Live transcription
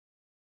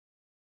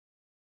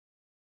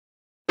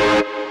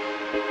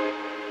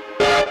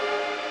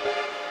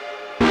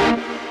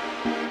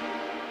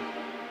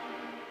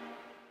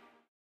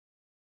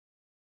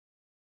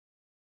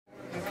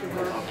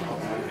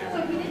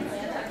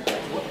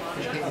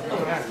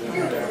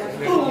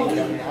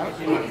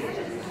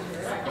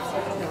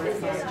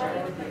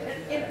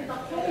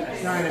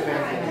Good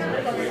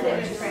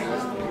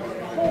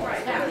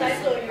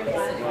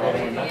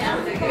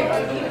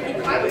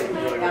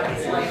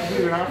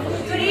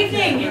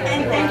evening,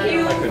 and thank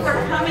you for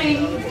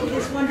coming to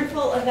this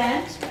wonderful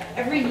event.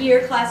 Every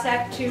year, Class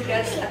Act 2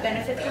 does a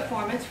benefit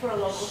performance for a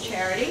local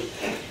charity,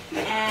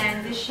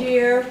 and this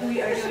year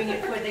we are doing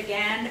it for the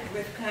GAN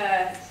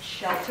Rivkah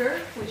Shelter,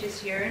 which is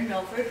here in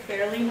Milford,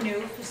 fairly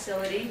new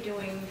facility,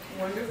 doing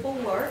wonderful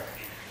work.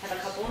 I have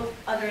a couple of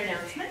other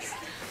announcements.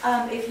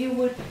 If you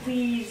would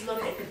please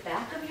look at the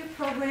back of your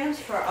programs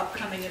for our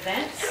upcoming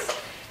events.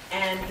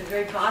 And the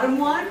very bottom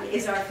one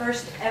is our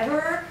first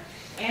ever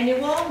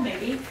annual,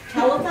 maybe,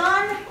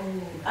 telethon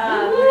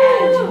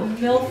at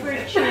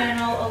Milford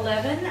Channel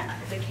 11,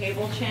 the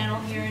cable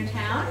channel here in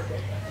town.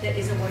 That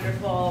is a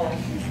wonderful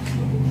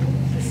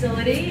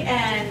facility,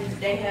 and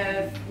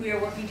we are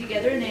working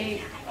together, and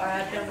they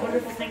have done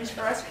wonderful things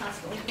for us,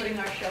 constantly putting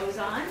our shows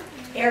on,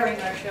 airing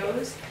our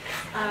shows.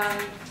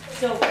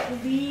 So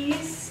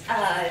please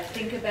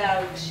think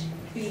about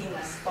being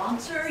a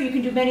sponsor. You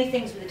can do many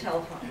things with a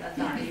telethon.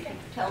 You can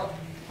telethon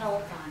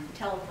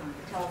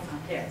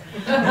there.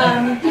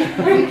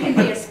 You can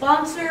be a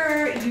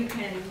sponsor. You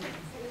can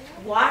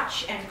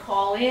watch and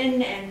call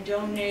in and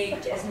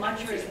donate as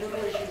much or as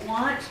little as you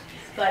want.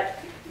 But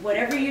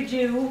whatever you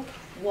do,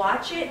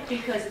 watch it,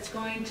 because it's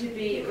going to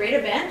be a great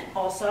event.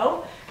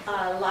 Also,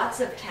 lots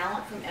of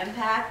talent from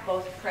MPAC,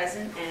 both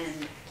present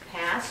and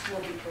past, will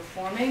be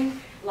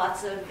performing.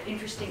 Lots of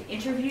interesting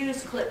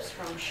interviews, clips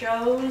from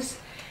shows,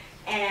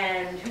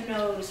 and who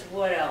knows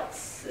what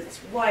else. It's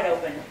wide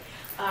open.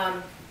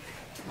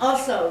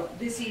 Also,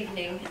 this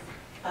evening,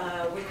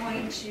 we're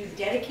going to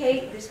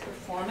dedicate this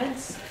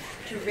performance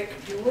to Rick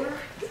Dewar,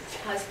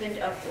 husband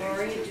of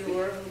Gloria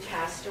Dewar, who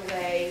passed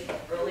away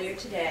earlier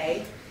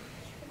today.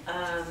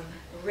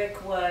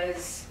 Rick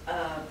was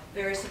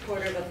very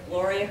supportive of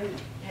Gloria, who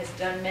has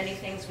done many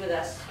things with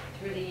us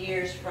through the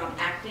years, from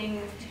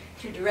acting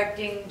to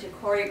directing to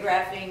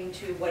choreographing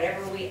to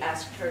whatever we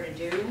asked her to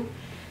do.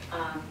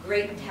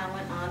 Great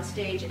talent on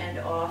stage and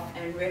off,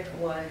 and Rick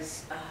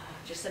was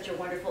just such a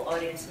wonderful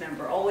audience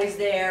member, always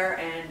there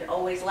and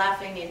always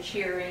laughing and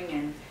cheering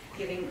and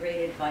giving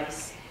great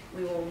advice.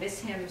 We will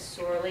miss him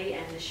sorely,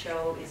 and the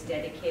show is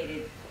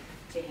dedicated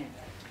to him.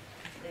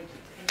 Thank you.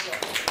 Enjoy.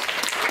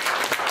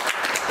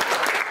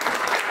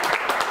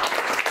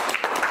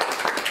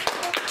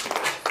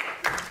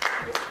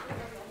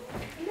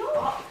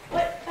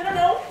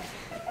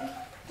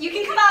 You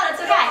can come out,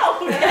 it's okay.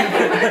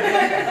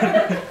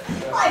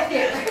 Live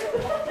here.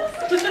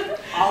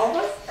 All of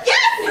us?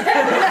 Yes!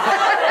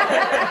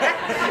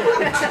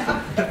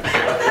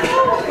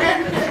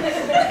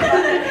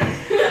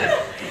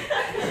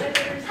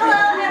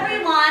 Hello,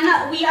 everyone.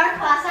 We are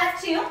Class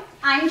Act 2.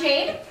 I'm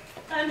Jade.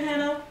 I'm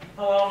Hannah.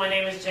 Hello, my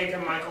name is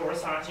Jacob Michael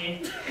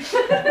Rasanti.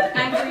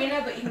 I'm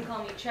Karina, but you can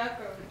call me Chuck,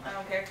 or I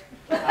don't care.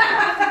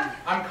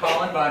 I'm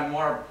Colin, but I'm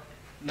more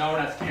known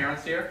as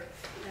Terrence here.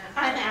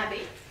 I'm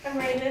Abby. I'm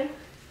Raven.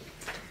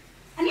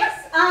 And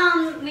yes,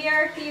 we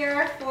are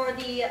here for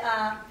the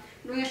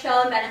doing a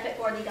show and benefit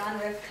for the GAN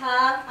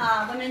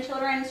Rivkah Women and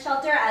Children's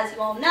Shelter, as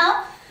you all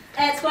know.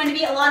 It's going to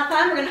be a lot of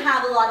fun. We're going to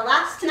have a lot of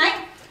laughs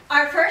tonight.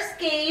 Our first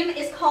game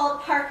is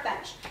called Park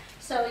Bench.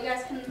 So you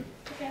guys can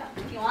pick it up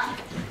if you want.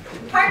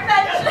 Park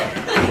Bench.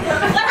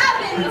 What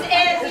happens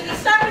is you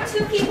start with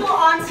two people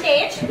on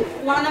stage.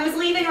 One of them is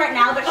leaving right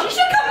now, but she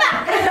should come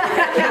back.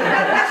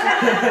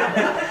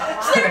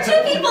 So there are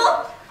two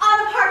people on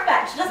the park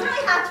bench. It doesn't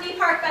really have to be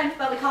park bench,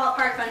 but we call it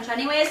park bench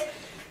anyways.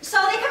 So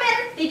they come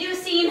in, they do a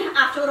scene.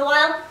 After a little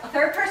while, a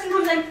third person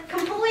comes in,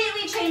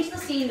 completely changed the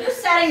scene, new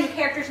setting, new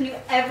characters, new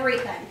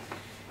everything.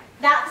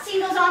 That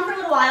scene goes on for a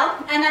little while,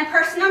 and then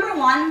person number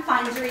one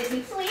finds a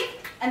reason to leave,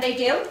 and they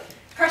do.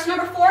 Person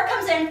number 4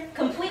 comes in,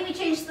 completely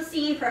changes the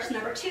scene. Person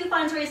number 2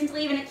 finds a reason to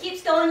leave, and it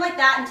keeps going like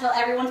that until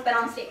everyone's been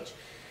on stage.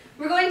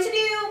 We're going to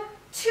do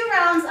 2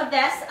 rounds of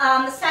this.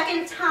 The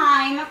second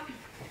time,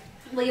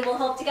 we will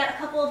hope to get a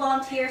couple of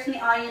volunteers from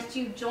the audience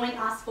to join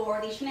us for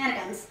the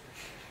shenanigans.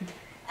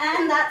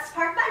 And that's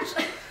Park Bench.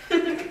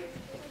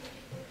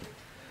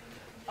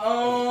 What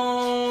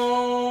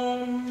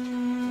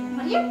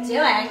are you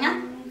doing?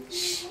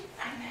 Shh,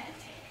 I'm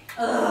meditating.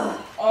 Ugh.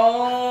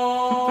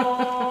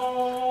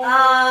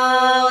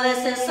 Oh,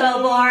 this is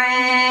so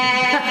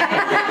boring.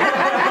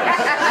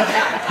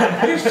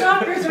 Your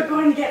chakras are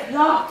going to get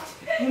locked.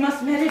 You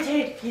must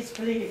meditate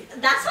peacefully.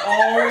 That's not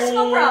a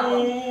personal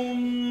problem.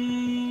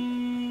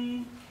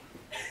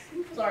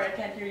 Sorry, I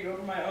can't hear you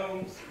over my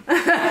ohms.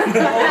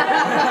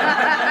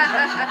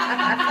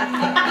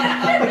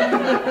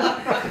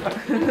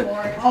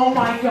 Oh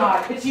my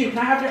God, it's you. Can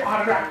I have your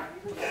autograph?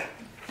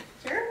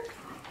 Sure.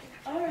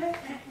 All right.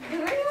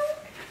 Who are you?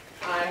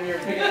 I'm your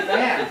biggest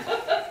fan.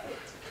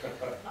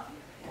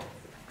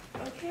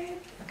 Okay.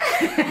 I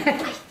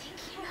think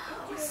he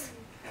knows.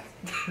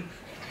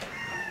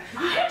 I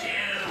do.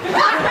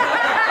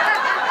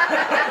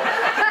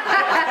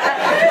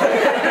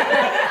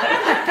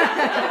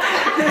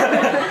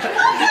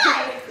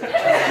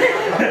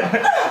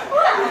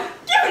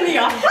 Giving me a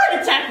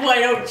heart attack, why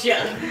don't you?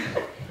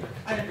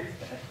 I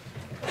understand.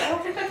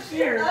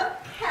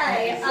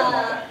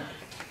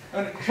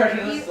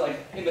 treasure this like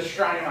in the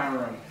shrine of my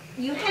room.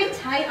 You hang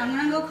tight. I'm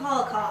gonna go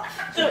call a cop.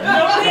 Don't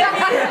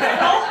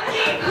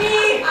leave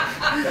me!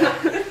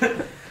 Don't leave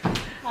me!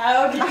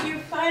 How did you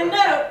find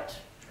out?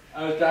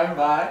 I was driving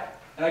by,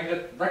 and I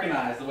could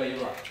recognize the way you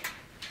look.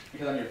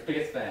 Because I'm your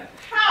biggest fan.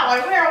 How? I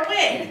wear a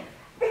wig.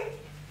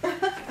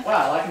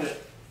 Wow, I can just...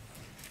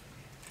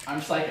 I'm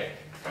psychic.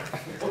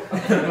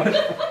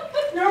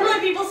 Normally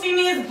people see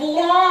me as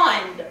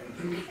blonde.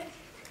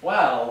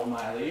 Well,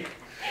 Miley.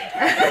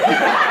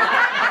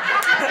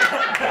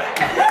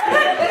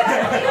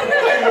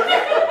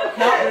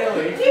 Not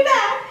really. Too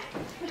bad.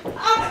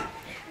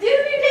 Do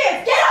your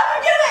dance. Get up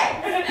and do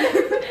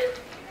it!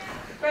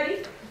 Ready?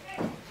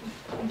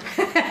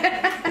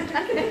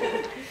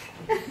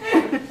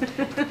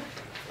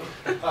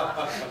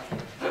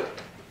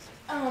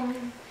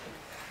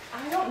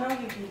 I don't know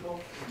you people.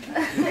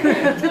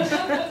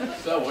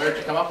 So, where'd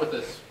you come up with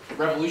this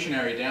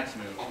revolutionary dance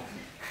move?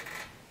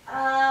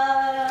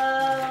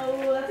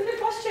 That's a good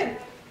question.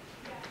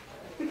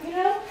 You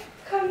know,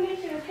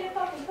 combination of hip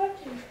hop and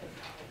country.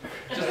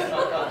 I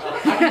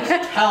can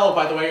just tell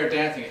by the way you're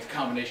dancing, it's a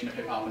combination of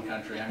hip hop and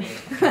country. I mean,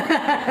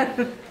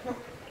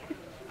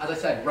 as I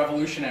said,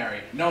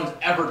 revolutionary. No one's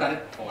ever done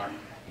it before.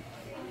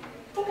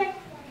 Okay.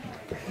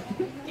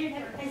 You're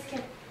nice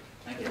kid.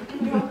 Thank you.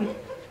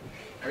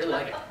 I really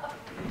like it.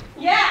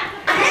 Yeah.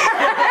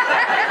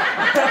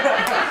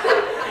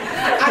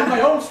 I have my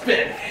own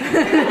spin.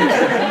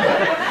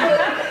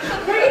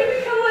 We're gonna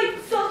become like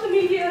social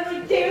media,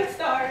 like dance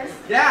stars.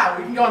 Yeah,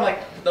 we can go on like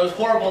those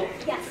horrible.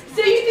 Yes.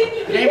 So you think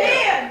you can Game-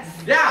 dance?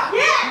 Yeah.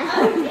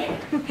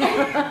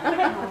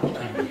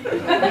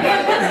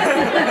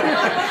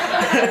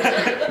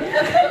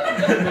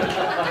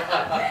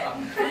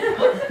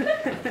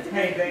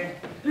 Hey, babe.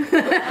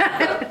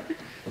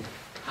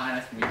 Hi,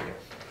 nice to meet you.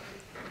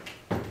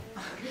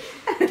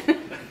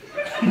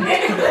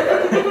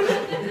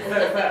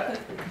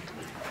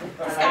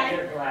 I like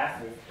your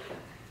glasses.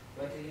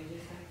 What did you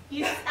just say?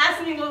 You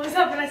asked me what was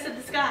up, and I said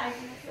the sky.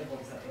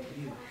 What's up with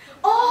you?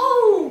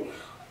 Oh!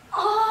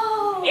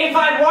 Oh! If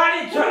I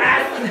wanted to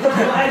ask the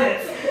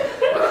planets,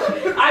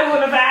 I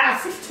would have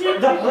asked the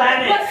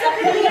planet. What's up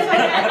with you?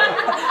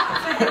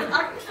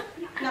 Up,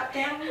 not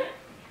down.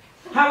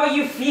 How are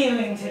you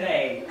feeling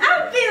today?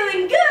 I'm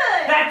feeling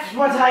good! That's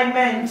what I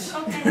meant.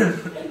 Okay.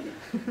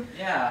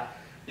 Yeah.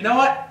 You know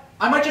what?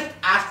 I might just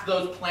ask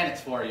those planets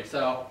for you,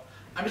 so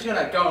I'm just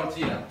gonna go and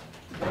see them.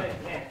 Wait,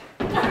 yeah.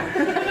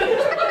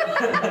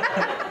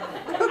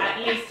 At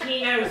least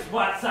he knows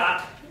what's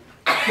up.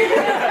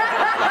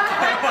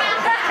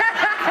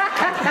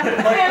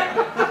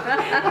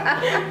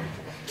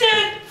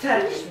 Don't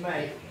touch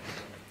me.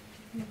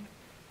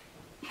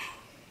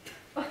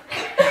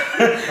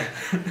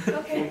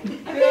 Okay.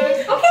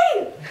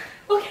 Okay.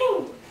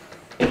 Okay.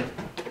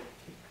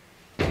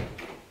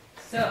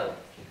 So,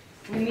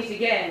 we meet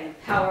again,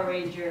 Power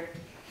Ranger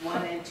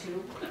 1 and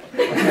 2.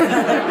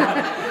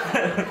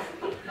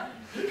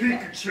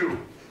 Pikachu.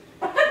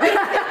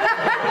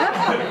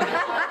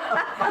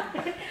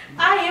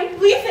 I am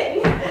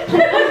leaving.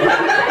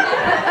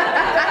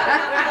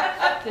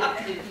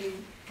 Did you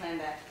plan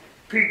that?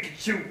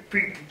 Pikachu,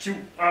 Pikachu,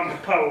 I'm a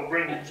Power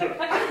Ranger.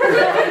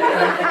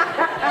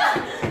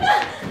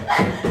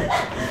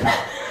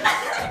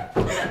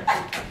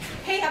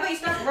 Hey, how about you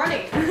stop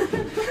running?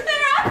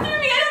 They're after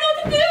me. I don't know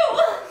what to do.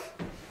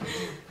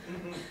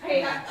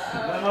 Hey,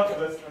 I'm not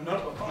listening, I'm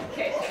not listening.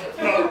 okay.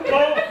 No,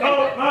 Wait,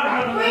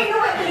 no, wait.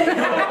 What's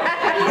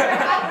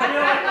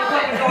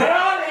going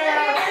on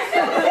here?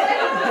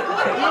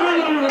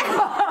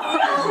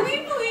 Help me,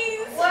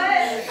 please.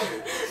 What?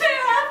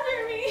 They're after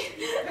me.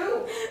 Who?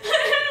 I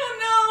don't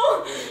know,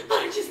 but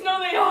I just know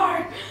they are.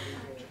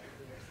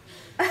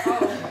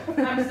 Oh,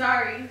 I'm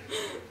sorry.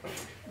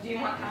 Do you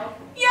want help?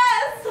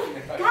 Yes.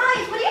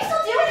 Guys, what are you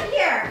still doing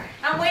here?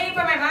 I'm waiting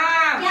for my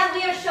mom. Yeah,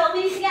 we have a show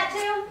we need to get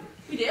to.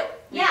 You do?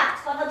 Yeah,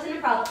 it's called Hudson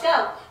Improv. Let's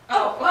go.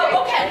 Oh,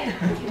 Okay.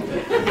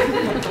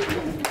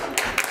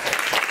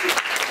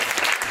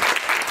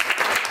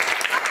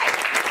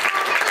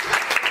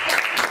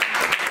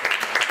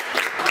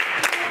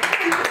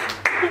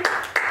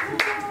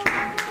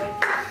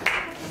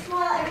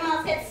 While everyone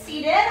else gets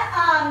seated,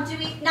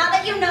 now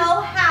that you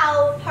know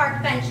how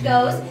park bench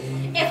goes,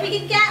 if we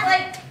could get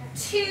like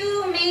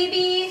 2,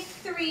 maybe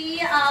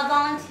 3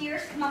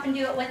 volunteers to come up and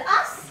do it with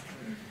us.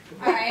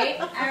 All right,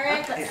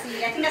 Eric, let's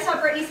see. I think I saw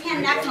Brittany's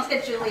hand next. Let's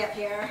get Julie up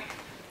here.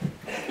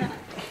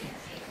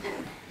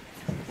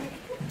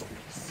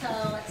 So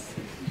let's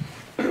see.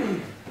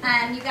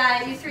 And you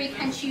 3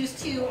 can choose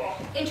to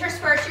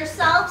intersperse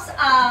yourselves.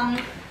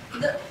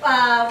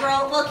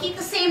 We'll keep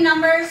the same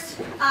numbers,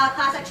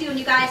 class act 2, and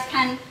you guys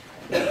can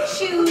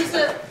choose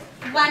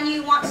when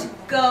you want to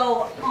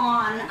go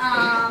on.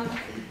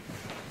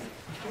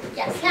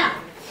 Yes, now.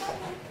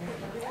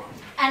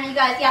 And you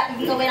guys, yeah, you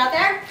can go wait out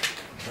there.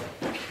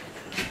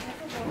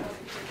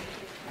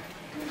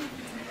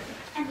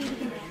 And we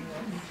can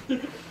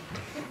wait.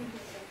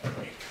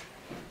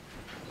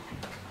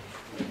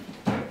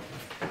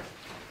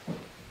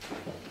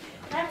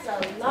 That's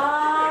a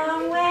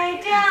long way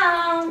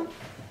down.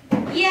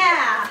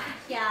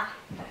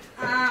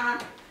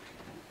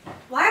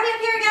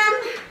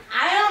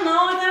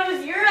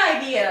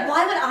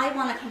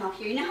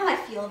 here. You know how I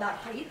feel about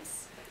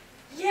heights.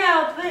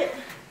 Yeah, but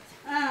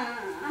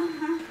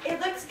Uh-huh. it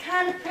looks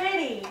kind of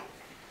pretty.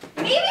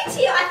 Maybe to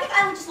you, I think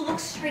I would just look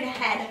straight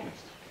ahead.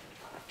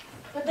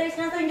 But there's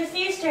nothing to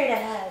see straight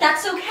ahead.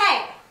 That's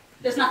okay.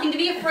 There's nothing to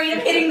be afraid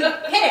of hitting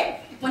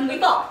when we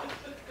fall.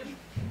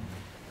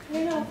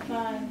 You're no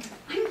fun.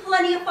 I'm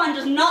plenty of fun,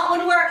 just not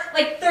when we're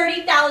like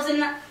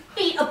 30,000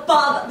 feet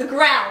above the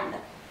ground.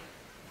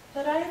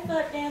 But I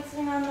thought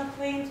dancing on the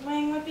Queen's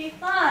wing would be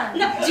fun.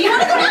 No, do you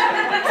want to go down?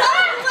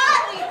 I'll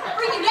gladly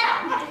bring you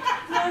down.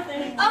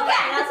 Nothing.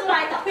 Okay, that's what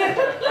I thought. I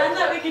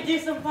thought we could do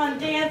some fun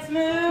dance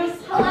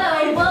moves.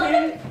 Hello,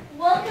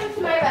 welcome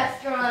to my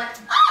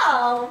restaurant.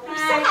 Oh, I'm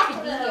so happy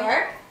to be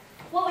here.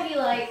 What would you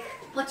like?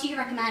 What do you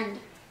recommend?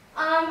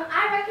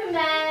 I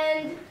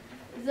recommend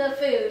the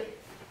food.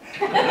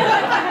 Wonderful.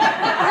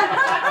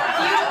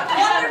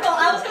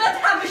 I was going to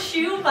have a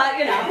shoe, but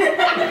you know.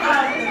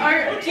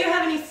 Do you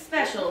have any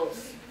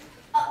specials?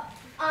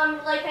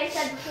 Like I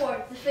said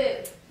before, the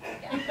food.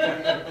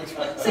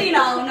 So you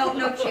know,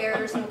 no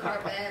chairs, no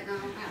carpet, no.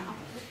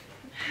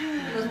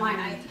 It was my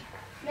night.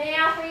 May I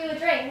offer you a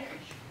drink?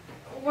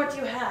 What do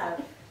you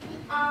have?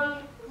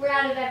 We're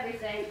out of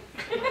everything.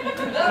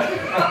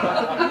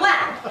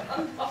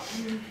 Wow.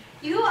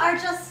 You are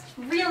just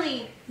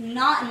really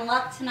not in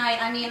luck tonight.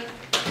 I mean,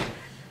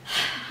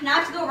 now I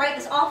have to go write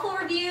this awful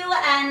review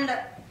and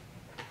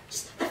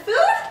just the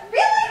food?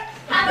 Really?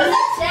 Have a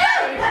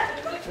salad.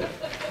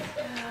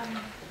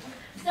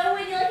 So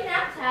would you like an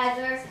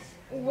appetizer?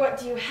 What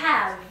do you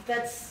have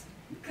that's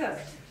good?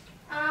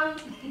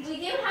 We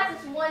do have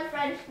this one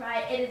French fry.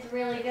 It is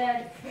really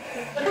good.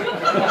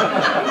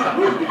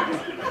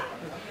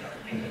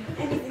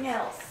 Anything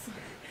else?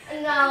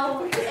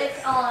 No,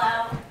 it's all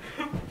out.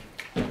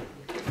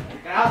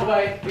 Get out of the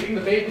way, eating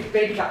the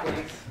baby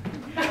ducklings.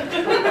 Oh,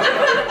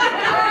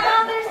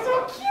 they're so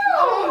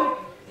cute!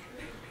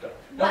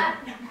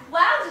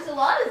 Wow, there's a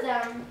lot of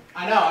them.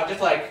 I know, I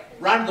just like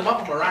rounded them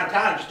up from around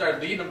town and just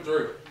started leading them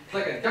through. It's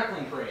like a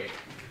duckling parade.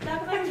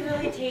 Duckling's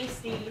really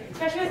tasty,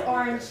 especially with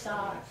orange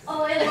sauce.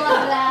 Oh, I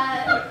love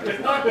that.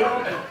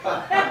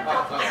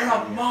 They're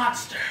a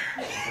monster.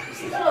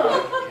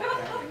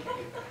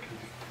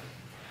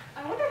 I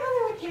wonder how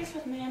they would taste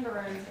with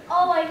mandarins.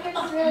 Oh, I hear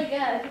it's really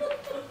good.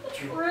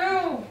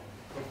 True.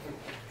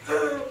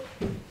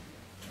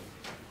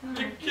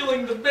 You're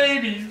killing the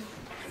babies.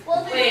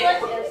 Well, they're Wait.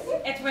 delicious.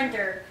 It's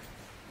winter.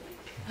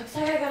 Looks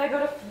like I gotta go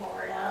to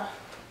Florida.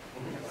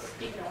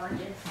 Speaking of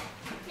oranges.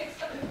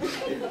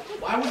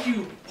 Why would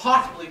you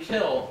possibly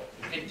kill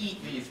and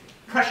eat these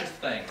precious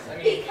things? I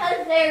mean,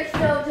 Because they're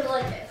so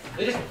delicious.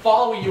 they just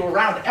follow you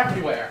around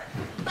everywhere.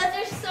 But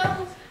they're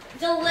so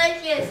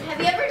delicious. Have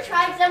you ever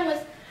tried them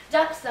with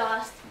duck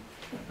sauce?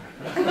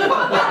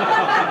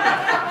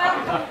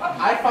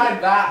 I find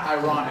that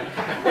ironic.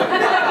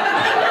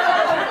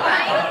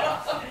 Right?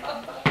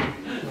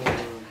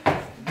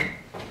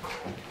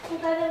 So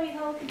why don't we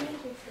go to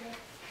nature today?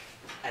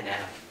 I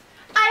know.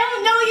 I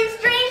don't know, you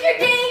stranger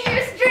danger,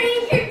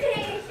 stranger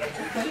danger.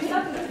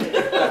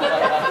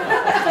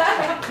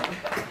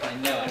 I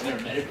know, I've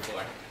never met it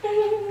before.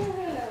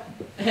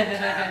 Yeah.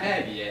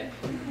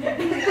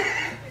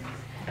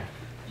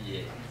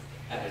 Yeah.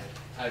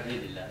 I'd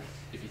really love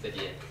if you said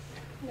yeah.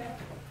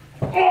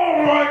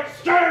 All right,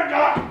 stand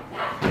up!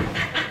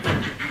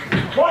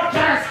 What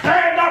can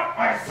stand up,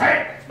 I say?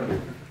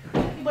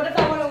 What if I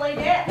want to lay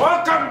down?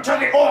 Welcome to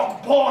the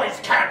Orc Boys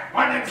Camp.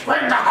 My name's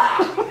Rivkah.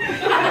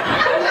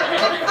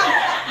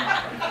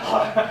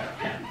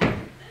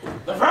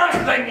 The first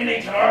thing you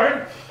need to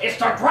learn is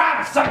to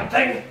grab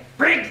something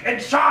big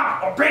and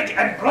sharp or big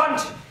and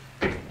blunt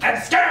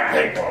and scare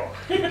people.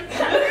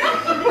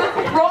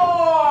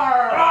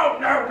 Roar! Oh,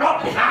 no,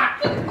 not that.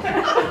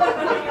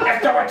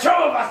 If there were two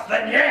of us,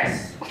 then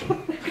yes.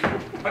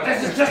 But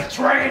this is just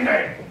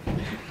training.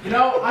 You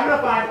know, I'm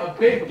gonna find a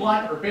big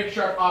blunt or big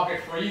sharp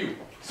object for you,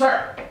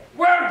 sir.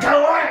 Well, do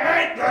I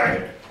hate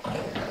them?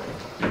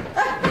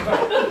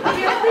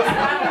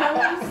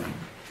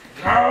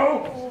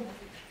 No.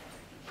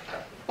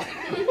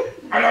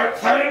 I don't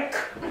think.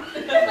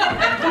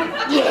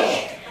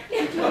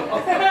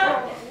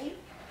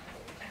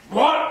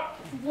 What?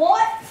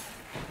 What?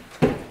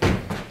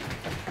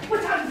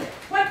 What time is it?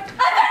 What? I've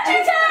got 2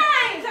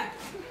 times!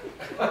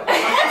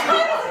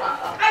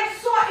 I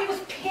saw it was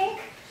pink,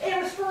 and it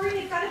was furry, and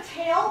it got a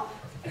tail,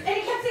 and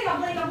it kept saying,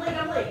 I'm late, I'm late,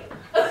 I'm late.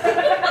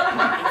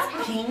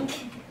 It's pink.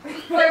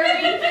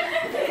 Furry.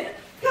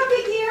 Got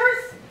big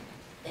ears.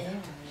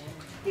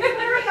 He's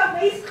wearing a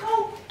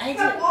waistcoat,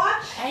 got a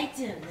watch. I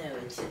didn't know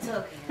what you're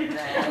talking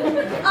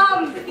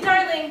about.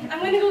 Darling, I'm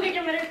going to go get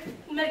your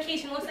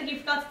medication. Looks like you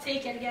forgot to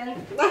take it again.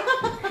 I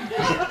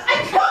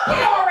took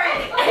it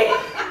already.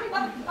 No,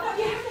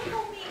 you have to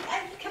help me.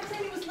 And he kept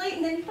saying he was late,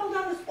 and then he fell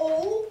down this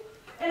hole,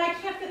 and I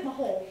can't fit in the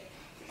hole.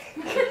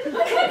 Can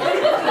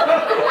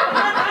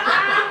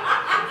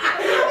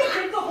you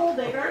make the hole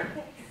bigger?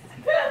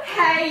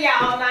 Hey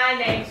y'all, my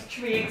name's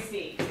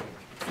Trixie.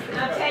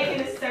 I'm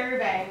taking a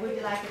survey. Would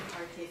you like to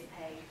participate?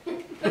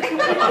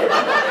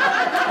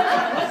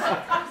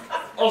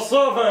 A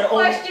survey.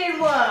 Question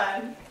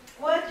 1.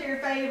 What's your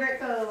favorite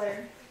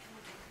color?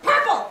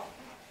 Purple.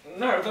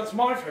 No, that's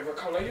my favorite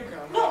color. You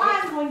go. No,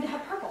 I'm going to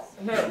have purple.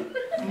 No.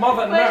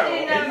 Mother,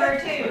 Question no. number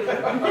 2.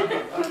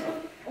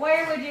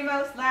 Where would you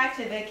most like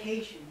to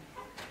vacation?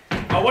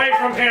 Away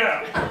from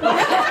here.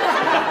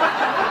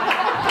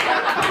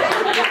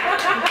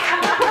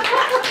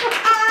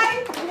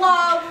 I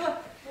love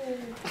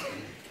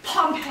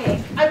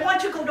Pompeii. I want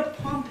to go to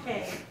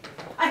Pompeii.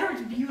 I heard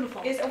it's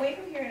beautiful. Is away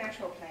from here an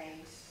actual place?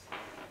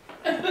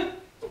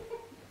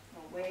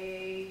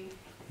 Away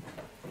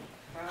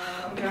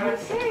from.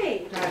 Guys,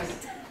 Hey.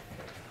 guys,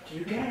 do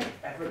you guys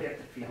ever get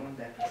the feeling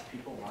that there's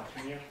people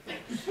watching you?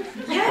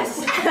 Yes.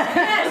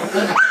 Yes.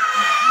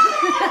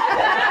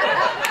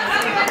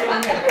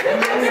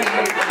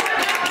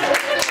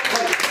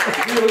 It's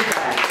really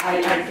bad. I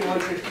feel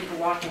like there's people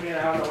watching me and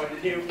I don't know what to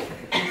do.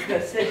 I'm just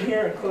gonna sit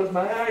here and close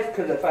my eyes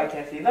because if I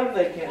can't see them,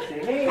 they can't see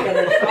me, and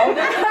it's all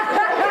good.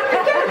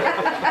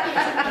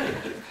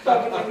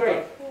 Fucking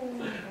great.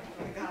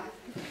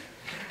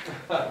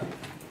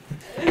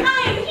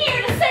 I'm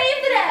here to save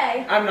the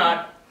day. I'm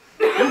not.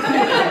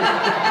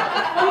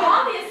 Well,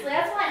 obviously,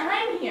 that's why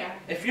I'm here.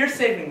 If you're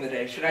saving the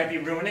day, should I be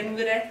ruining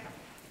the day?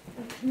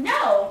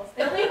 No,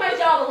 it'll make my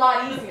job a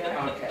lot easier.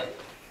 Okay.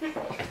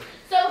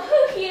 So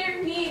who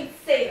here needs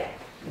saving?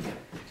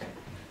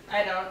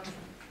 I don't.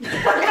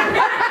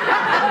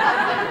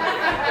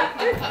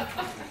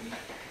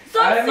 So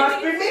It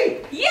must be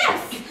me.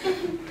 Yes.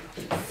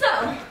 So,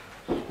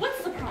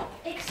 what's the problem?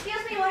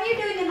 Excuse me, what are you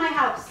doing in my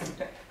house?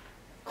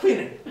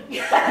 Cleaning.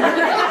 We'll carry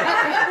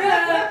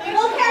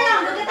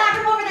on. Go get that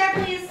room over there,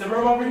 please. The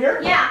room over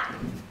here? Yeah.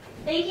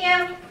 Thank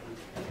you.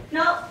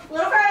 No, a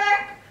little further.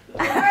 A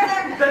little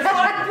further. That's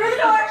fine. Through the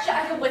door. Should I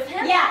go with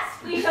him? Yes,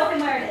 please show him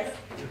where it is.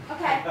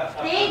 Okay.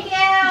 Thank you.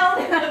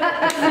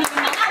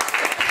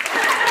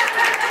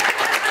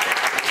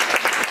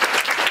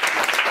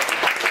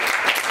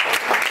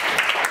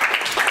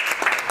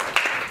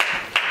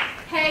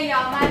 Hey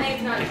y'all, my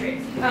name's not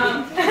Trix.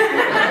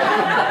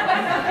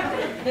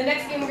 The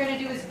next game we're going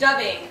to do is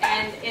dubbing,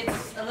 and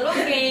it's a little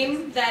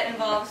game that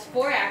involves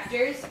 4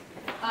 actors.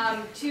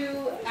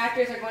 2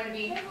 actors are going to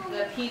be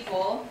the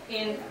people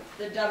in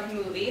the dubbed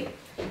movie,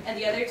 and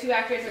the other 2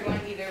 actors are going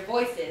to be their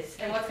voices.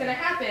 And what's going to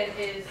happen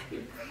is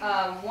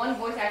one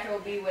voice actor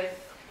will be with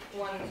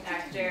one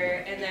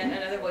actor, and then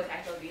another voice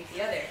actor will be with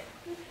the other.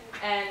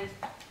 And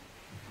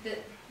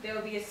there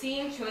will be a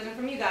scene chosen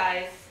from you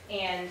guys,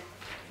 and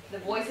the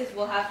voices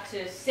will have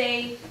to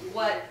say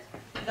what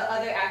the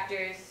other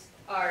actors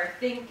are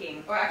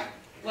thinking, or actually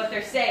what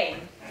they're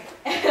saying.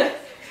 And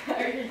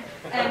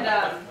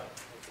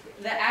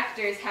the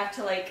actors have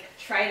to like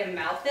try to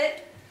mouth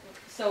it,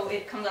 so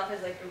it comes off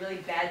as like a really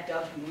bad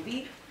dubbed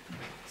movie.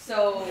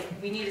 So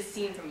we need a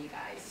scene from you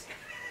guys.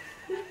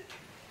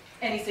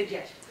 Any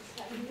suggestions?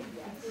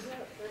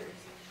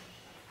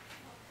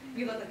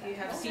 You look like you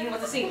have a scene.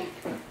 What's a scene?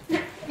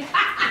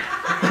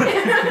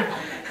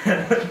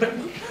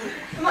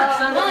 Come on,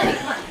 somebody.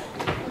 Come on.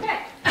 Okay.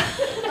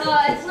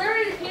 It's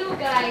literally the cable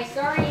guy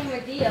starring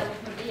Medea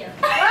with Medea.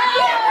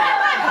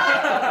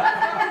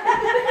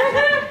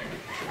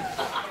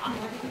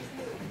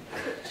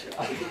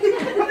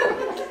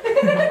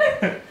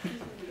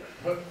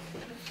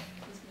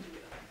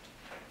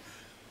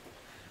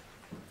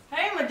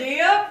 Hey,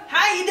 Medea.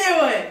 How you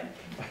doing?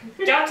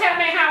 Don't tell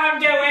me how I'm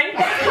doing.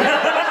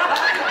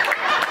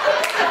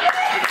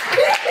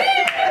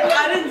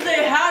 I didn't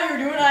say how you're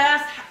doing. I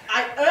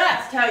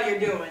asked how you're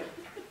doing.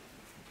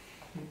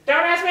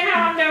 Don't ask me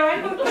how I'm doing.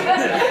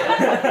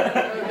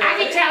 I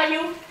can tell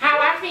you how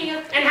I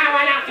feel and how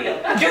I not feel.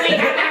 Do we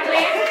got that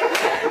clear?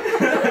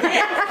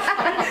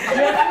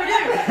 Yes, we do.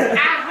 I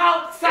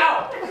hope so.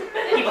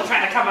 People try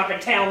to come up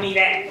and tell me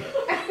that.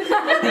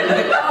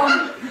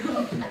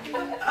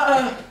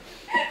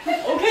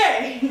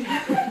 Okay.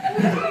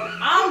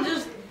 I'm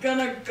just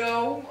gonna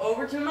go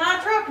over to my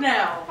truck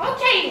now.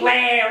 Okay,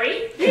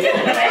 Larry.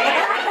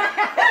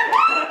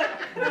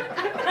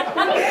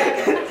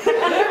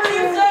 Whatever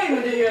you say,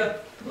 Medea.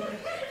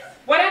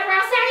 Whatever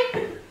I say?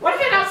 What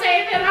if I don't say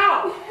anything at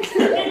all?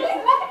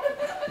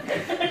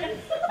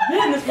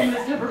 Man, this woman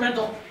is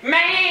temperamental.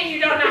 Man, you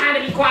don't know how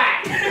to be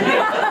quiet.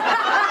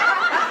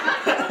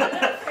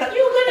 If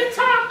you're gonna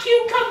talk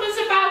cucumbers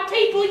about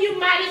people, you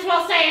might as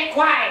well say it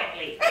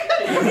quietly.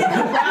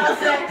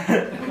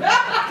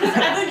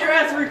 I think your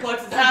ass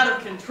reflux is out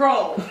of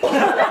control. Is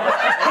that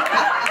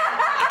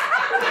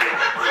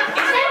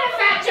a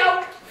fat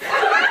joke?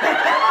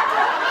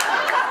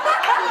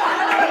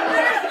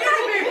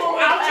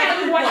 I'll tell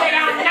you what they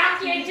are.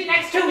 Knock you into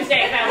next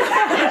Tuesday, fellas.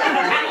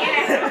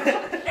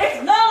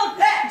 It's not a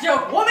fat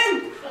joke,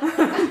 woman!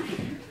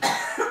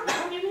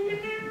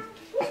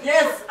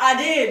 Yes, I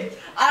did.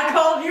 I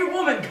called you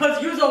woman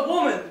because you're a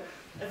woman.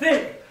 I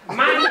think.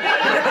 My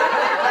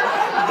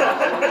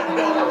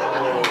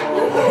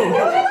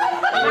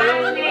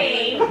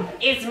name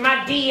is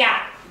Medea.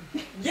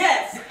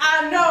 Yes,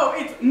 I know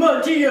it's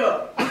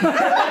Medea. How'd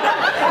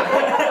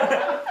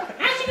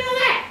you know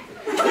that?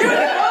 You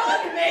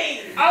told me.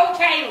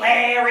 Okay,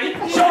 Larry.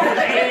 Sure,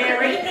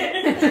 Larry.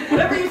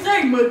 Whatever you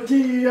say,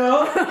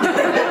 Mateo. Trying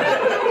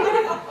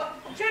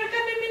to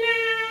come at me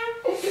now?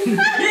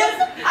 Yes,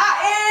 I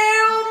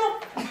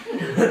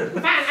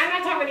Fine, I'm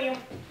not talking to you. am.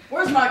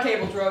 Where's my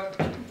cable truck?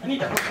 I need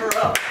to hook her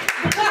up.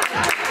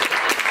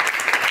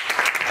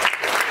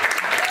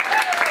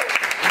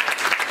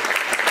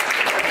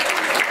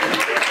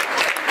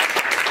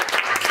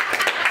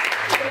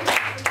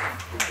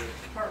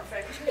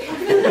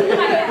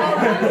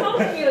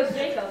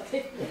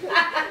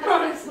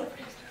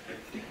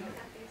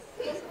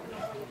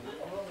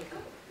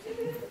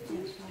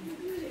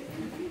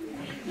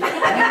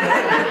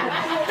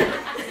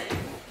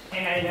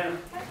 Hey, how you doing?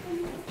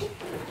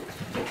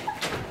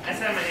 I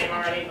said my name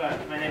already,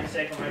 but my name is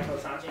Seiko Michael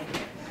Sanchi.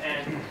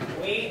 And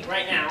we,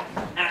 right now,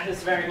 at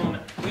this very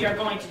moment, we are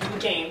going to do a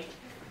game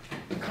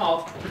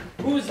called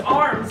Whose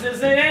Arms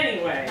Is It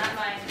Anyway? Not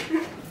mine.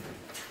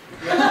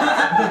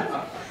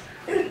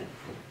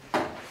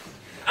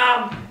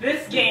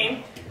 This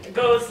game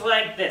goes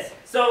like this.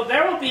 So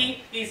there will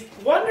be these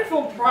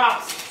wonderful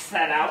props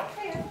set out.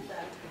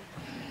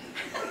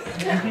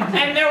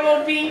 And there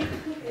will be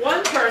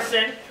one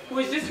person who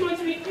is just going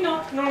to be,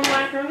 normal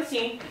actor on the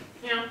scene.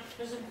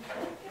 Just,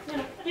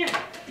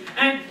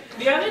 And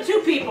the other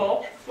two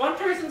people, one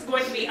person's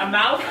going to be a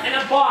mouth and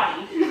a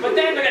body, but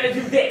then they're going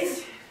to do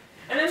this.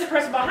 And then the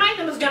person behind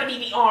them is going to be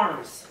the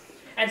arms.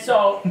 And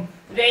so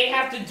they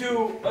have to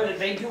do,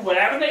 they do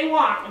whatever they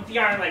want with the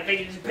arm. Like they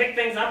can just pick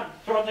things up,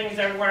 throw things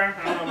everywhere.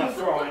 I don't know about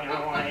throwing, I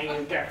don't want anyone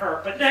to get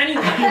hurt. But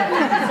anyway,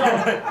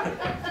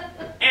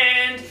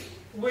 and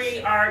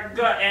we are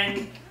good,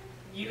 and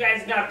you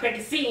guys gotta pick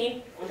a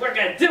scene, and we're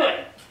gonna do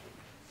it.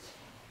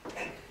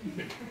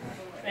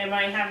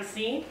 Anybody have a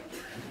scene?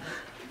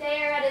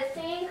 They are at a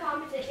singing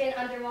competition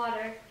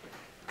underwater.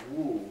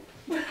 Ooh.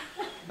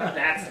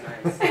 That's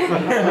nice.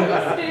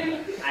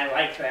 I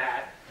like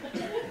that.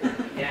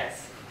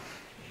 Yes.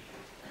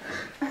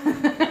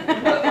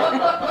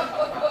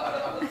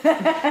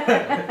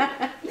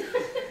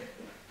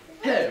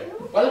 Hello,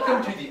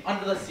 welcome to the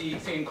Under the Sea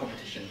singing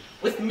competition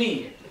with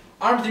me,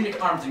 Armsy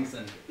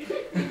McArmsingson.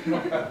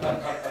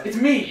 It's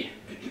me.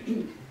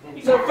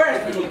 So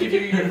first, we will give you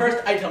your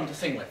first item to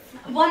sing with.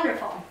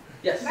 Wonderful.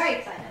 Yes. Very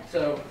excited.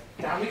 So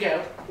down we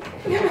go.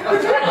 You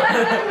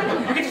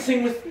get to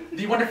sing with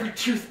the wonderful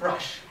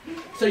toothbrush.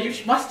 So you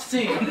must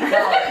sing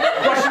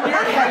while brushing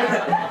your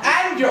hair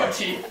and your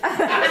teeth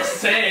at the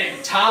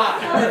same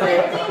time.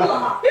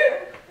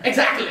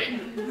 Exactly.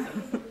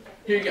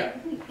 Here you go.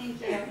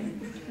 Thank you.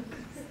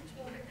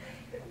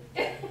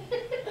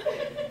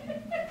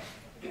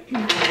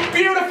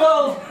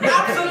 Beautiful!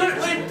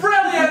 Absolutely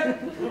brilliant!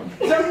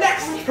 So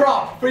next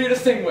prop for you to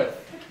sing with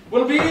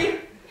will be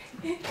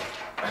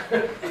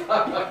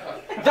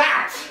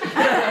that!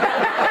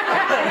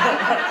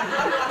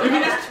 You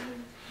can just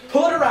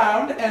pull it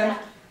around and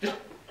just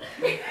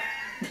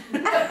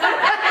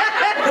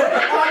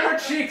on your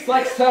cheeks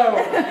like so.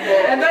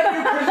 And then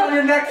you put it on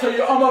your neck so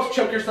you almost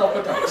choke yourself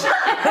to death.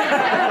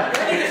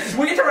 Then you just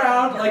swing it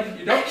around like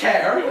you don't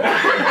care.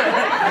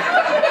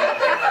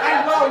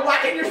 And while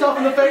whacking yourself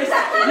in the face,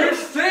 you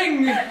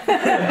sing!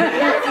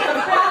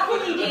 It's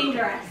probably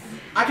dangerous.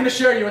 I can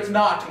assure you it's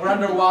not. We're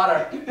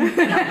underwater. Of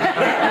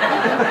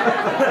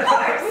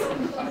course!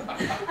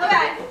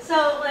 Okay,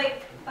 so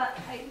like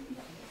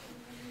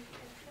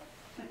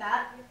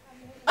that?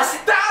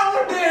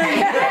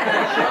 Astounding!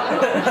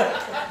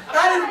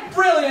 That is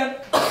brilliant!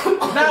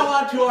 Now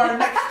on to our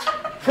next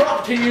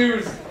prop to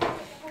use.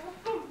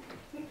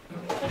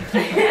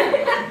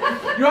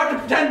 You have to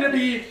pretend to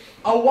be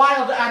a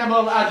wild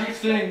animal as you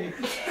sing.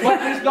 But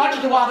it's not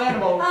just a wild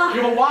animal.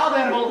 You have a wild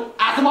animal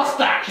as a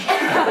mustache.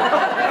 As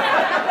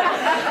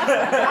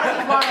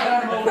a wild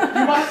animal,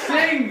 you must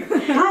sing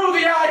through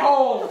the eye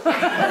hole.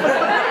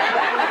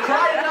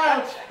 Try it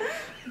out.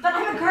 But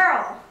I'm a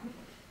girl.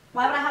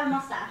 Why would I have a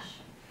mustache?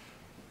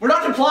 We're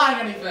not implying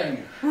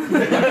anything. Well,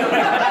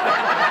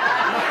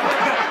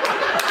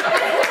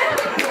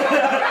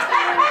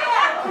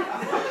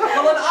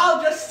 then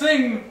I'll just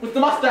sing with the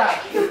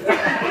mustache.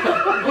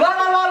 La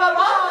la la la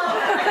la.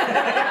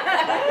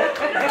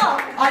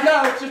 I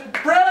know, it's just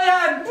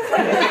brilliant.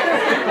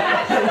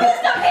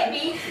 Please don't hit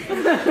me.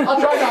 I'll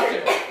try not to.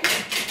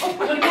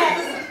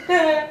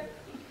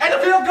 And the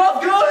feel goes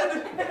good.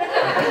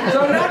 So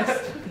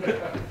next,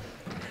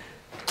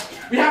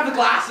 we have the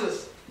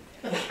glasses.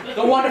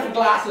 The wonderful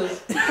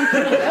glasses.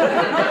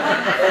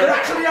 They're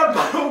actually a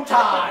bow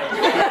tie.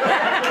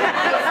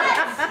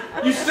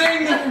 You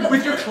sing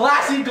with your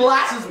classy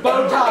glasses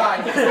bow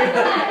tie.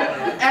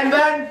 And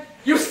then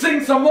you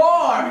sing some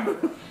more.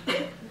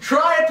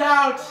 Try it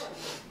out.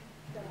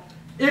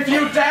 If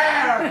you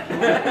dare.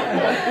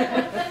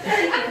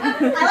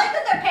 I like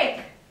that they're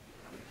pink.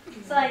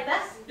 So like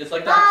this? Just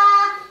like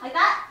that. Like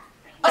that?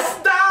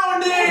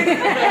 Astounding!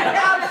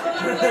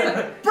 Absolutely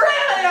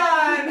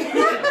brilliant!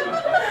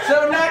 So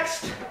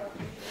next,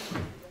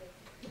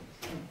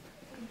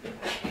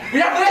 we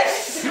have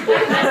this! You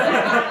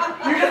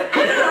just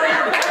put it on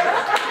your face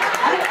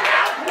and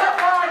out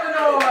the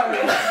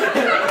noise!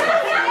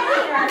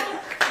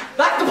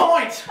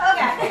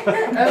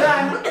 And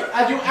then,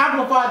 as you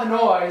amplify the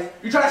noise,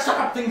 you try to suck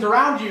up things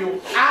around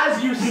you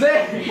as you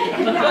sing.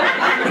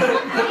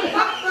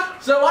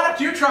 So why don't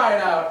you try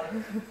it out?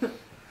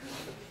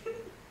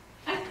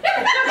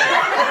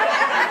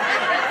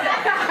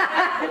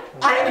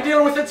 I have to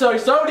deal with it, so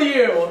do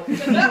you.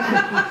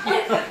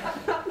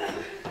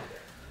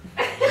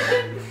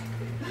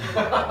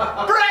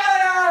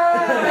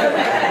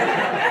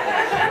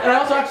 And I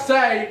also have to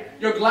say,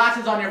 your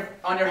glasses on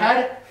your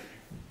head,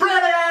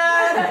 brilliant!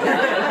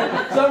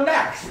 So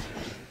next,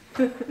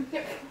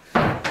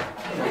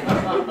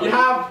 you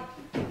have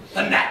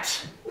the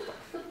net.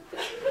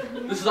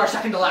 This is our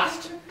second to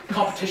last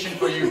competition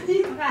for you.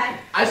 Okay.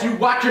 As you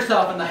whack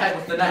yourself in the head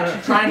with the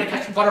net, trying to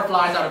catch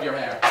butterflies out of your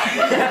hair.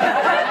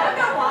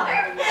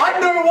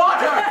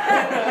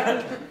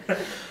 Underwater!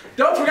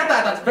 Don't forget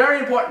that, that's very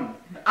important.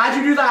 As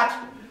you do that,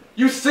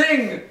 you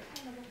sing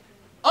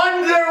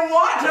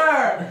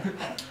underwater!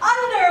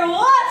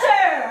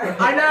 Underwater!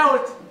 I know,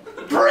 it's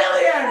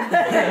brilliant!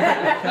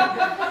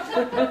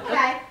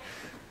 Okay.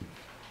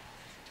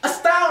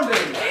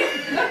 Astounding!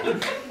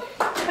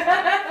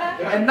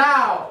 And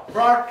now,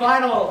 for our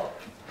final,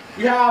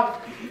 we have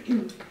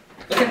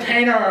the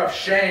container of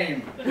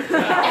shame.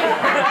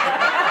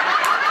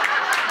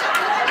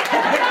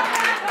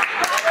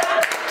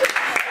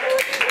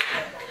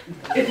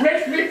 It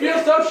makes me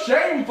feel so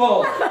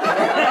shameful.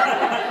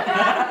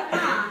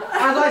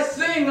 As I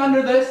sing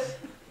under this,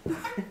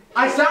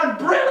 I sound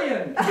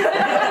brilliant.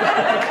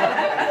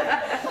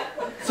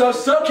 So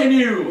can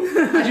you,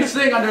 as you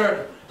sing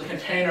under the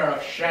container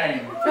of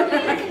shame.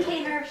 The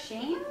container of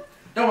shame?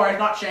 Don't worry, it's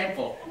not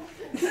shameful.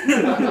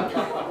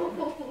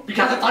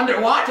 Because it's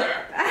underwater.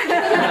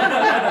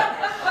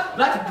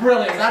 That's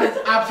brilliant. That is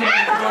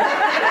absolutely brilliant.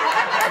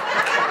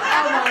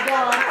 Oh my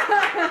God.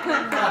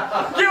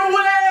 You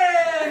win!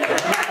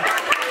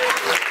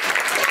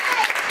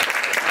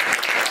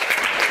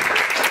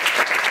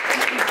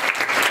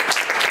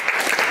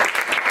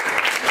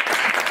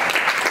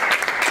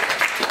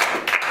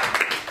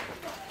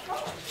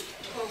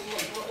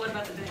 What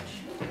about the bench?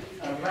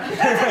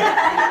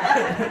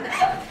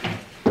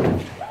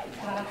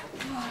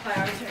 My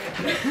arms hurt.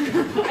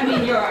 I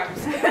mean, your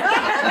arms.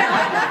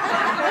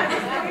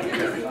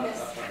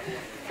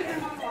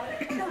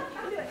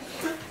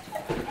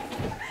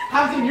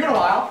 Haven't seen you in a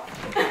while.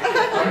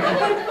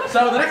 So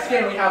the next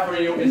game we have for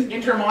you is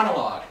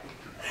Intermonologue.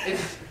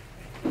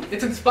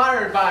 It's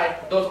inspired by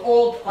those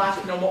old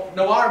classic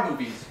noir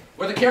movies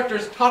where the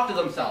characters talk to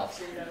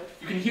themselves.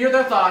 You can hear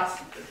their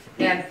thoughts,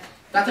 and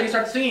that's how you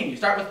start singing. You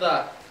start with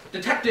the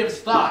detective's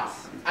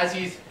thoughts as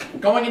he's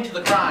going into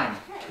the crime.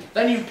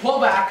 Then you pull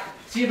back,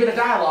 see a bit of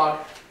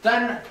dialogue,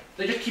 then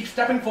they just keep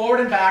stepping forward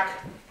and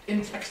back,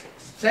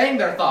 saying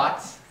their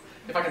thoughts,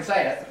 if I can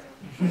say it.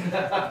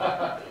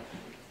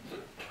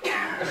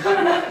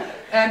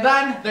 And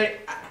then,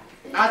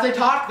 as they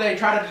talk, they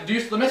try to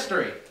deduce the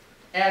mystery.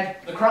 And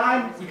the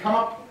crime we come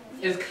up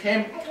is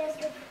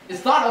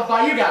thought of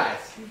by you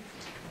guys.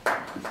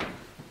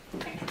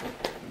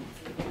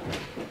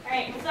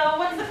 Alright, so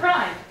what's the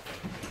crime?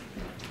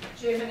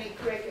 Jiminy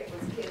Cricket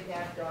was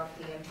kidnapped off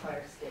the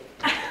Empire State.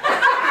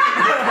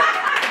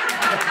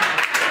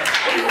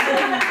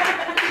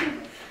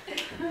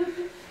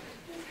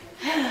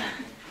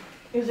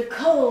 It was a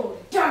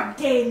cold, dark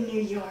day in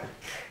New York.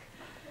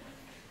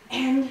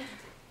 And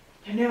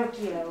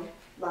Pinocchio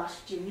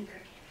lost Jiminy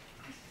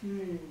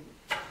Cricket.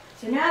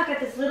 So now I've got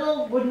this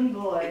little wooden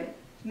boy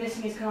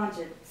missing his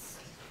conscience.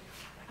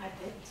 I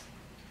bet.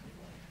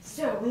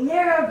 So we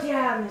narrowed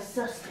down the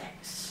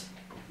suspects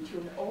to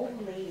an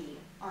old lady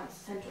on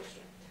Central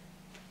Street.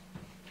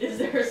 Is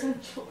there a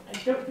Central? I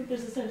don't think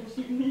there's a Central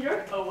Street in New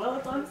York. Oh well,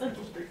 it's on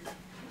Central Street.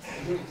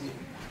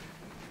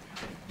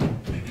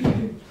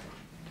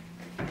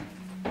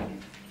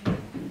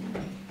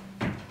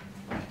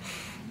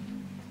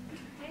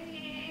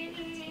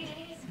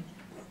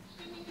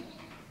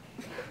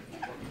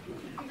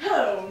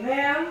 Hello,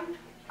 ma'am.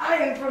 I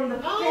am from the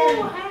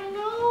hello.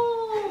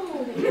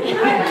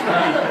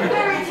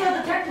 Fairy Tale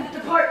Detective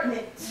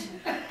Department.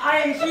 I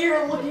am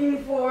here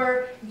looking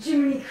for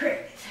Jiminy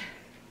Cricket.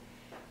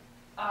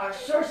 Our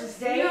sources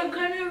say... You're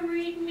gonna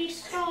read me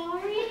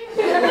stories?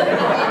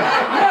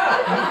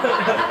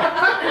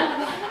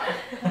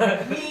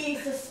 We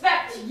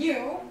suspect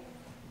you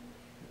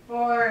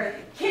for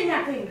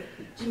kidnapping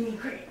Jiminy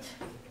Cricket.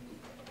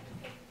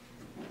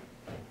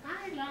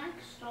 I like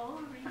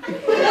stories.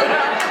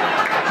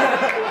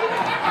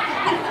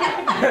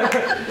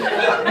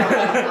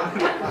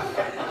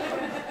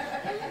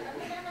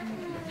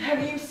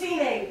 Have you seen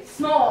a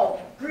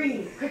small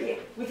green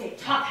cricket with a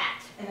top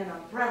hat and an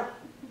umbrella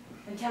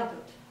and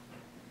tailcoat?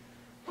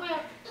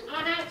 Well,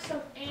 I have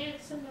some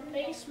ants in the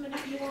basement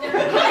if you want.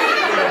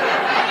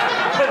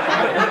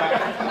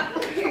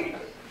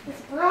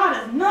 This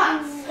broad is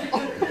nuts.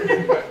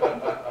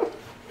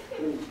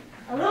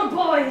 A little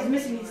boy is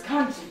missing his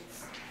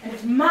conscience, and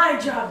it's my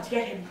job to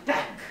get him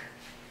back.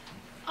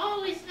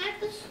 Oh, is that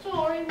the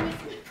story with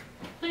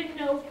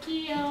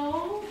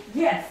Pinocchio?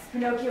 Yes,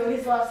 Pinocchio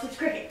has lost lost its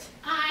cricket.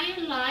 I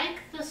like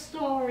the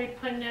story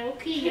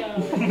Pinocchio.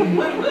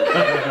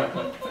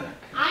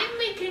 I'm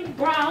making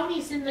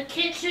brownies in the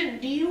kitchen.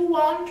 Do you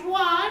want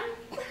one?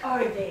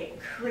 Are they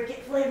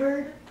cricket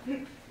flavored?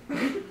 Who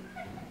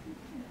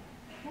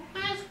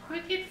has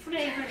cricket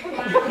flavored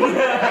brownies?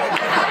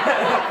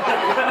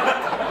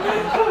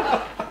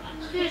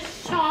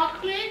 There's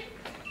chocolate,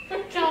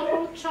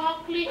 double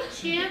chocolate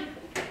chip,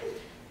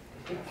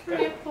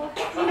 triple.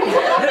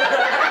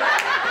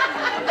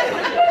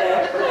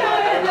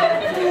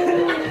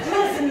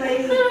 Listen,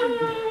 lady.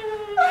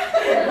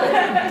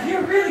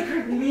 You're really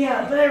creeping me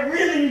out, but I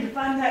really need to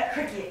find that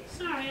cricket.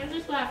 Sorry, I'm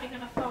just laughing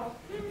at a phone.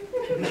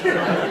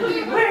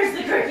 Where's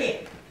the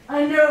cricket?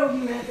 I know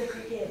you have the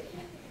cricket.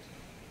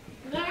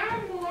 There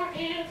are more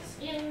ants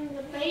in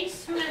the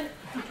basement.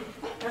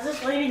 Does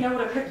this lady know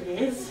what a cricket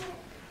is?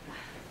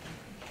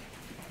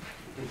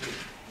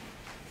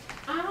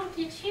 Oh,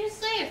 did you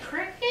say a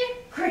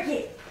cricket?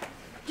 Cricket.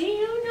 Do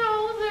you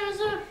know there's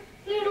a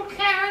little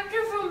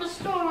character from the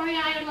story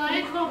I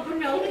like called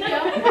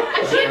Pinocchio?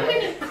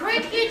 Jiminy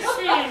Cricket's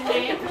in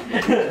it.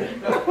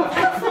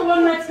 That's the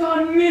one that's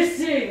gone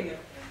missing.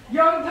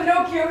 Young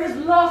Pinocchio has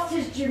lost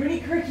his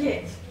Jiminy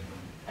Cricket.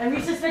 And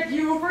we suspect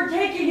you for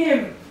taking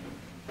him.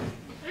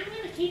 I'm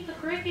gonna keep the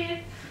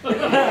cricket.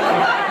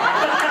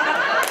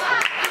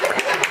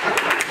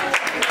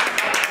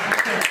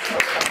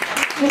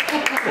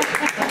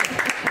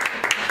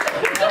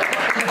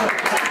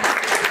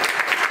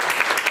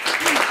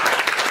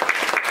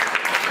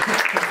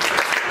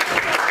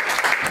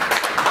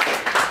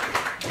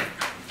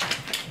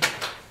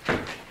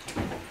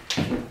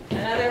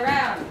 Another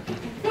round.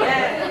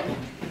 Yeah.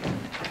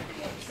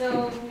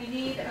 So we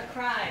need a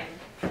crime.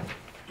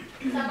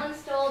 Someone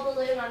stole a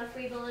balloon on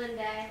Free Balloon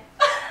Day.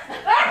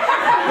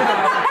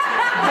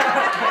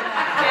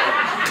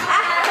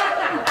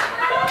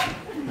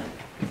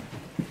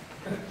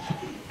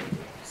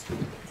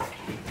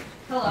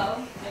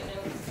 Hello.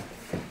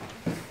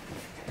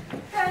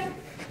 Hi.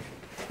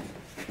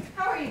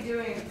 How are you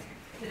doing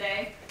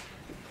today?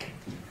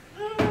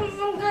 I'm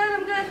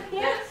good.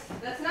 Yeah.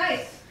 That's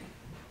nice.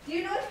 Do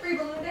you know it's Free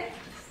Balloon Day?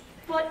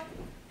 What?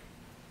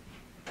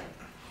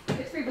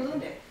 It's Free Balloon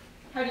Day.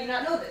 How do you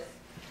not know this?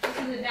 This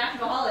is a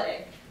national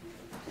holiday.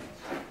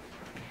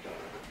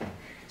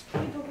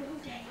 Free Balloon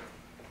Day.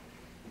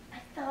 I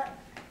thought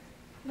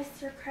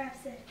Mr.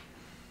 Krabs said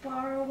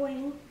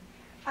borrowing.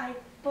 I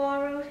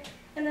borrowed,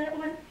 and then it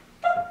went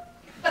boop.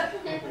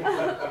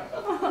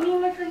 Me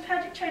and my friend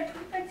Patrick tried to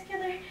put it back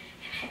together,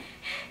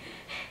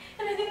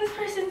 and I think this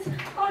person's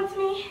onto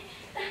me.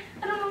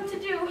 I don't know what to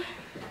do.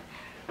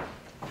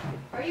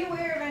 Are you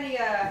aware of any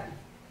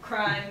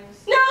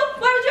crimes? No!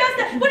 Why would you ask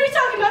that? What are you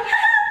talking about?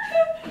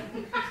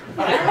 I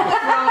don't know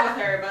what's wrong with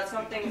her, but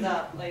something's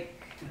up. Like,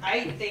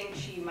 I think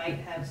she might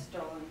have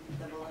stolen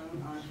the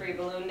balloon on Free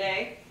Balloon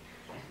Day.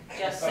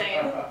 Just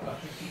saying.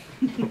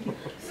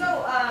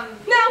 So,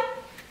 No!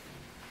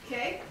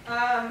 okay.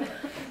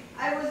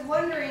 I was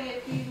wondering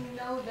if you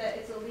know that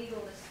it's illegal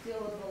to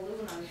steal a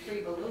balloon on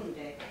Free Balloon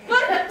Day.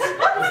 What? You're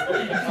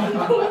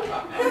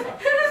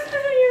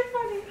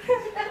funny.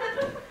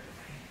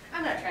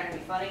 I'm not trying to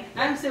be funny.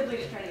 I'm simply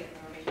just trying to get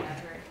information out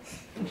of her.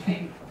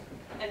 Okay.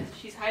 And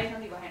she's hiding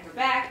something behind her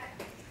back.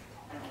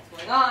 I don't know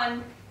what's going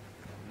on.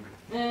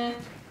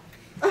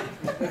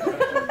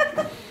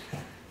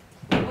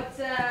 What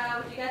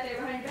you got there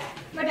behind your back?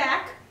 My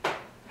back.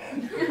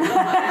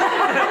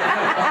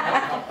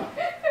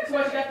 So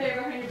what you got there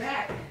behind your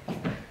back?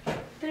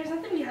 There's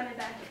nothing behind my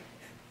back.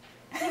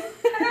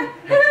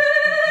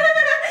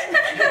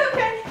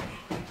 Okay.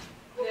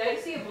 Did I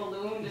see a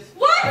balloon just...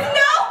 What?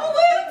 No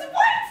balloons!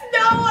 What?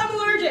 No, I'm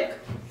allergic.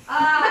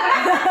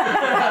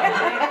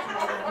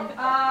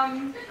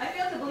 I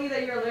fail to believe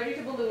that you're allergic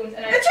to balloons,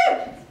 and I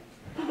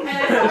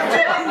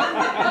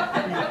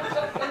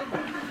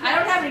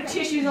don't have any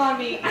tissues on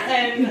me,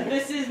 and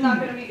this is not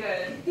going to be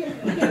good.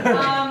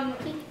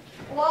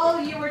 While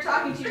you were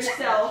talking to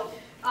yourself,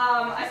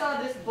 I saw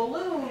this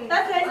balloon.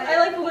 That's nice. I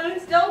like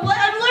balloons. Don't. What?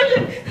 I'm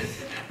allergic.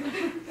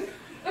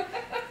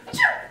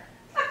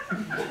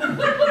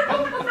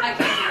 I can't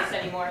do this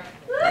anymore.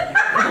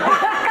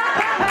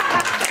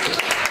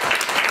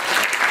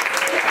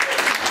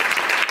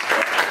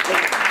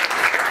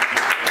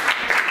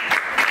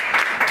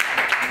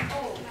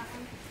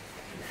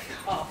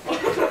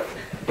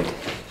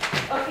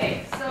 Okay,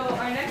 so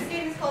our next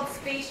game is called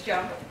Space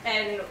Jump,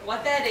 and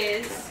what that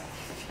is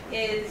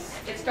it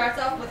starts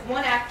off with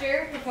one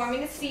actor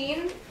performing a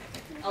scene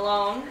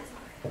alone.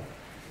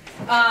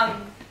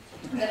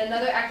 Then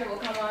another actor will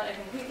come on and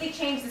completely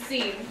change the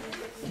scene.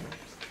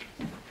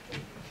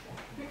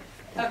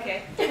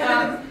 Okay.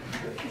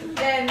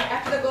 Then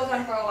after that goes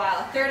on for a while,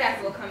 a third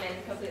actor will come in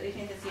and completely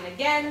change the scene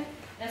again.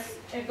 And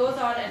it goes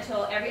on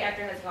until every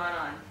actor has gone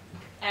on.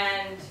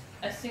 And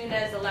as soon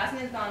as the last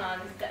one has gone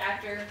on, the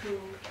actor who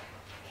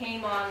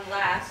came on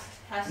last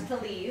has to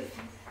leave.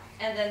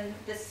 And then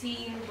the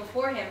scene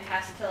before him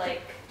has to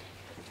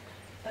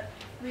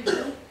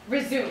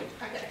Resume.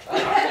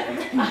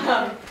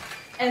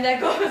 And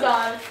that goes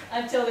on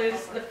until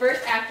there's the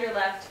first actor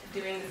left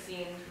doing the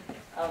scene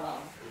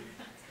alone.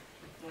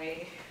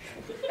 Wait.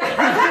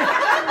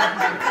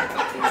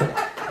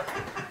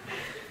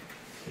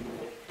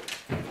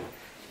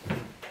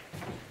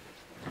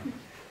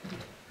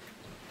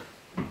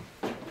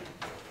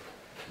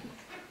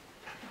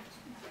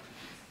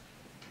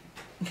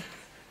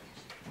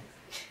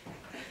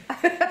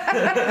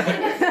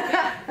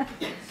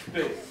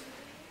 Space.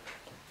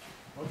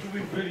 What do we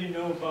really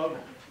know about it?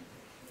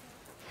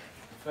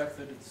 The fact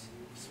that it's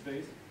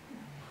space,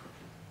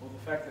 or the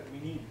fact that we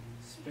need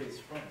space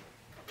from it?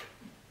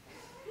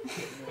 You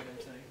know what I'm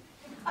saying?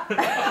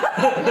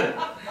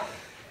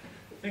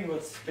 The thing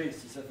about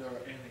space is that there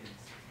are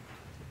aliens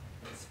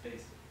in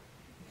space.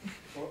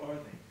 Or are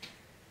they?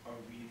 Are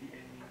we the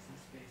aliens in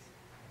space?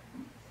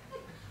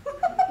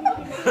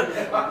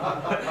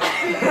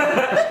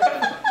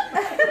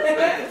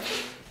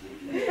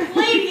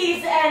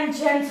 Ladies and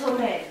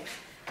gentlemen,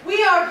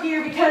 we are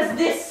here because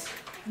this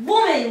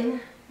woman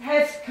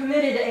has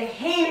committed a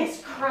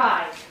heinous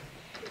crime.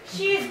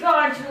 She's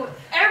gone to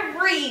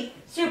every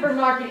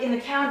supermarket in the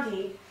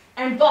county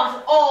and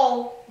bought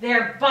all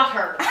their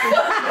butter.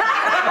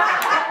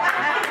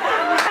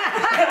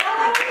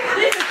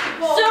 This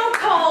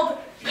so-called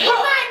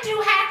I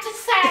do have to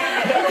say,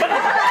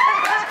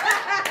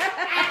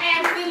 I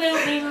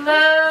absolutely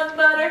love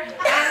butter.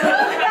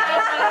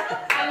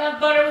 I love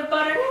butter with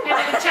butter, and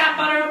I can chop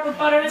butter up with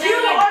butter. You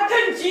are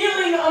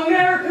congealing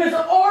America's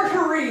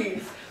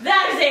arteries.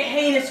 That is a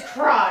heinous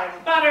crime.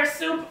 Butter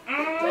soup. You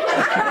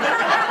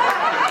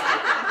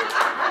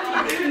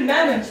can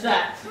manage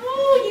that.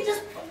 Oh, you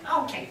just,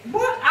 okay.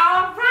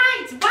 All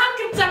right,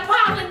 welcome to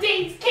Paula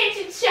Dean's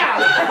Kitchen Show.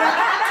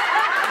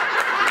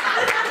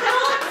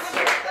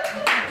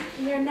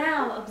 You're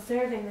now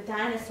observing the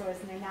dinosaurs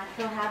in their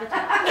natural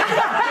habitat.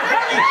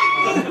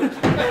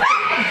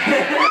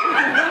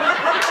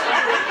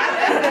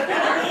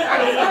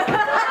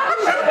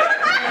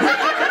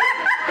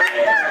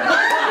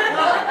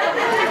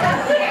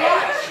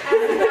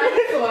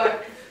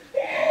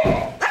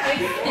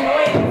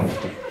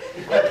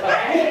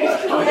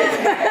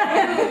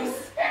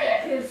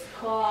 His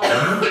claws.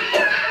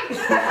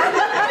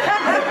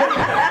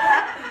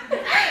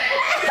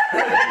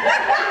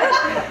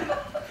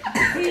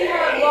 See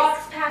how it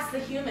walks past the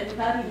human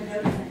without even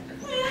noticing.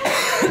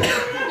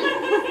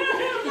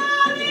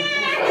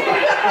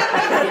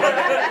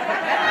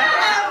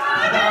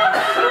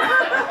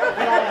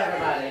 Hello,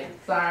 everybody.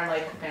 Sorry I'm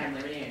late for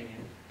family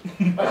reunion.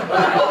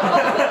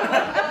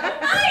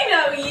 I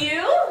know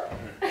you!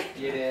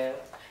 You do?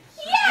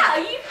 Yeah,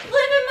 you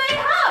live in my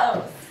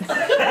house!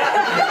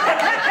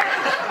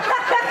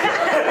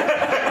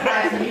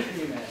 Nice to meet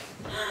you, miss.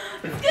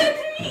 It's good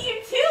to meet you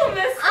too,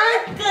 Miss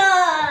Uncle!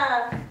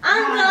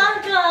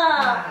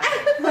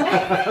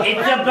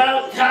 It's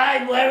about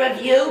time. Where have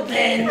you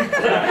been?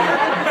 Grandma!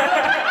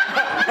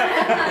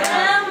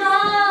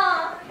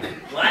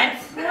 What?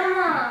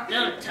 Grandma!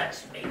 Don't touch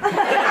me.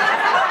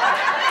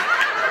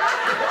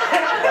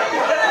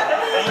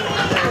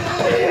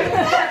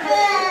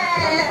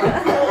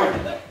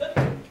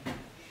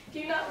 Do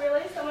you not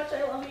realize how much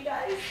I love you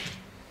guys?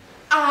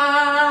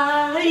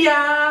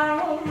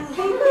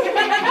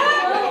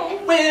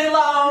 Will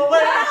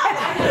always.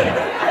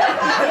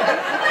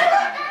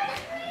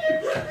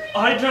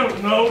 I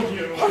don't know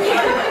you.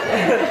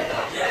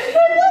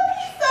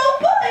 So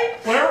funny.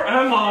 Where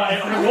am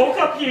I? I woke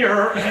up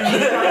here and I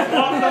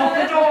locked all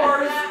the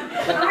doors.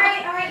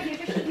 Alright, use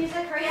your sheet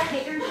music, hurry up,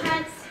 take your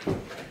instruments.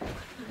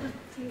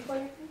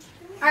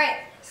 Alright,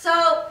 so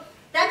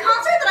that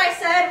concert that I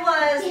said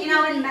was, you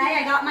know, in May,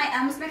 I got my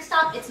M's mixed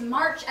up. It's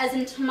March as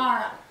in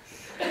tomorrow.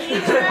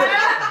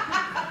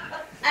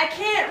 I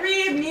can't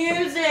read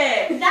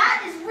music.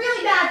 That is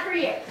really bad for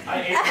you.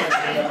 I ate my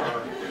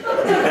paper.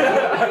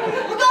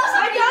 We'll go so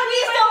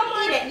please don't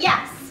eat it,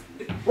 yes.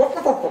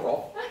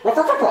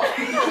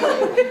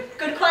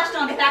 Good question,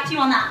 I'll get back to you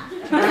on that.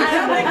 I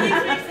don't think he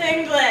speaks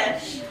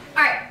English.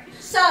 Alright,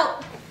 so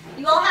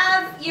you all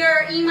have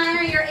your E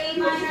minor, your A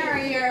minor, or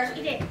your... I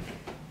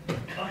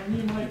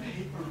need my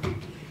paper.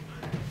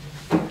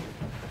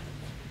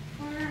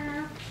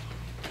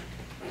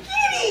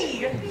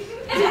 Kitty!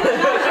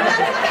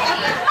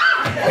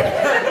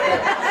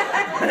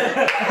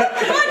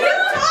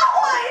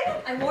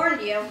 I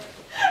warned you.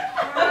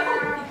 I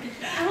don't think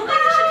you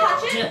should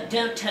touch it.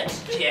 Don't touch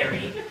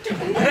Jerry.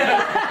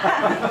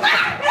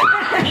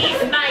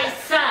 He's my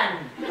son.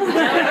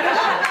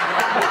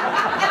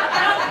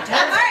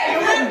 Alright,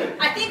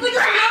 I think we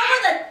just go over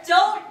the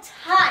don't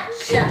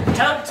touch.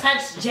 Don't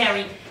touch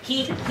Jerry.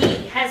 He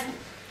has.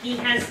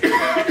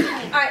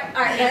 Alright,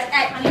 honey.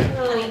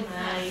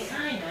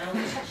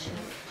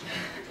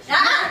 I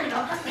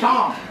know.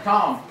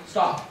 Tom,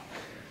 stop.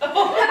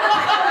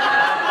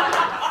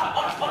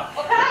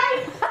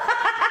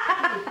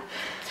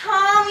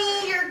 Tommy,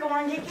 you're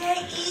going to get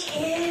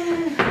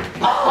eaten.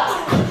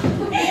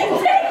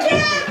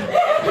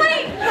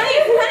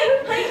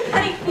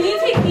 Honey, can you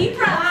take deep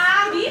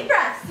breaths? Deep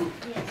breaths.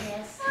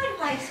 Yes.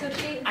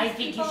 I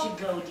think you should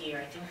go, dear.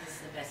 I think this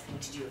is the best thing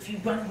to do. If you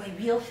run away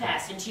real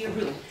fast into your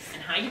room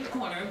and hide in the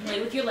corner and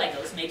play with your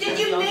Legos. Did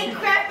you make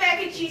Kraft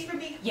mac and cheese for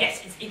me?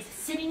 Yes, it's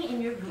sitting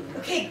in your room.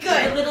 Okay,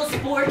 good. The little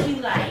sport you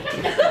like.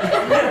 Alright,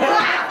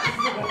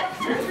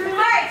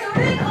 so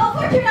we're doing all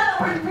four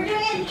together. We're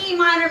doing it in E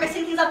minor,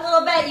 mixing things up a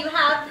little bit. You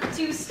have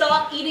to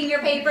stop eating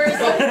your papers. I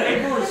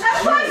have a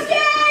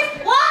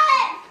question!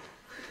 What?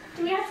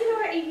 Do we have to know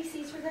our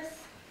ABCs for this?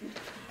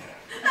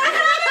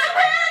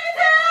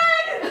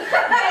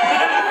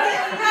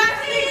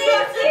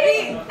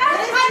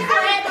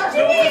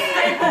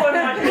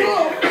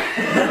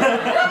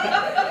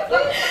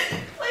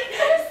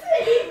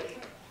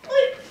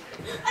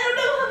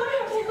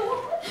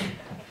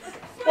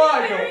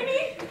 Why don't?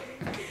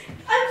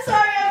 I'm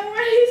sorry, I'm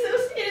already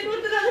associated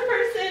with another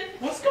person.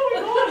 What's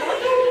going on? I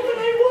don't know when I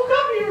woke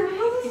up here.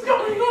 What's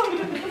going on?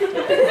 I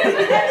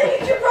think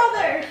it's your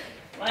brother.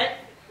 What?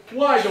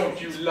 Why don't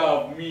you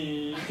love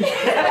me?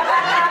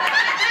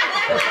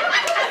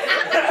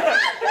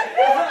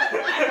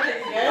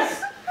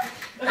 Yes.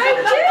 I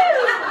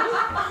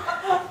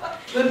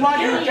do. Then why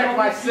do you reject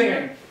my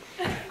singing?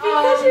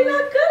 Because you're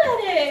not good at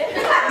it.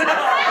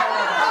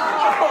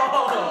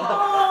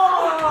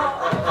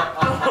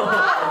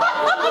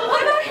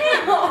 What about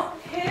him?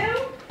 Him?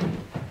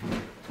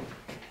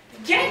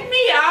 Get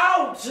me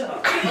out!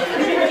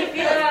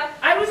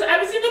 I was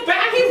in the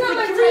bathroom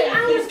for 3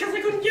 hours because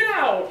I couldn't get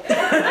out.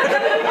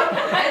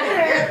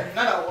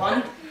 Another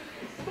one.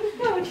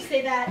 Why would you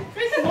say that?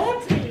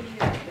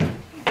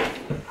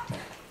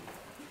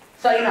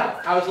 So, you know,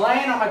 I was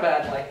laying on my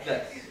bed like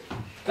this.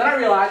 Then I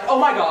realized, oh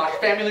my gosh,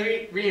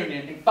 family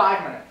reunion in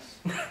 5 minutes.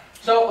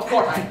 So, of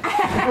course, I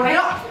bring it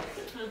up.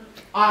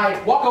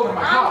 I walk over to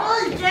my car.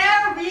 Uncle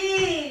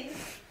Jeremy!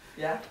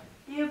 Yeah?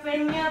 You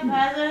bring me a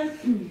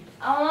present?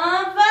 I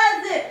want a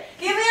present!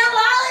 Give me a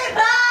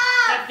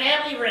lollipop! The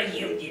family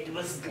reunion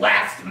was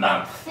last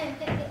month.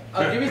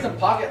 I'll give you some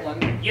pocket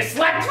lint. You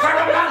slept for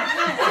a month.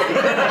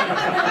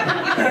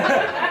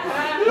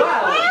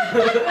 Well,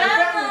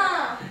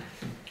 Grandma!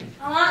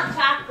 I want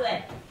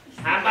chocolate.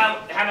 How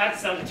about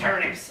some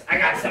turnips? I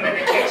got some in the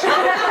kitchen.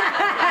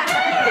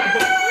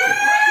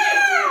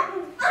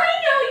 I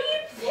know you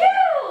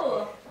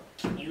too!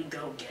 Can you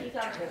go get He's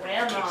our turnips in the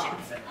grandma. kitchen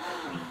for me?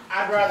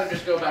 I'd rather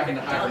just go back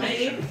into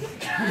hibernation. See you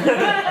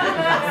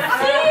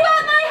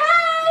at my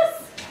house!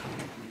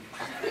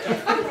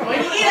 Going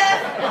to eat us!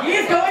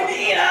 He's going to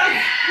eat us!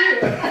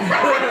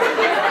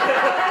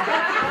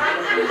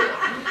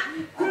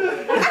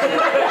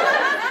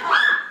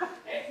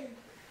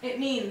 It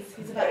means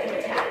he's about to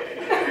attack.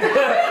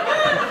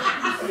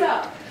 So,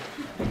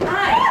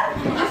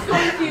 I'm just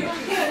going to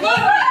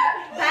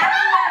back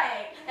away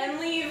and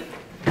leave.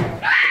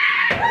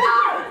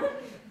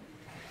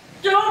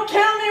 Don't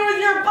kill me with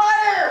your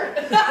butter!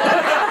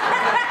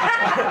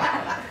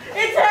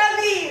 It's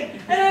heavy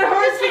and it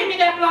hurts Hand me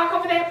that block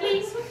over there,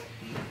 please.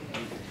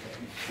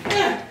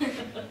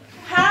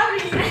 How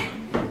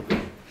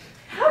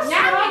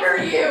strong are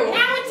you?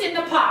 Now it's in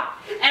the pot.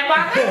 And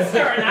while that's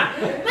stirring up,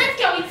 let's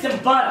go eat some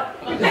butter.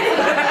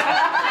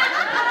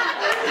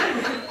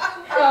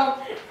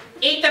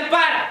 Eat the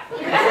butter.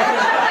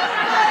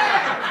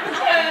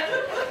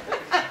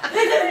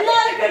 This is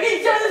not a cooking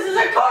show, this is a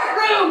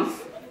courtroom!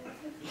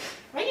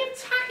 What are you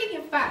talking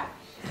about?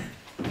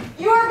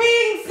 You are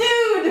being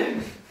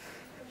sued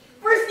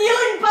for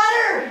stealing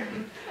butter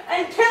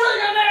and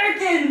killing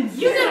Americans!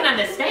 You don't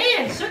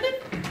understand, sugar.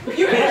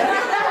 You can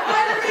steal their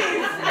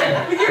batteries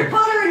with your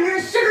butter and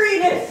your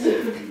sugariness! You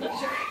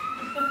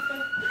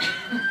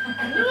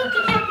know what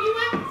can help you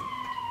out?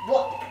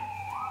 What?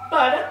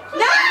 Butter.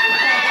 No!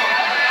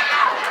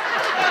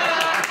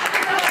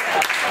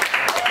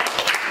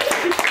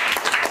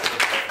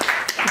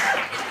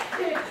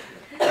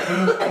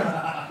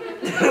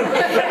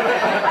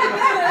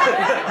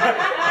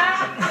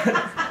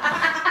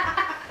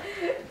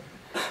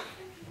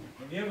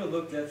 Have you ever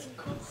looked at some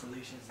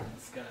constellations in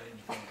the sky and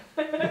thought,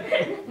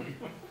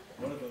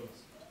 what are those?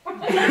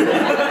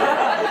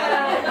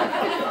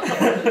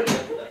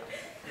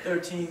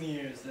 13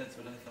 years, that's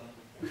what I thought.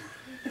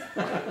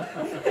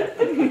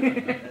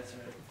 That's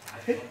right, I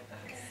thought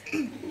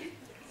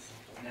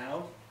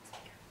that.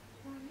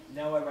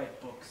 Now I write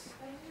books.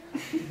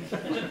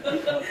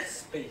 About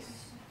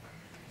space,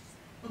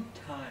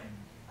 time,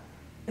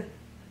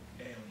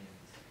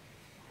 aliens.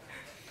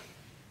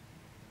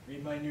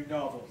 Read my new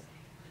novel,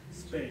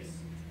 Space,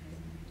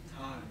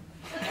 Time.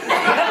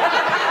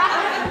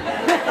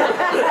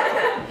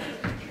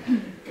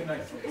 Good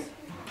night, folks.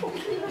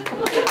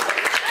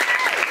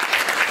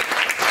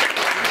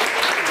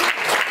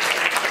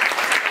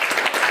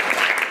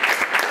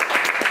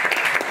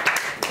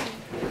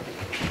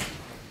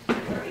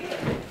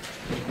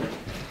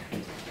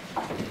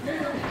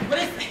 What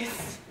is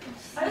this?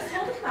 I just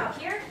told him out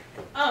here.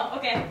 Oh,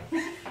 okay.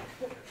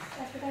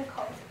 That's what I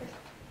call it.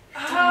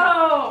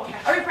 Oh,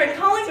 are we prank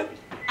calling?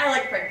 I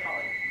like prank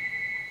calling.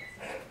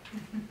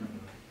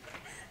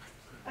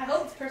 I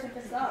hope this person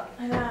pisses off.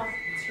 I know.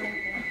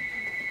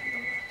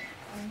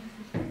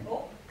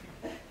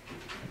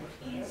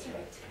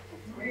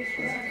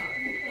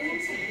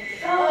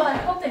 Oh, I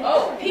hope they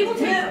Oh, people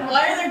take.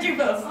 Why are there two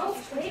votes? Oh,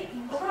 wait,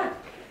 hold on.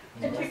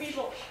 There are two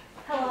people.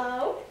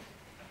 Hello?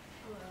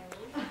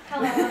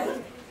 Hello?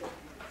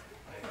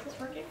 Is this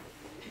working?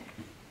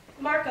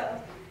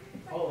 Marco.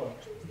 Hold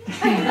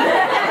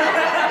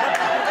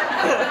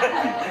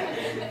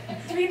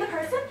To be the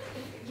person?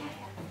 Yeah.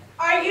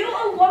 Are you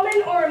a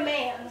woman or a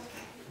man?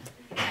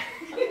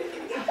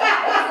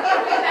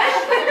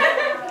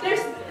 This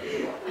is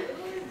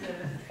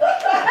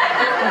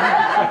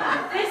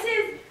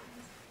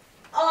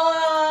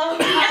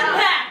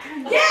MPAC.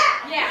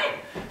 Yeah.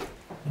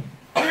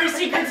 We're a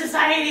secret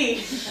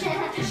society.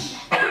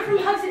 We're from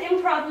Hugs and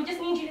Improv. We just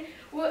need you to,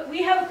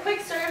 we have a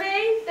quick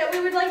survey that we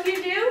would like you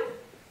to do.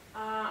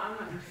 I'm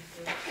not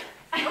interested.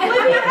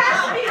 Olivia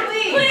has to be,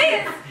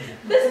 please.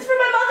 This is for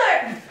my mother.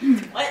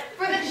 What?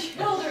 For the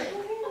children.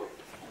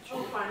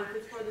 Oh, fine, if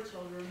it's for the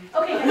children.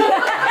 Okay.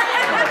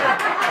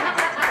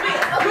 Wait,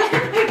 where's the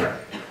paper?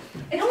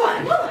 Hold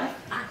on.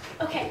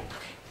 Okay.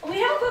 We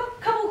have a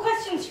couple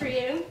questions for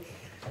you,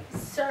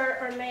 sir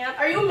or ma'am.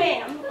 Are you a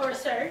ma'am or a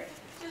sir?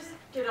 Just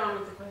get on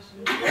with the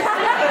questions. I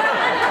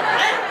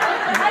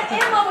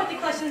am on with the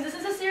questions. This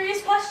is a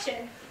serious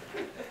question.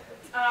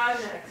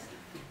 Next.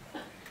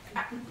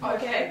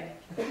 Okay.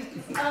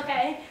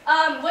 Okay.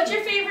 What's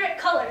your favorite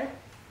color?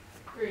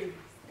 Green.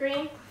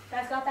 Green?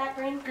 Guys got that?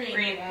 Green?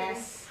 Green.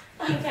 Yes.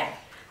 Okay.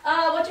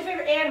 What's your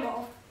favorite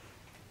animal?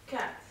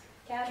 Cats.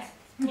 Cats?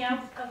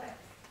 Yeah. Okay.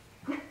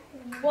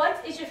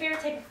 What is your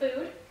favorite type of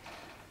food?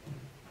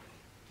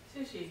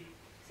 Sushi.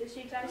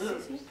 Sushi, guys?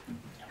 Sushi?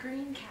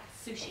 Green cat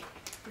sushi.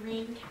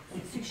 Green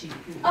cat sushi.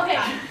 Okay.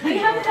 We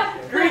have a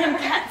couple. Green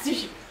cat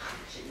sushi.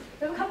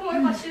 We have a couple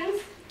more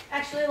questions.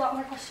 Actually, a lot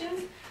more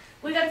questions.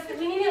 We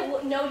need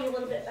to know you a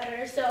little bit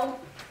better. So,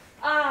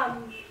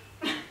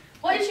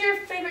 what is your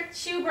favorite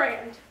shoe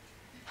brand?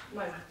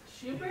 My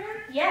shoe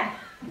brand? Yeah.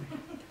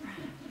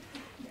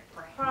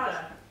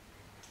 Prada.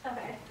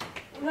 Okay.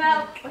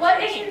 Well,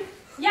 what is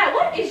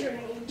your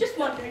name? Just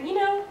wondering, you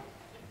know.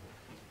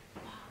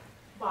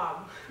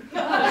 Bob.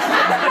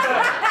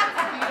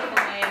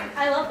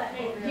 I love that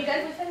name. You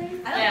guys like that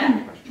name?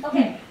 Yeah.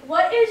 Okay.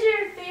 What is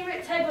your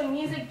favorite type of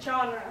music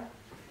genre?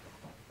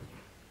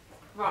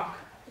 Rock.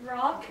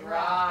 Rock?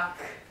 Rock.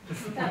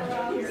 That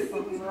rocks.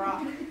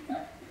 Rock.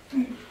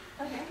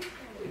 Okay.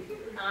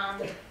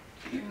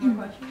 Any more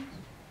questions?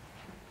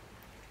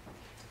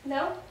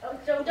 No? Oh,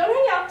 don't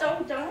hang up.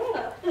 Don't hang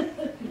up.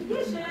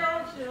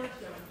 Chill.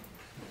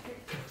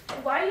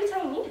 Why are you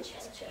telling me to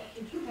chill?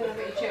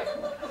 Okay, chill.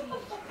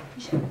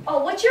 Oh,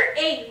 what's your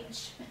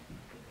age?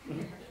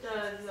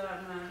 Does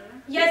that matter?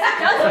 Yes, it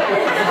does.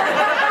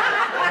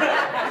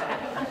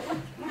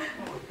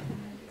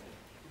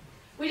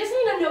 We just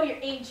need to know your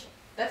age.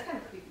 That's kind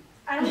of creepy.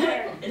 I don't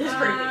care. It is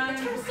pretty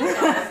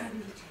good.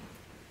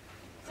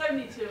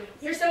 72.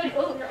 You're 70.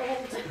 Oh, you're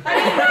old.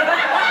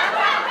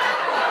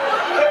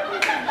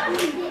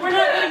 We're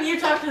not letting you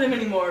talk to them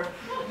anymore.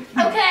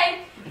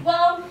 Okay,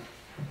 well,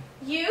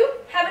 you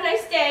have a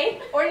nice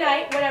day or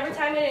night, whatever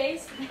time it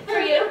is for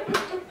you.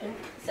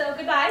 So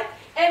goodbye.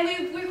 And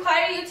we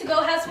require you to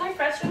go have some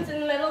refreshments in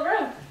the middle of the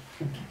room.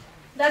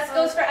 That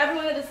goes for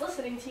everyone that is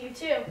listening to you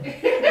too.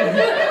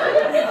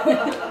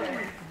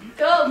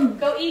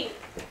 Go eat.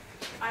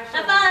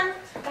 Have fun.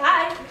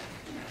 Bye.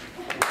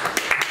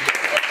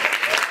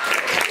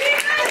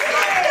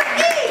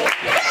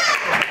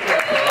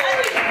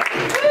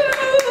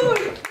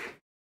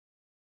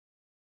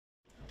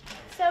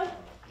 So,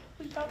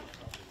 we brought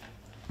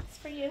this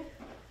for you.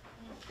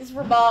 This is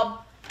for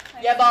Bob.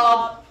 Yeah,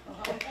 Bob.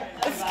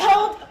 It's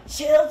called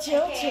Chill.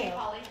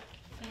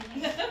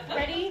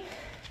 Ready?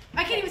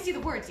 I can't even see the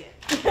words yet.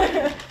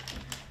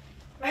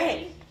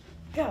 Ready?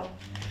 Go.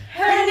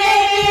 Her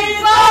name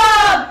is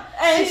Bob,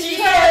 and she's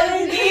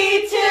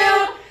 72.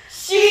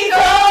 She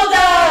told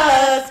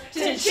us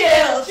to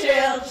chill. She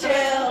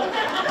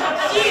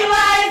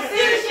likes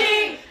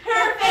sushi.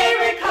 Her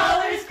favorite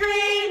color's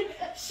green.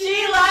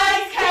 She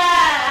likes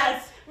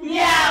cats.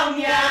 Meow.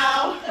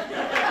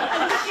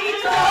 She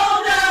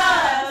told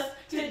us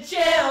to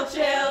chill.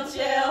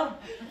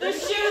 The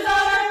shoes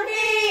on her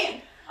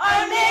feet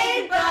are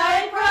made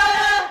by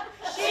Prada.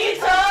 She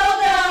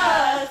told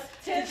us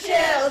to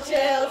chill.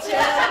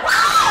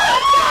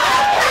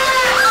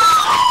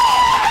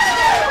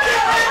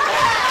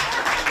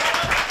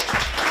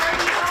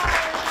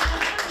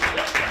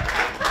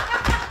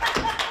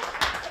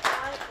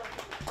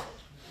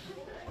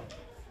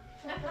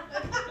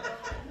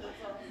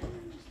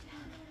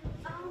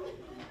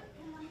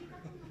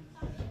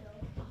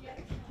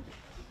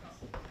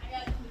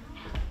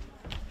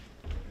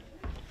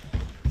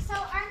 So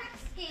our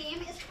next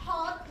game is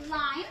called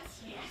Lines.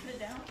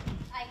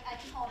 I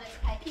called it.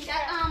 I peeked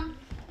at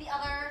the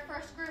other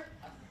first group.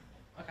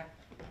 Okay.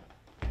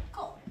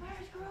 Cool.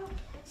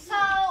 So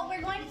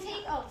we're going to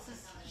take. Oh, this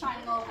is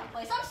shining all over the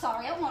place. I'm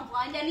sorry. I won't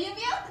blind any of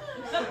you.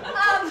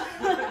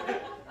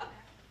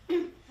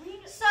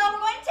 So we're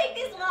going to take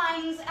these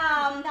lines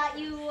that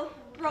you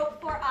wrote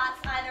for us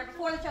either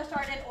before the show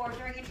started or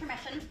during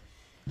intermission.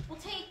 We'll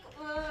take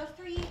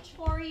 3 each,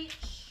 4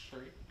 each.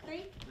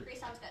 3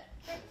 sounds good.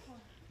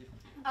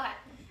 Okay.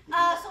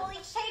 So we'll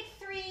each take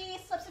 3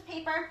 slips of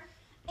paper,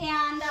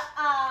 and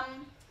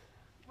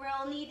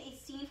we'll need a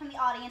scene from the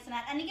audience. And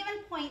at any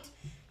given point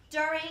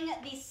during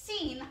the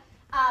scene,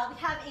 we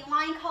have a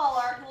line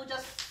caller who will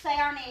just say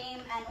our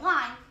name and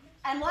line,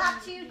 and we'll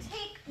have to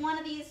take one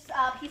of these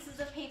pieces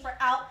of paper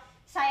out,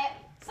 say it.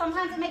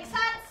 Sometimes it makes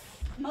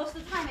sense, most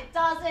of the time it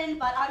doesn't,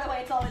 but either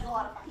way, it's always a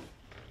lot of fun.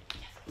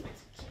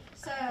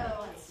 So,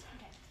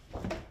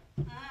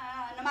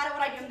 no matter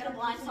what I do, I'm going to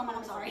blind someone,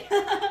 I'm sorry.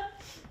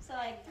 So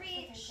like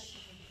 3.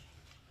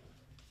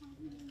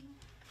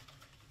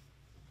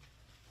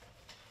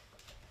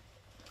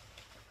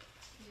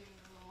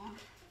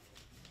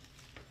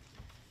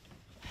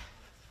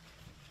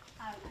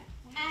 Okay.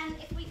 And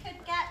if we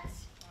could get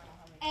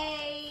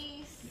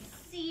a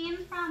scene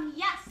from,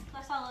 yes,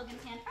 I saw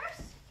Logan's hand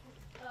first.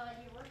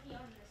 You're working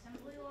on the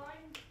assembly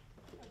line?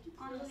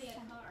 On Really a the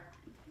car.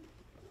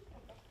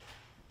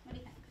 What do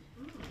you think?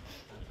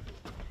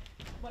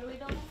 What are we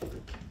building?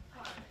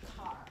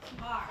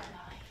 Car.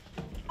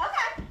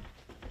 Okay.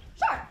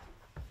 Sure.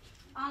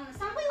 On the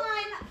assembly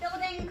line,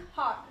 building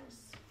cars.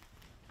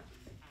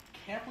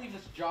 Can't believe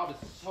this job is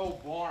so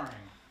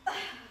boring.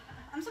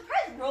 I'm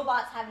surprised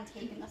robots haven't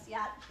taken us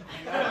yet.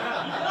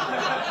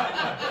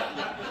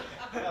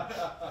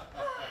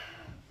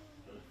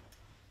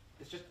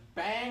 It's just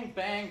bang,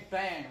 bang,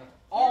 bang. That's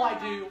all I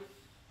do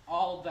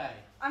all day.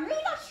 I'm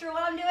really not sure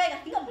what I'm doing. I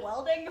think I'm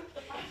welding.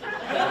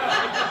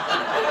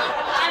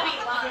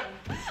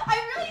 I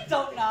really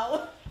don't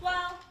know.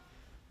 Well,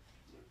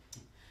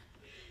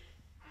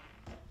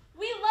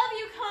 we love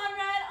you,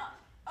 Conrad.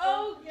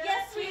 Oh,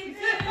 yes, we do. We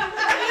love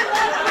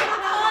you,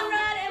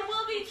 Conrad, and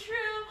we'll be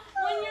true.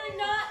 When you're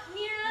not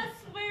near us,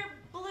 we're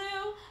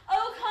blue.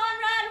 Oh,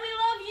 Conrad, we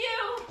love you.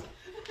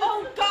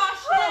 Oh,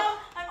 gosh, now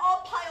I'm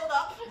all piled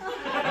up. And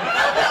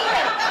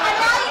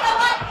now you know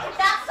what?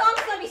 That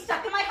song's going to be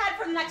stuck in my head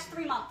for the next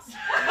 3 months.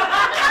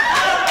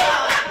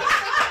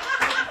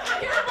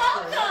 You're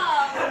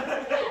welcome.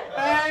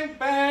 Bang,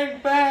 bang,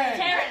 bang.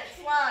 Terrence,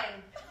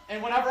 line.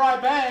 And whenever I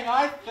bang,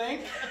 I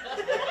think...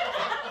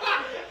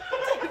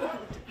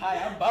 Hi,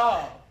 I'm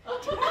Bob.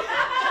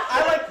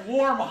 I like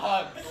warm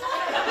hugs.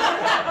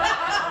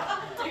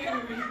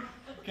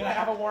 Can I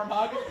have a warm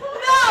hug? No!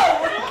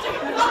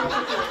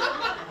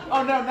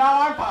 Oh no,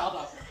 now I'm piled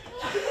up.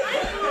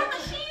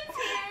 Machine's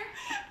here.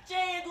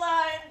 Jade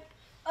line.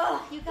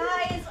 Oh, you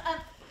guys,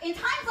 in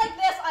times like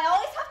this, I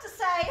always have to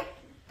say,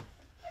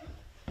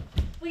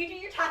 will you do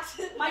your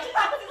taxes, my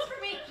taxes for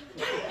me?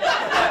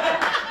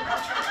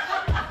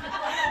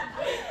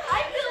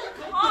 I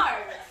build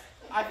cars.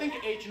 I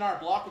think H&R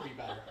Block would be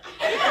better.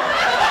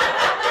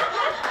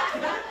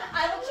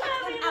 I will check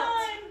them out.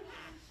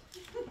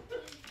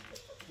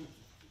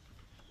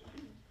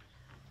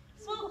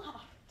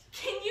 Well,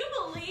 can you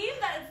believe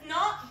that it's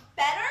not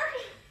better?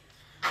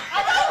 I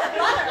know it's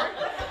better.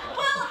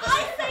 Well, I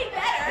say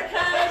better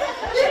because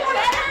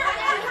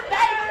better is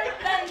better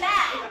than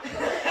that.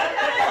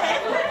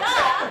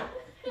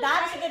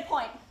 That's a good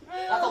point.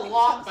 That's a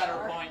lot better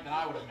point than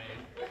I would have made.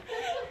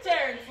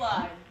 Terrence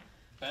line.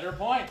 Better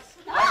points.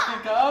 I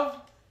think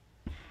of...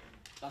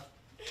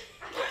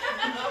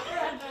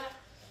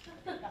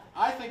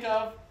 I think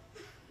of...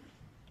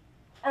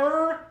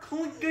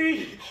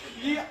 Clinky,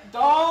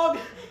 dog,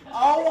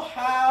 I'll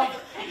have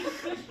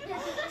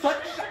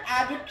such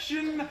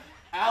addiction,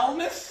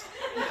 illness.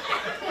 In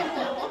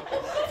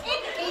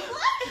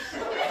English?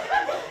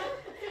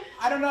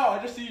 I don't know, I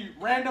just see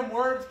random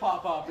words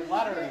pop up in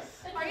letters.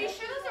 Are you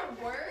sure those are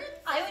words?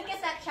 I would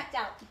get that checked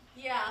out.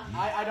 Yeah.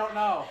 I don't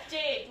know.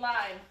 Jade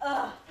line.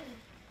 Ugh.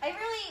 I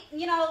really,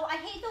 I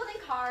hate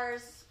building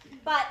cars,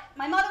 but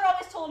my mother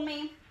always told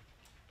me,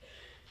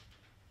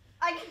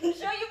 I can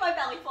show you my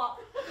belly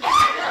flop. Yeah,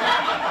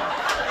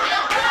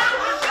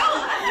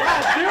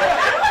 do it!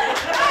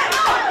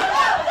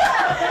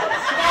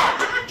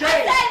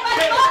 Jade! I said my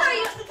Jade. mother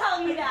used to tell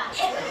me that. I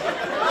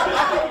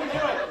think you can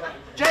do it.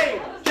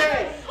 Jade!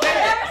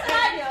 Never said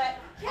I do it.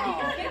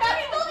 Get back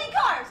to building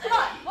cars. Come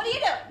on. What are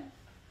you doing?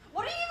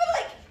 What are you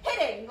even,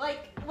 hitting?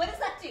 What does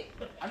that do?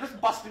 I'm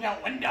just busting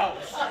out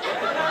windows.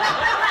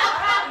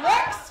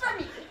 Works for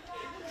me.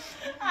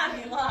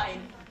 Happy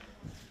line.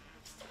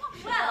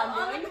 Well,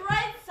 on the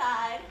bright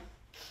side,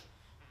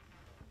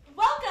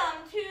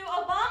 welcome to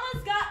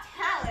Obama's Got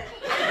Talent.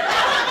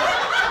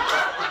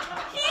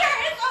 Here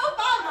is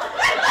Obama.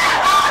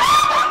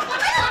 I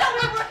don't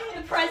know we're working with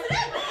the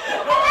president.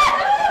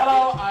 Hello,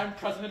 I'm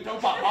President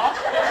Obama.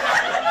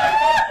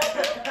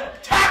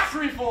 Tax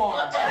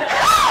reform!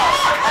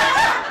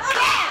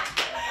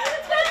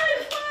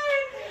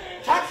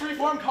 Tax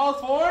reform calls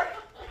for...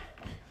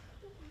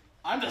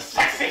 I'm the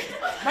sexy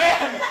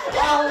man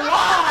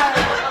alive!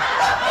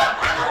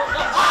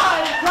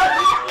 I'm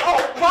President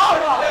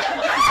Obama!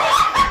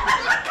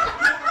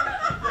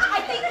 I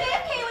think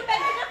JFK would beg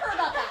to differ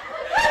about that.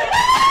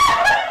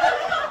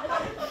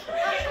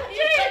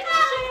 You should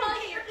probably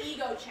get your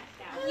ego checked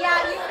out. Yeah,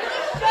 you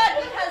really should,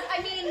 because,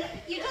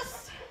 you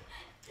just...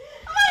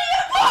 I'm a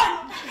unicorn!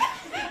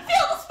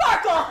 Feel the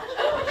sparkle!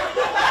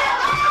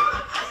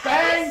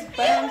 Bang,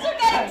 bang, Fumes are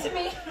getting to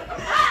me.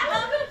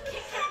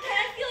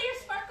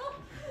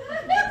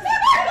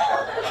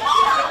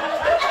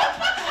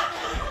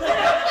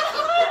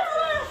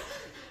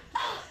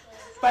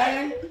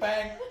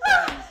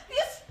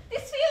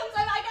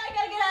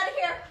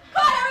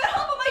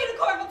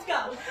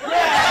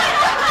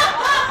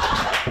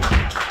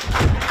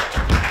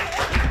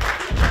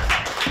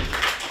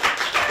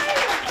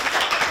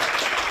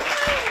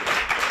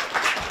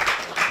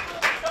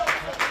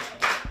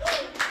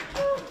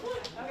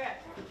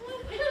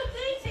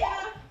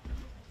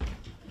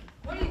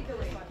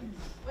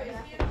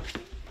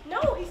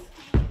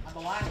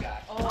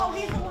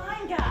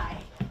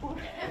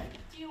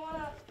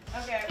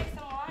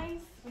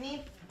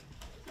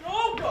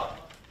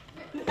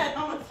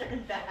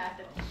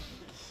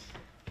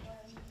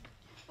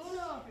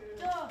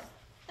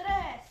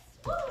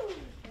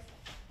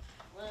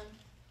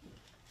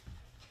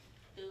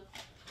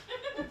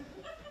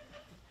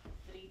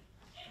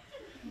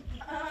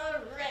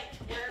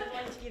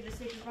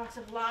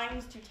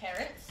 limes to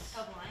Terrence.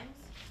 Of limes?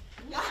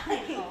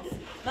 Limes,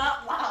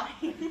 not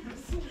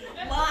limes.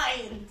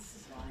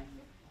 Lines.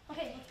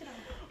 Okay, let's get on.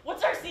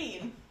 What's our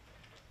scene?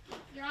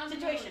 You're on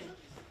Situation.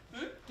 the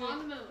moon. On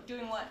the moon.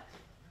 Doing what?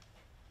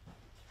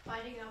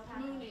 Fighting alpaca.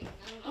 Mooning.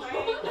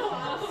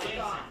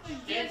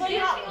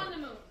 Dancing. On the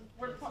moon.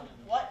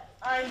 What?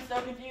 I'm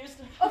so confused.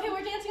 Okay,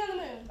 we're dancing on the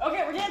moon.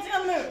 Okay, we're dancing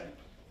on the moon.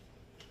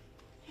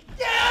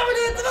 Yeah, we're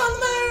dancing on the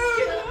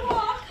moon!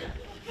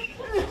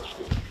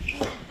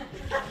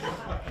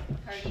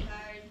 Party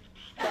hard.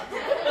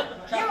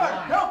 You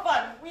are no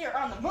fun. We are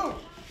on the moon.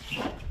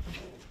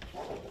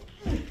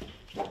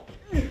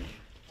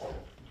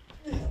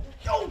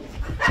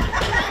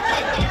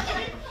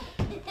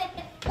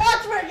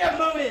 Watch where you're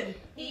moving.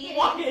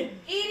 Walking.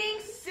 Eating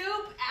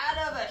soup out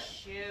of a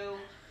shoe.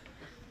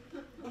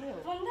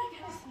 Wouldn't that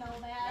kind of smell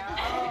bad?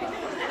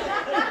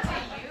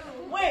 To you.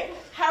 Wait,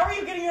 how are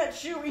you getting that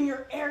shoe in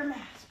your air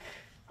mask?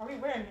 Are we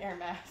wearing air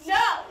masks? No!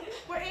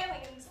 We're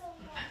aliens.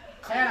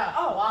 Hannah,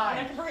 Oh, I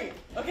line. can breathe.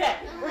 Okay,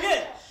 we're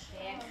good.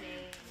 Dancing.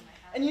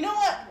 And you know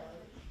what?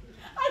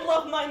 I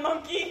love my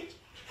monkey.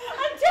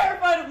 I'm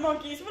terrified of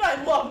monkeys, but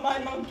I love my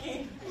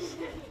monkey.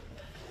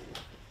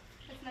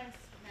 That's nice.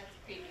 That's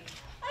creepy.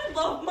 I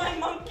love my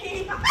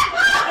monkey.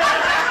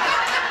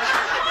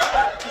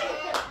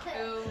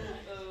 Ooh,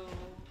 ooh,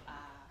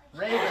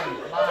 Raven,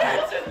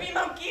 Dance line. with me,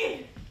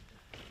 monkey.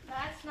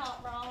 That's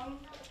not wrong.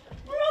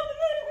 We're on the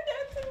moon, we're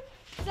dancing.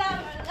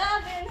 Summer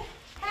loving,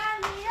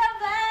 hand me your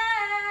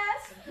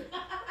best.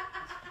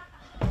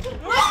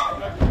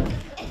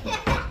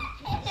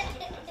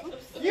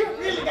 You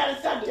really gotta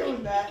stop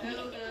doing that. ooh, ooh, Do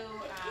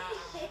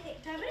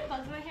I have any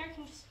bugs in my hair?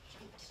 Can you just...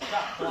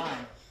 Stop,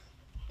 line.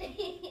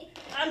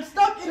 I'm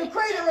stuck in a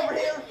crater over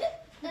here.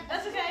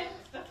 That's okay.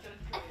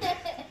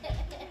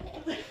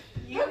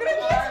 You are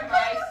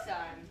my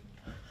son.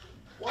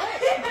 What?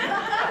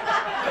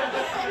 That's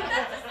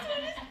the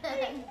sweetest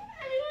thing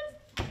anyone's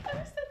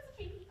ever said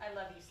to me. I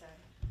love you, son.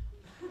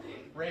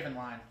 Raven,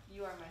 line.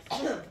 You are my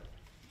son.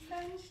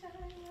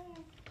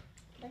 Sunshine.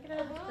 Can I get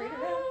out of this crater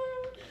now?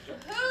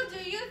 Who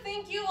do you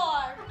think you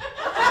are?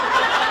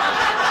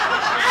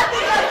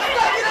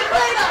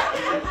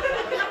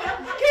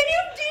 Can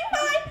you do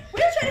mine?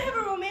 We're trying to have a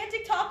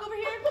romantic talk over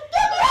here. Get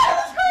me out of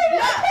this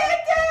crater! I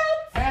can't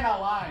dance! Hannah,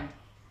 line.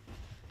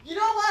 You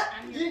know what?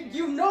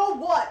 You know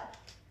what?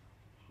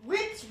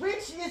 Which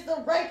is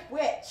the right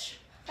witch?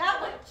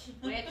 That witch.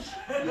 Witch.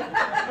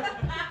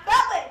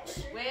 That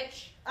witch.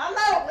 Witch. I'm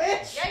not a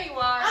witch. Yeah, you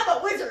are. I'm a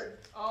wizard.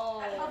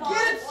 Oh.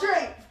 Get it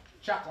straight.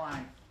 Chuck,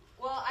 line.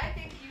 Well, I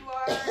think you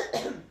are.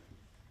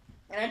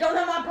 And I don't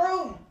have my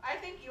broom. I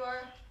think you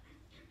are.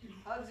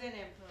 Hugs and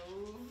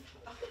improve.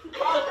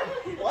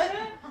 What?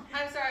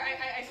 I'm sorry,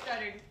 I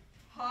stuttered.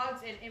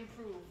 Hogs and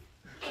improve.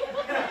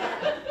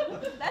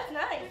 That's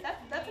nice.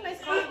 That's a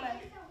nice compliment.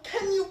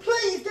 Can you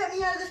please get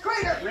me out of this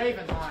crater?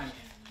 Raven, line.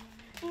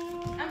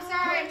 I'm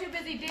sorry, I'm too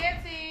busy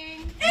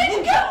dancing. It's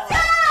good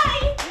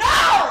day! No!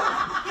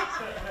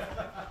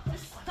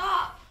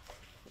 Stop.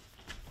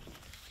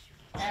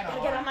 Hannah,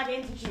 Gotta get on line. my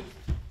dancing shoes.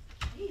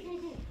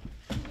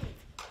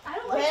 I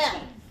don't like Yeah.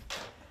 cheese.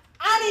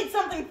 I need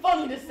something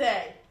funny to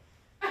say.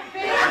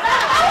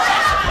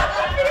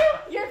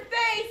 Your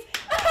face!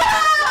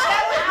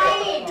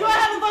 Do I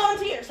have a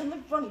volunteer?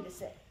 Something funny to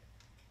say.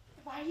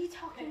 Why are you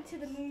talking to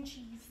the moon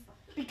cheese?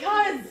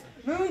 Because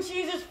moon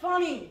cheese is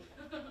funny.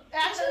 It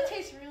actually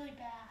tastes really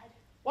bad.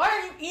 Why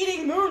are you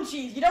eating moon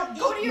cheese? You don't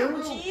Go to eat your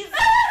moon room. cheese.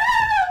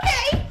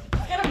 Okay.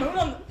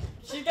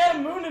 She's got a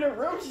moon in her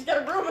room. She's got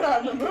a room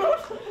on the moon.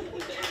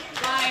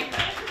 Bye.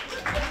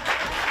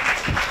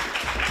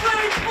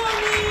 Wait for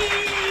me.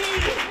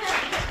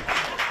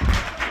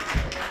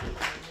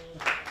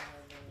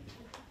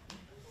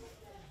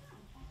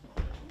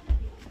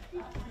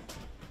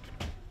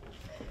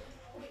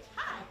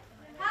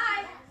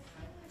 Hi.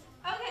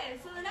 Okay,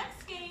 so the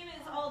next game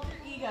is alter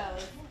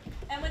egos.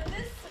 And with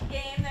this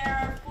game,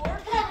 there are 4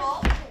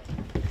 people,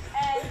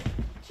 and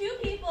 2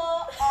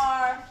 people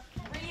are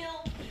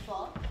real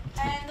people,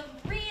 and the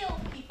real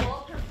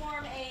people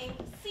perform a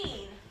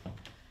scene.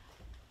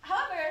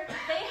 However,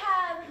 they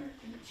have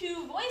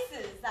 2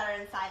 voices that are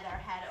inside their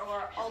head,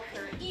 or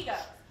alter egos.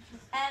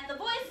 And the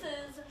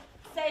voices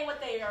say what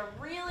they are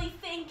really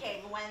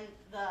thinking when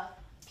the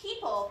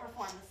people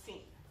perform the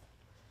scene.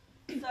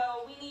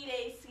 So we need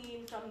a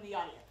scene from the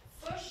audience.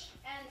 Bush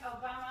and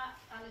Obama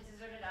on a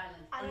deserted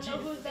island. I don't know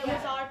who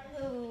those are.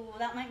 Ooh,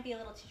 that might be a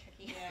little too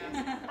tricky.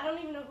 Yeah. I don't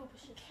even know who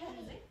Bush is.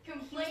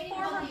 Complaining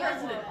Former about the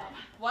president.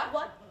 alphabet.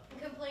 What?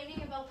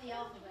 Complaining about the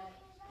alphabet.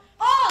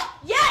 Oh,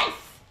 yes!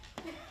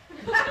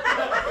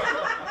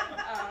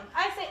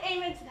 I say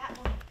amen to that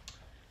one.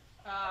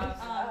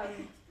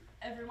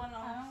 Everyone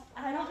else.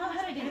 I don't know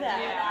how to do that.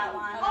 Yeah. That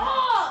one.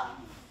 Oh!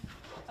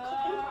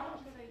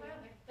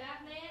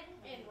 Batman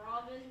and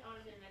Robin on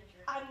an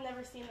adventure. I've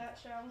never seen that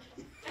show.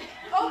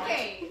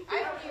 Okay,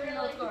 I don't even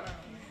know what's going on.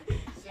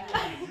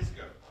 Singles in a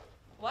disco.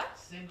 What?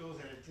 Singles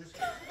in a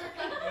disco.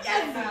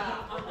 Yes.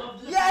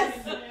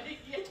 Yes.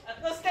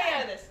 Let's stay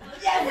out of this.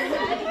 Yes.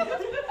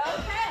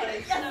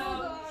 Okay, so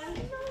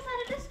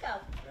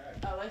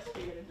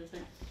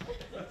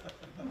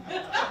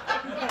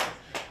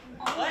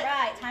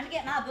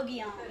Ah,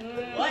 boogie on.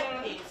 What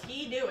is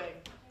he doing?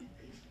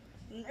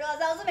 Didn't realize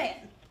that was a man.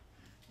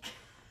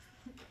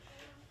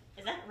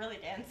 Is that really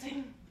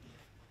dancing?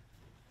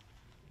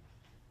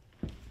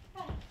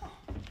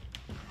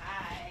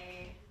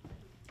 Hi.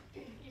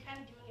 You're kind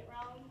of doing it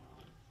wrong.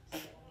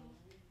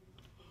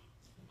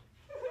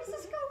 Who does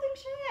this girl think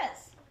she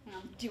is?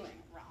 I'm doing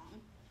it wrong.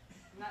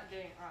 I'm not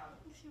doing it wrong.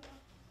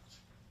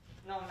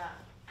 No, I'm not.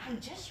 I'm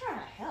just trying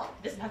to help.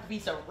 It doesn't have to be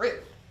so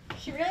rude.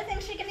 She really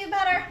thinks she can do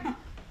better?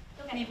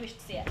 Maybe we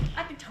should see it.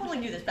 I can totally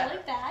do this better.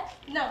 Like that?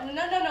 No,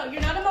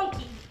 you're not a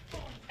monkey.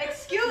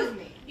 Excuse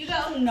me. You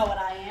don't know what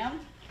I am.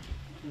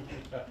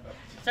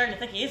 Starting to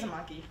think he is a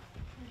monkey.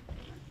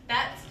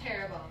 That's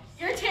terrible.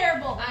 You're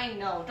terrible. I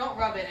know. Don't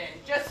rub it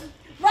in. Just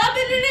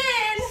Rubbing it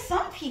in.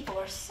 Some people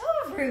are so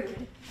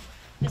rude.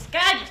 this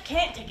guy just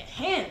can't take a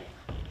hint.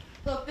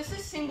 Look, this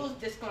is singles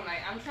disco night.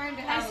 I'm trying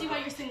to have. I see why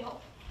you're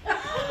single.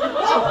 Let's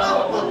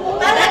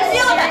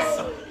deal with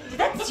this. Did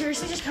that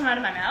seriously just come out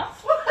of my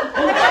mouth?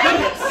 I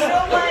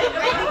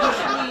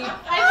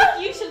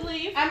think you should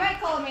leave. I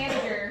might call a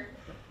manager.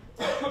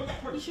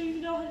 You sure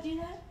you know how to do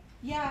that?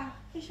 Yeah.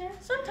 You sure?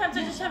 Sometimes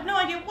I just have no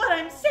idea what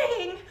I'm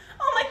saying.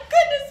 Oh my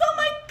goodness, oh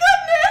my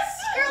goodness!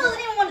 This girl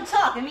doesn't even want to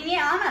talk. I mean,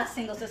 yeah, I'm not a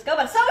singles disco,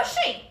 but so is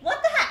she.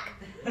 What the heck?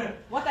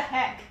 What the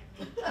heck?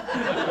 What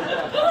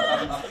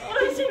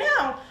do I say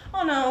now?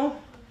 Oh no.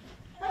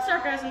 My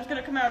sarcasm's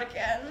gonna come out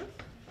again.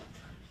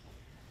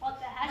 What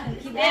the heck?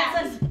 Keep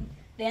dancing.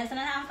 Dancing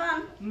and having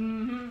fun.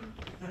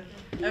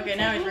 Mm-hmm. Okay,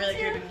 now he's really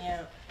creeping me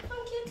out.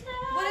 Funky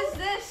town. What is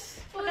this?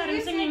 Oh God,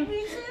 I'm singing.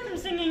 I'm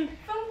singing.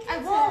 Funky I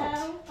won't.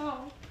 town.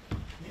 Oh.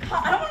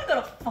 I don't want to go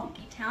to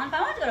Funky Town. If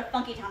I wanted to go to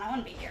Funky Town, I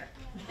wouldn't be here.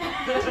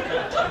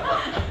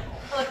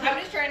 Look, I'm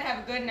just trying to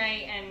have a good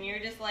night, and you're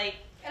just like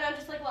And I'm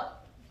just like,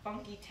 what?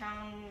 funky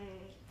town,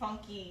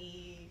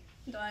 funky.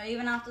 Do I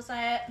even have to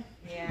say it?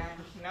 Yeah,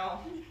 no.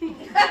 I'm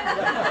gonna cry.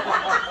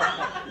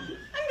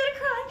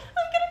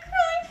 I'm gonna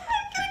cry.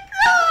 I'm gonna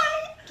cry.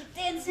 Keep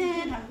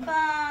dancing, having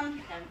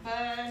fun. And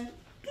fun.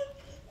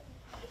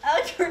 I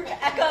like your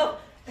echo.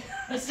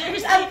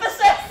 Seriously,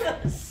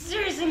 Emphasis.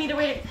 seriously need a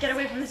way to get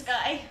away from this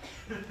guy.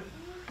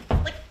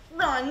 Like,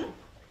 run.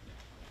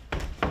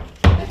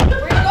 Where you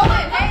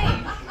going?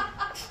 Hey!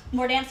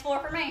 More dance floor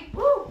for me.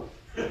 Woo!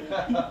 Okay.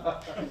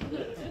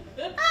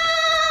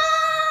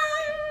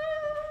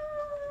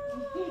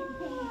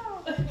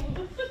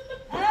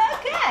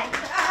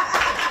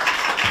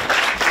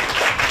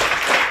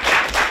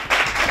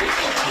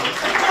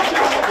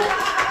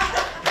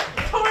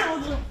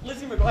 Total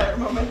Lizzie McGuire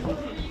moment.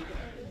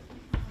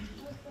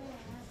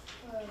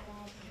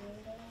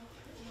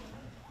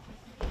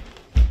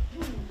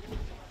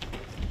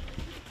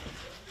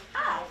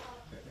 Hi.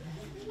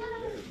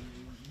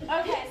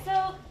 Okay,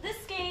 so this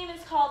game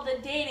is called the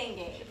dating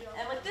game.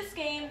 And with this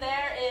game,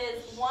 there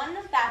is one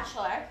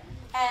bachelor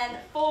and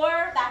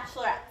 4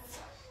 bachelorettes.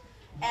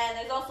 And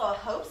there's also a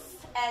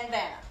host and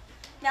Vanna.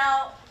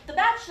 Now, the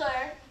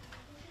bachelor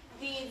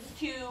is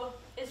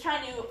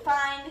trying to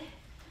find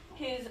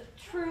his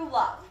true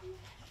love.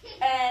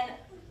 And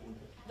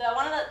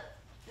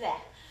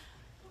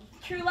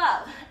true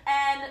love.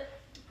 And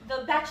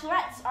the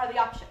bachelorettes are the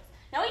options.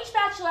 Now, each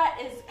bachelorette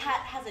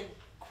has a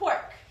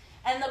quirk.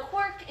 And the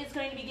quirk is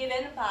going to be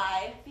given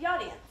by the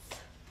audience.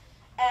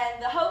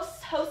 And the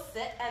host hosts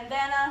it, and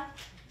Vanna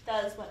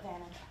does what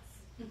Vanna does.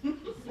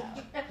 So,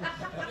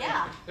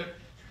 yeah.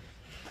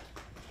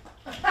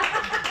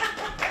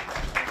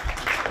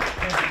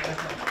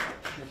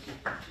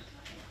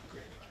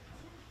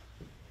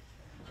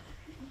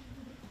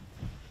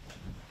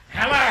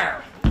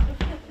 Hello!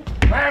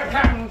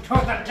 Welcome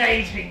to the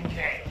dating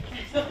game.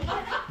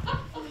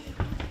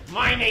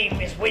 My name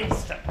is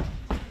Winston.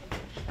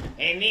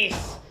 And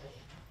this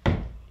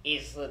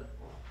is the...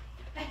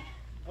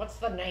 What's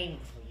the name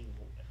for you?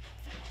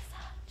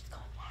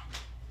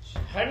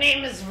 Her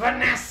name is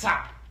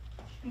Vanessa.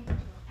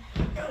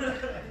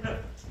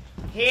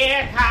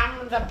 Here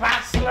come the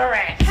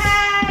bachelorettes.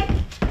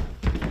 Hey!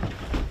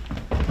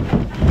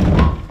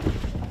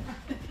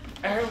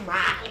 Oh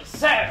my.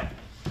 So,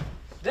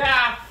 there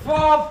are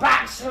 4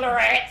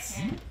 bachelorettes,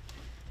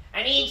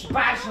 and each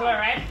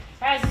bachelorette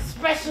has a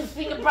special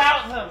thing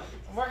about them.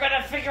 We're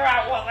gonna figure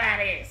out what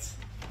that is.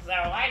 So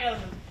why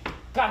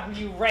doesn't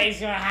you raise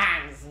your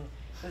hands and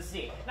let's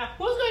see. Now,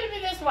 who's going to be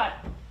this one?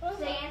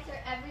 They answer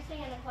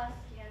everything in the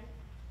question.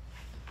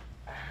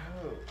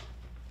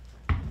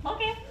 Oh.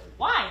 Okay,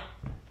 why?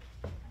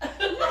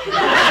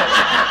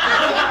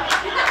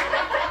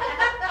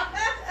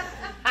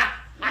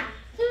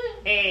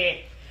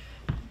 Hey.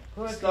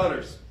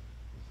 Stutters.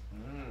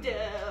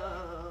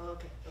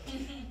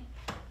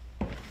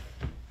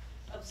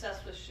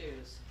 Obsessed with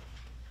shoes.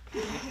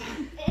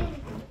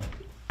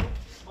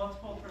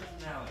 Multiple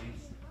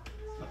personalities.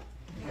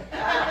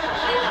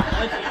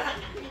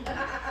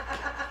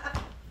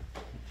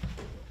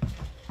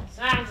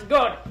 Sounds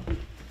good.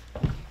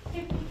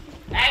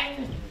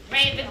 And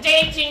may the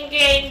dating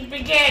game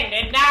begin.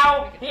 And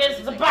now,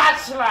 here's the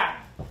bachelor.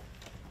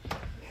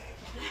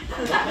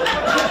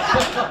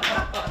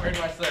 Where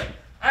do I sit?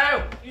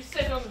 Oh, you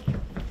sit on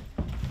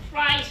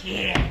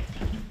here.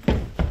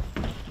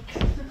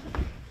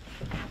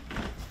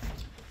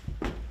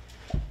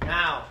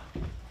 Now,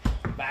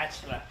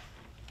 Bachelor,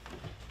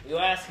 you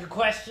ask a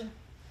question,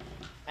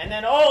 and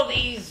then all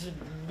these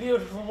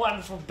beautiful,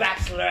 wonderful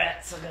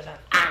bachelorettes are gonna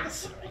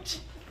answer it.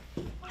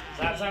 Does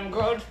that sound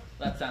good?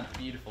 That sounds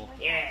beautiful.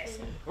 Yes.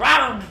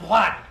 Round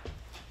 1.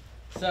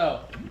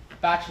 So,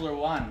 Bachelor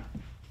 1,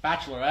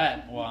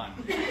 Bachelorette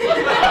 1.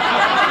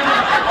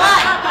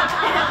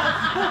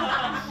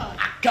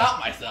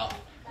 Got myself.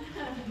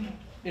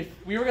 If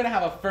we were gonna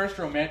have a first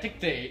romantic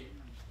date,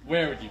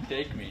 where would you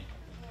take me?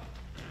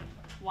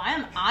 Why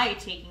am I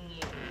taking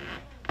you?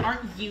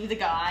 Aren't you the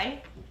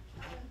guy?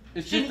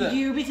 It's just Shouldn't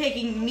you be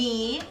taking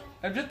me?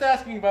 I'm just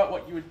asking about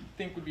what you would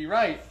think would be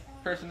right.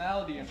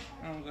 Personality and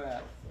all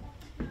that.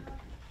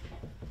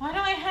 Why do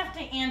I have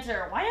to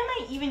answer? Why am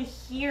I even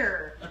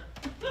here?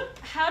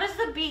 How does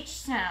the beach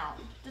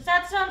sound? Does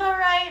that sound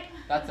alright?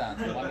 That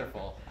sounds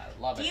wonderful. I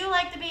love it. Do you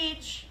like the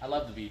beach? I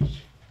love the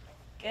beach.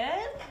 Good,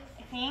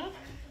 I think.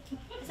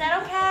 Is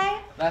that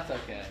okay? That's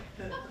okay.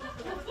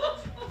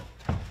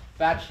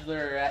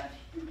 Bachelorette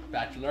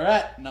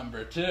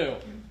number 2.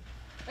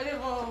 Okay,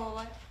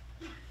 what?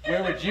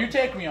 Where would you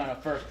take me on a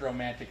first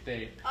romantic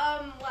date?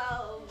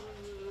 Well,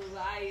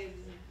 I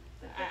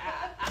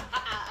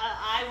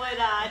would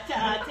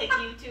take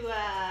you to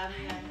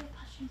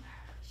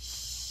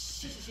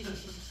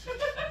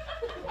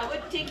I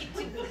would take you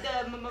to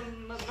the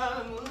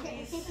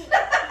movies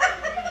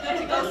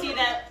to go see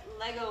that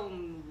Lego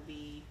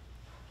movie.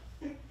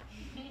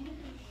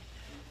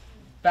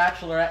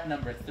 Bachelorette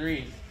number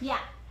 3. Yeah.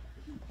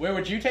 Where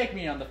would you take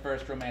me on the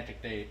first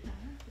romantic date?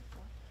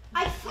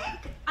 I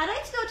think I'd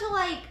like to go to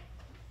like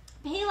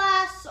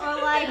Payless or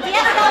like DSW or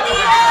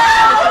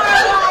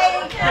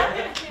like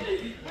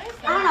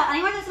I don't know,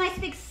 anywhere there's a nice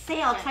big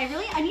sale because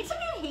I need some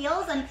new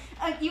heels and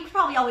you could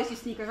probably always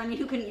use sneakers. I mean,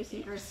 who couldn't use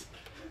sneakers?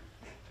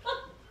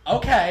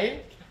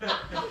 Okay.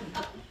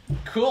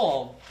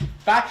 Cool.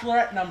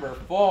 Bachelorette number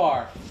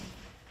 4.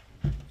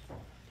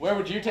 Where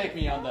would you take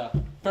me on the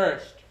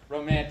first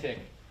romantic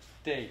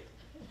date?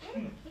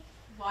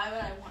 Why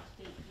would I want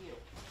to date you?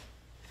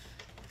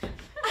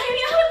 I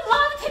mean, I would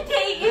love to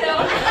date you.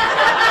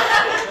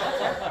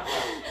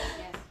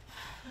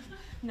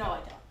 No, I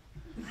don't.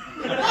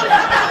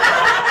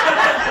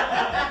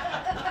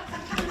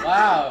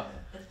 Wow.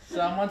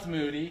 Someone's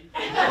moody.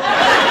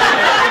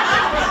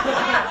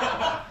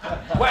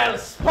 Well,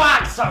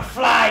 sparks are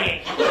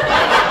flying.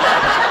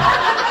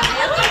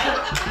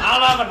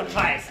 All over the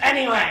place.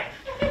 Anyway,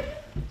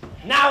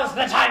 now's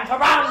the time for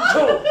round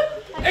 2.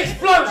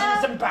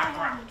 Explosions and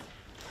background.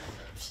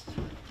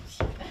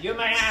 You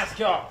may ask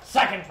your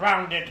second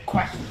rounded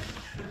question.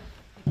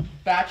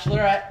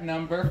 Bachelorette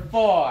number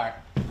 4.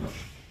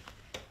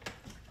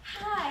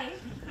 Hi.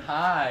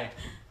 Hi.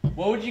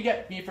 What would you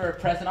get me for a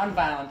present on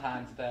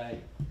Valentine's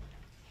Day?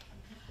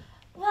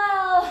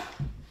 Well,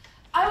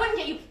 I wouldn't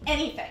get you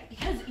anything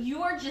because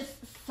you are just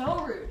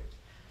so rude.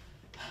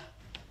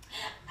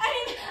 I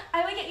mean,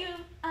 I would get you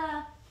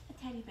a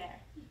teddy bear.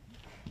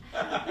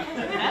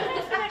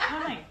 That's not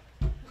coming.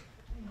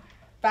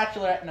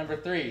 Bachelorette number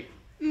 3.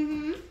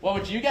 Mm-hmm. What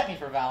would you get me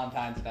for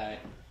Valentine's Day?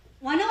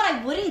 Well, I know what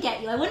I wouldn't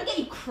get you. I wouldn't get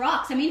you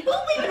Crocs. I mean, who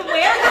would even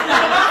wear them?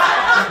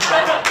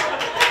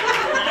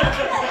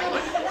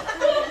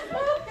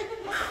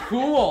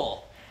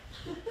 Cool.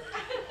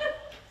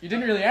 You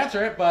didn't really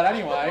answer it, but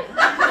anyway.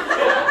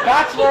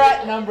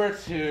 Bachelorette number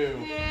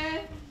 2.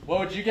 Yeah. What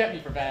would you get me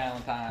for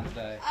Valentine's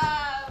Day?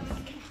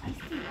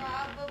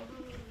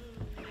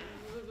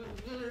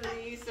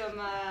 Probably some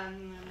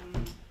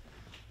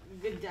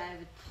good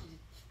diet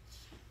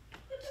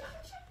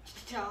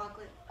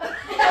chocolate.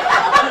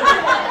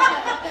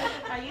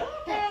 Are you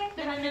okay?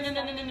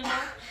 No.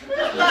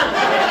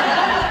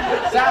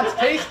 Sounds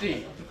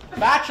tasty.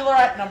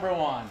 Bachelorette number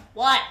 1.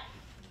 What?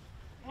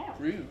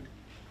 Rude.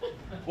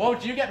 What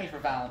would you get me for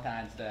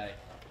Valentine's Day?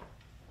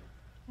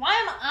 Why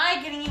am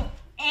I getting you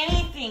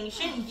anything?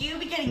 Shouldn't you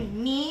be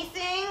getting me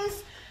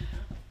things?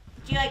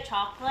 Do you like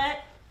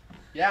chocolate?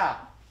 Yeah.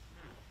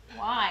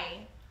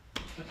 Why?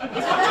 Isn't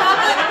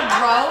chocolate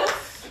gross?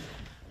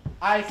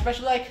 I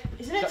especially like...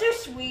 Isn't it too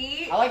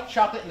sweet? I like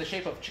chocolate in the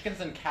shape of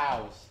chickens and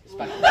cows,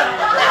 especially. You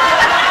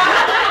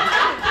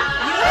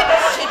like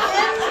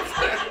chickens?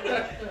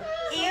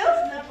 Ew.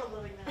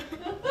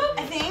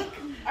 I think.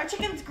 Are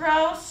chickens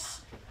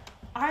gross?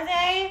 Are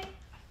they?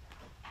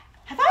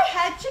 Have I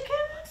had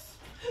chickens?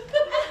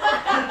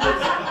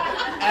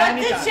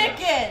 What's a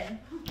chicken?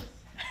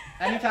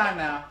 Anytime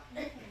now.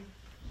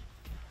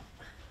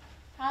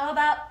 How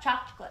about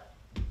chocolate?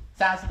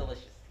 Sounds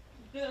delicious.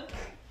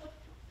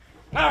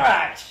 All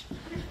right.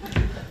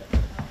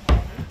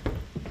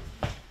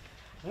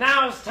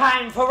 Now it's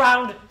time for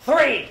round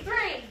 3. 3.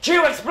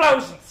 Cue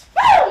explosions.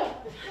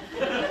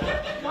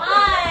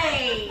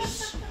 Why?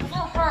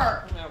 For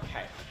her.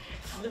 Okay.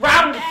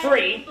 Round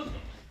 3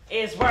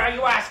 is where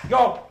you ask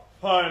your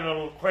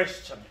final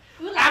question.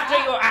 After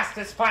you ask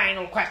this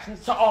final question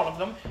to all of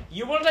them,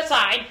 you will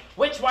decide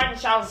which one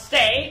shall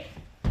stay,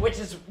 which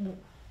is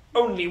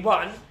only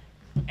one,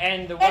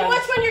 And the And ones...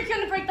 which one you're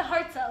gonna break the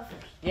hearts of?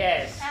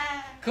 Yes.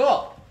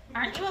 Cool.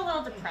 Aren't you a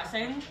little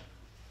depressing?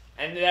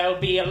 And they'll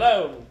be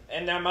alone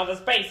in their mother's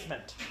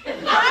basement.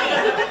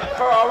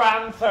 For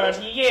around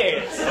 30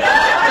 years. And you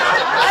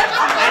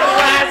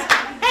ask,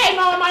 hey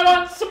Mom, I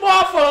want some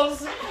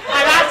waffles.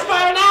 I've asked for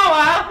an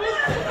hour.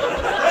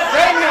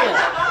 Same here.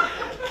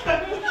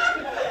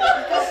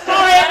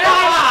 Story of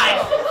my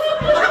life.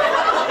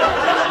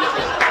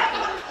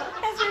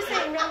 As we're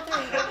saying, round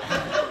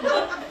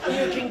 3.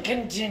 You can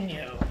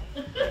continue.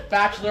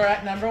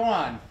 Bachelorette number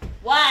 1.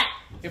 What?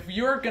 If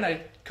you were gonna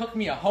cook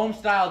me a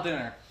home-style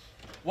dinner,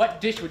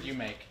 what dish would you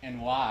make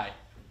and why?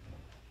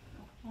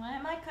 What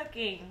am I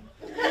cooking?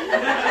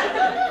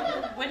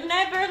 Wouldn't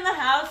I burn the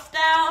house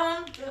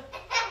down?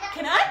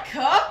 Can I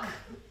cook?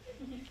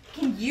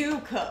 Can you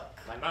cook?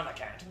 My mother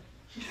can't.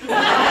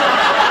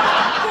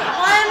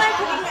 Why am I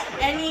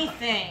cooking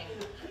anything?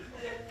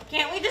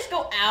 Can't we just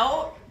go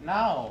out?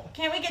 No.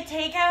 Can't we get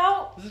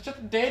takeout? This is just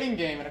a dating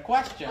game and a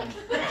question.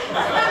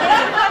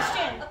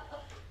 Question.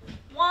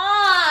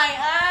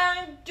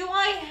 Why? Do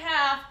I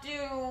have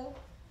to?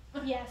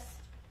 Yes.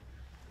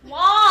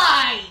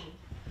 Why?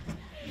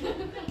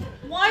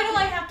 Why do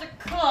I have to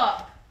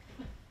cook?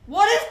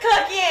 What is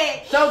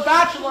cooking? So,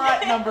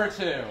 Bachelorette number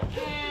 2.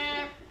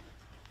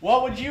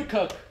 What would you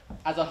cook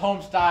as a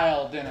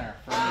home-style dinner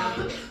for me?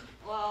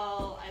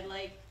 Well, I'd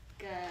like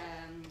get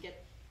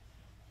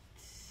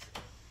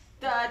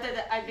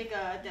I'd make the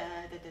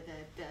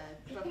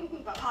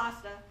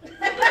pasta, and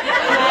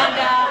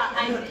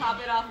I'd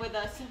top it off with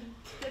a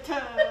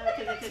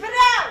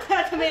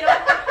tomato,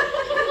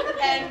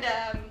 and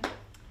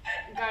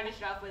garnish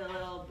it off with a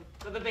little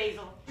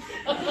basil.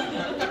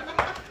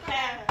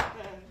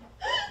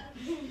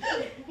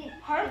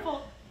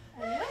 Harmful.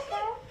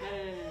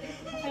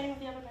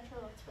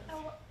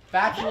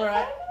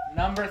 Bachelorette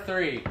number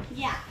 3.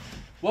 Yeah.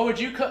 What would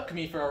you cook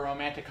me for a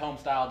romantic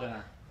home-style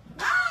dinner?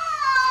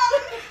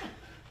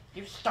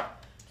 You start.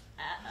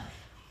 I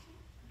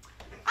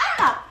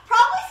don't know.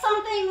 Probably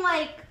something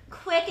like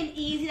quick and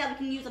easy that we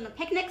can use on the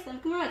picnics. And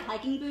we can wear like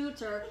hiking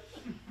boots or,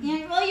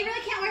 you really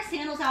can't wear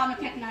sandals out on a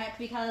picnic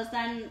because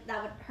then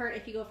that would hurt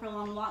if you go for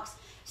long walks.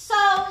 So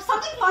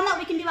something fun that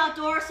we can do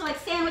outdoors, so like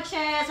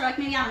sandwiches or like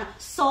maybe I don't know,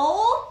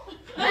 sole.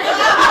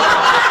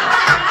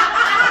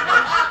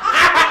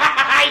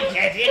 I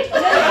get it.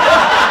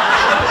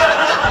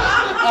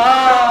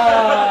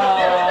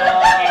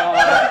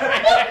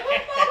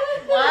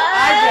 I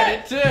get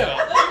it too.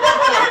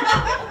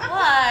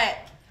 What?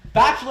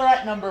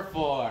 Bachelorette number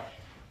 4.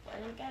 What are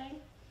you getting?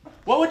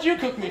 What would you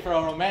cook me for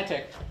a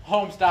romantic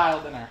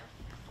home-style dinner?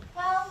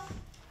 Well,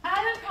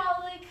 I would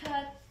probably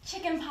cook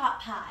chicken pot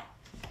pie.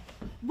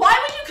 Why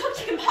would you cook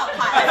chicken pot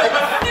pie? That's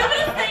the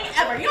stupidest thing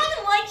ever. You don't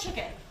even like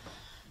chicken.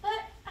 But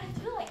I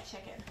do like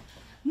chicken.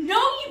 No,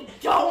 you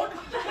don't.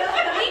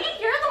 Maybe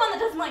you're the one that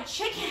doesn't like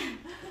chicken.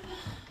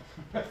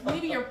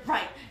 Maybe you're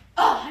right.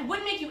 Ugh, I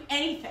wouldn't make you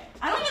anything.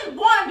 I don't even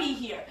want to be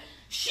here.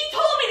 She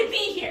told me to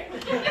be here. I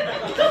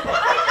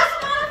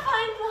just want to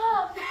find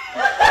love.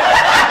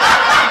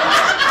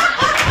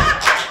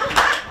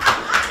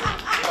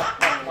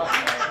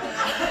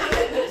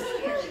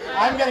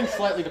 I'm getting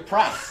slightly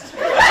depressed.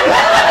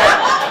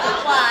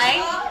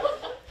 Why?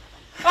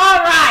 All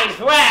right,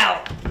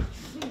 well,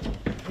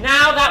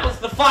 now that was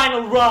the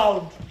final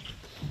round.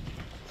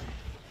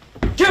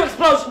 2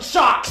 explosion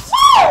sharks,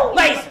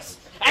 lasers,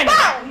 and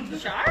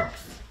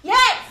Sharks?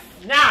 Yes.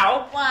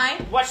 now Why?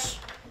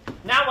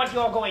 what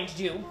you're going to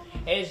do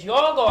is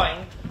you're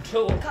going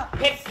to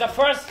pick the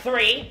first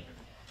 3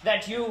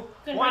 that you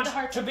want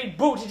to be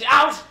booted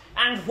out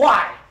and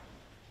why.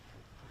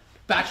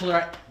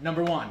 Bachelorette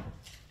number 1.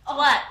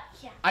 What?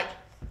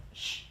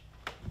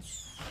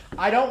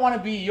 I don't want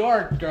to be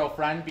your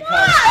girlfriend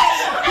because...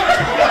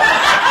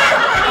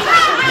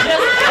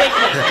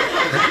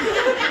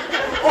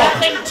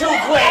 Nothing too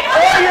quick.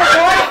 Or your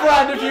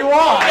boyfriend if you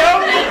want.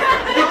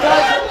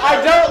 Because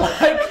I don't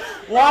like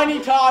whiny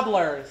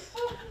toddlers.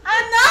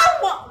 I'm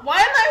not. Why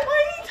am I a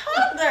whiny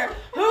toddler?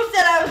 Who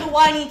said I was a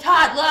whiny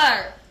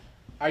toddler?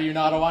 Are you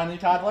not a whiny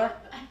toddler?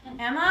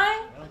 Am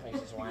I? I don't think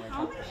she's whiny. I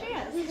don't think she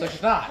is. So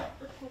she's not.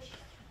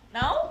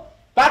 No?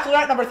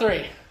 Bachelorette number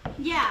 3.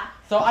 Yeah.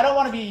 So I don't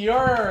want to be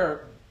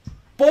your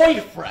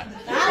boyfriend.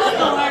 That's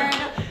the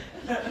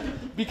word.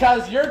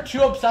 Because you're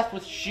too obsessed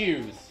with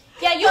shoes.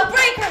 Yeah, you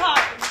break her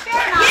heart.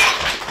 Fair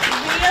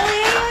enough.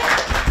 Really?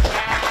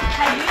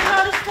 Have you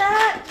noticed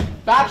that?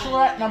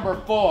 Bachelorette number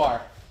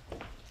 4.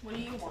 What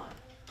do you want?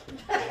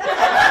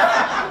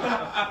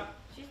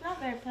 She's not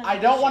very pleasant. I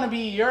don't want to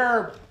be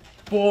your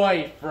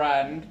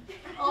boyfriend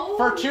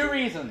for 2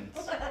 reasons.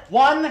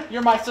 1,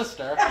 you're my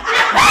sister.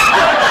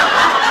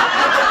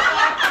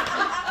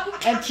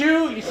 And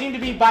 2, you seem to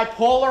be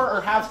bipolar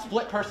or have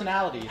split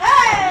personalities.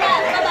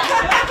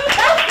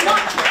 That's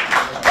not true.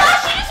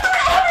 Gosh, you just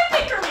ruined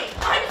everything for me.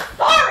 I'm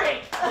sorry.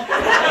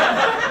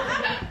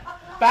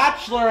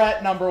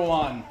 Bachelorette number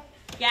 1.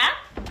 Yeah?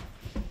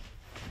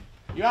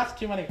 You ask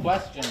too many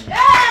questions. Why?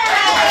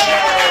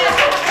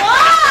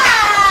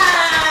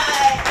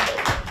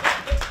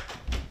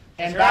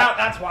 And you're out,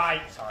 that's why.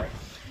 Sorry.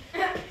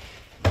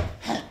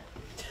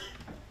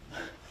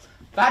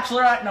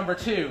 Bachelorette number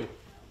 2,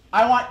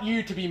 I want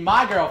you to be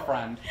my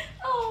girlfriend.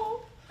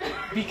 Oh.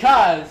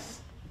 Because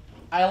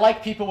I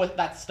like people with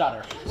that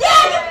stutter.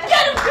 Yes!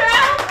 Get him,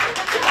 girl!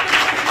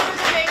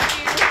 Thank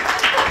you.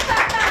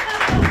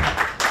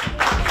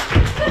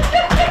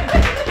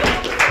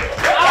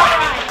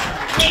 Alright,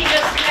 meet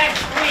us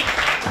next week,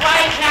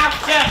 right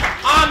after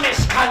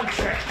Amish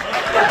Country.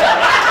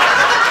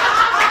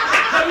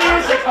 The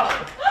musical.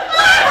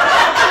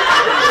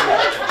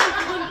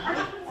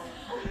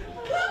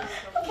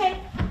 Okay,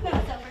 no,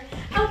 it's over.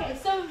 Okay,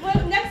 so what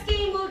next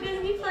game we're going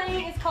to be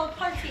playing is called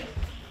Party.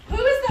 Who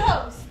is the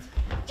host?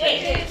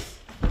 JJ.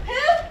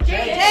 Who?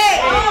 JJ.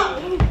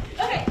 Oh.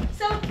 Okay,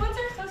 so what's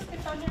our host?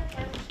 It's on here.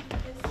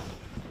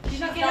 She's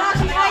not She's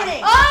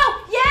hiding. Oh,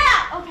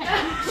 yeah. Okay.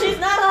 She's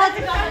not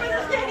hiding.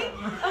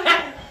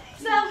 Okay.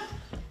 So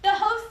the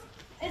host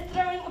is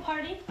throwing a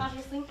party,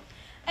 obviously,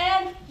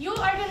 and you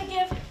are going to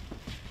give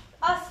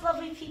us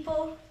lovely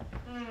people,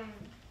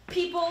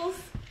 peoples,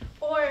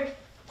 or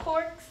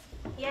corks.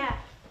 Yeah.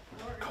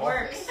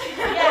 Corks.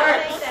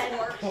 Yeah, they said.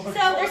 So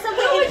there's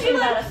something Who would interesting you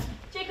about like? us.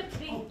 Jacob to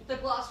be. The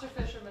Gloucester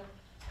fisherman.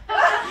 Waterman?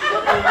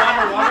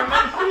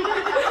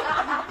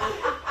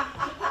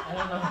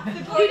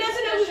 He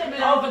doesn't know who that is.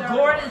 Oh, the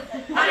Gordon.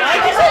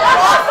 Because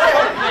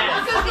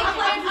he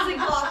claims he's in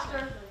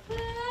Gloucester.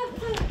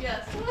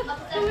 Yes. Who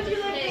would you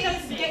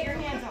like to get your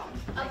hands on?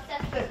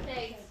 Obsessed with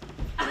pigs.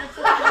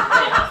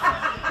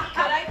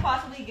 Could I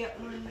possibly get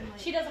one?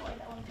 She doesn't like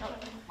that one.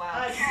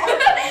 Wow.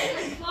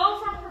 Slow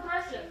from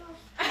progressive.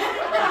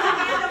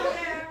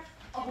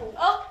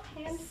 Oh,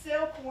 hands.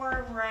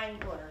 Silkworm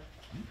Wrangler.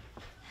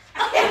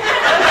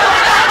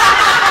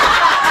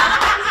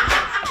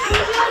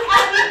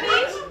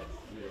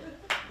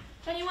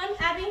 Anyone?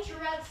 Abby?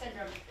 Tourette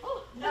syndrome.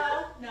 Oh,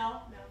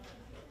 No.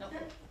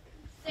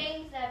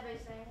 Sings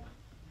everything.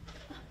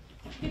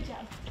 good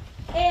job.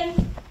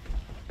 And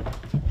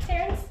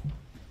Terrence?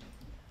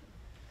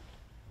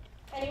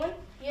 Anyone?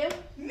 You?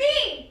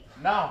 Me!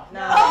 No.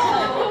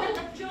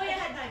 Oh! Julia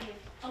had an idea.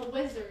 A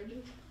wizard.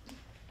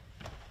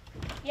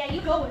 Yeah,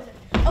 you go with it.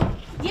 Oh,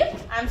 you?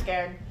 I'm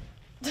scared.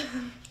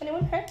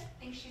 Anyone? Her? I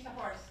think she's a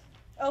horse.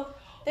 Oh,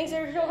 thanks,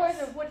 there's no horse.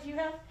 Or what did you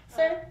have,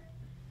 sir?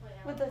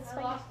 With the I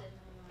spike. lost it.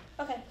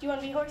 Okay, do you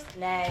want to be a horse?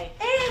 Nay.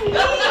 And me!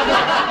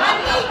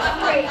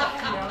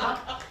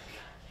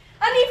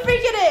 A neat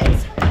freak it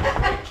is!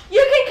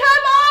 You can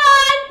come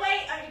on!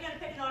 Wait, are you going to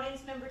pick an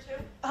audience member too?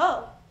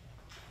 Oh.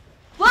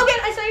 Logan,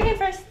 I saw your hand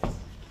first.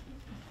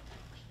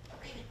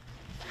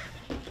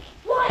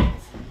 What?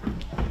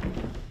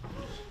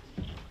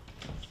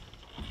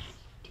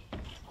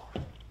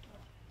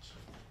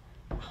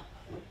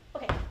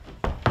 Okay.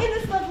 In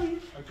this lovely...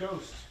 A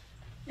ghost.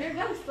 You're a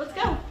ghost. Let's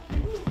go.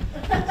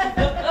 What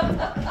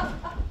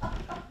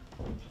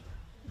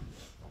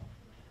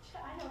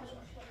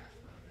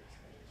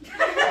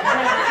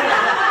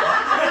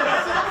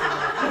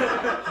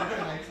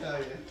can I tell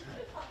you?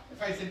 If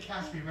I said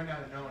cast, we run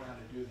out of knowing how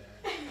to do that.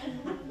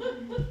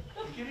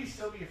 You could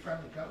still be a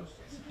friendly ghost,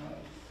 I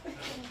suppose.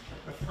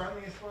 The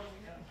friendliest one we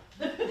know.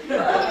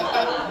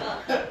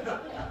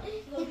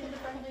 Logan the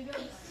friendly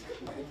ghost.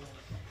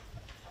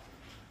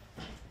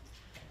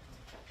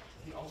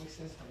 He always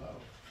says hello.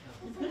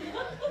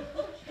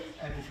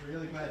 And he's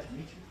really glad to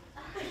meet you.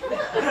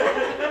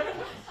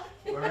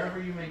 Wherever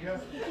you may go.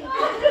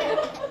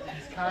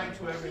 He's kind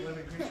to every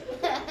living creature.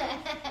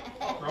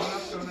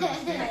 Grown-ups don't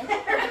understand.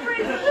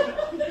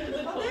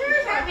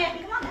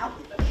 Come on now.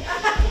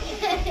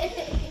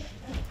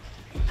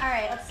 All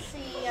right, let's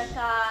see. I've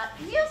got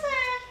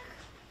music,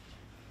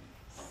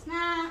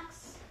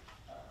 snacks.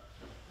 I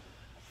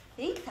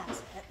think that's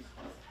it.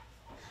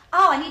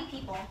 Oh, I need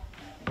people.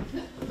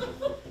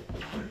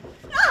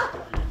 Oh,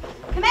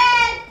 come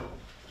in.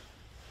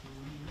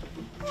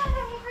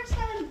 Oh,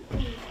 person.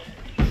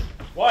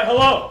 Why,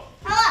 hello.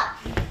 Hello.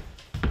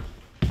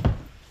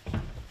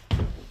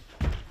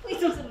 Please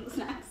don't send them the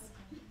snacks.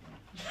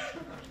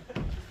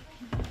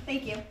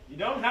 Thank you. You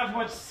don't have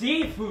much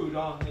seafood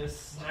on this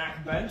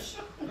snack bench.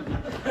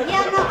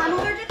 Yeah, no, I'm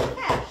allergic to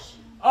fish.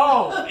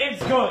 Oh,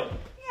 it's good.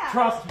 Yeah.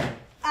 Trust me.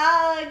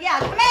 Yeah,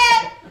 come in.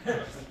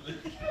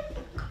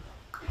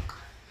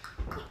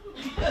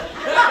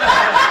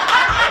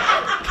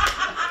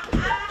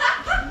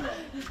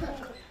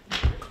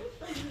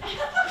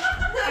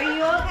 Are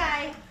you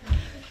okay?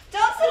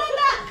 Don't sit on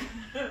that.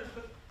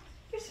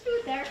 There's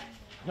food there.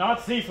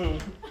 Not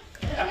seafood.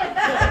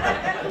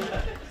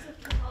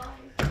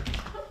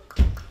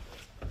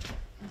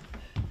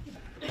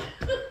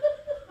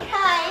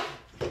 Hi.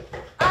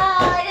 I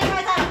didn't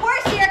realize I had a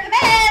horse here. Come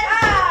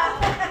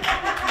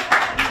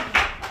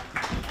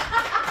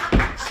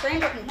in.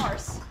 Strange looking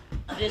horse.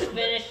 Just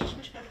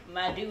finished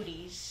my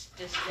duties.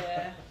 Just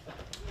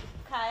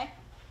Okay.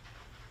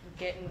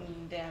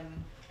 getting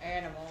them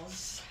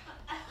animals.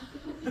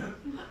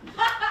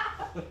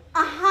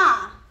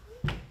 Uh-huh.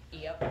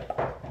 Yep.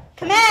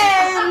 Come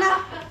in.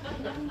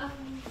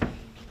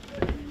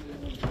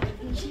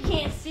 She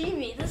can't see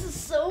me. This is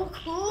so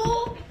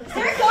cool.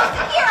 They're close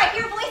to here. I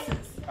hear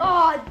voices.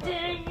 Oh,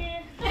 dang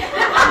it.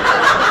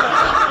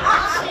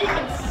 She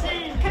can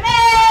sing. Come in. I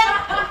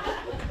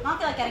don't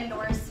feel like getting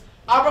doors.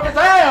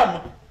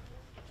 Abracadam!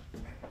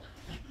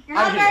 You're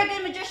not I'm a very here.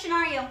 good magician,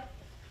 are you?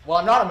 Well,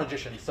 I'm not a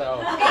magician,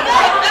 so. Okay, good.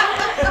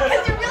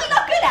 Because you're really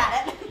not good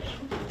at it.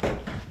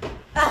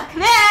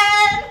 Come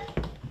in.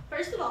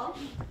 First of all,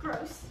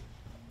 gross.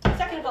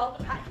 Second of all,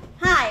 hi.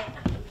 Hi.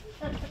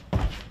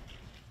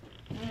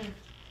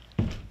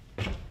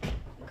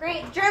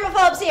 Great.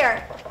 Germaphobes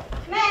here.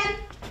 Come in.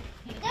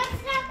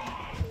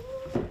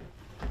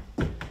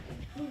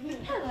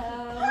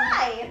 Hello.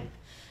 Hi.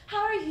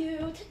 How are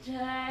you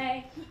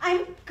today?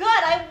 I'm good.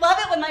 I love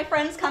it when my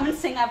friends come and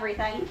sing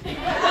everything.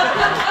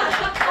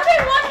 Have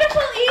a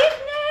wonderful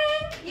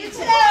evening. You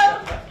too.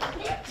 What are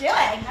you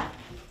doing?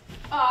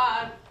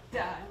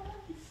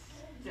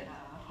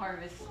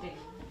 Harvesting.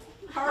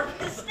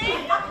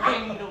 Harvesting?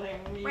 Wrangling.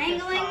 we could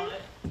Wrangling? call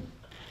it.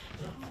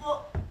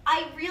 Well,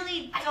 I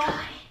really don't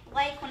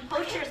like when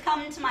poachers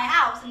come into my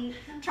house and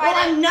try Well,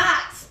 to I'm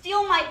not.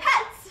 steal my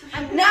pets.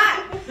 I'm not.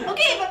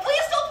 Okay, but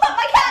please don't put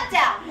my cat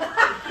down.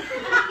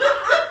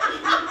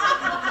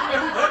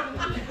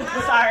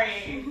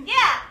 Sorry.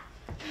 Yeah.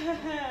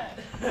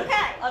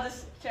 Okay. I'll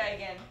just try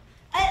again.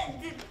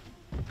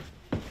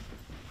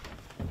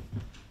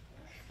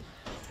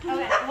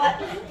 Okay, what?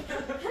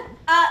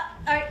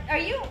 Are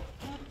you?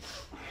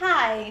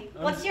 Hi.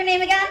 What's your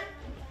name again?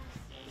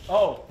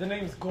 Oh, the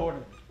name's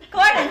Gordon.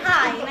 Gordon.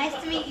 Hi.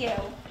 Nice to meet you.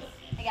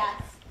 I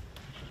guess.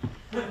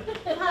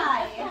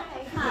 Hi.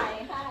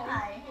 Hi.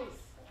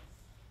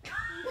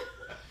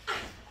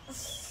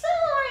 So,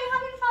 are you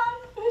having fun?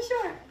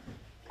 Sure.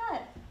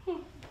 Good.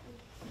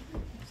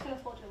 Just gonna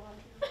fold your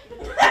laundry.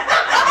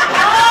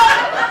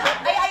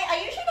 I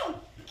usually don't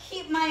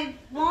keep my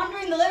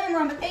laundry in the living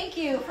room, but thank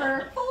you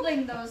for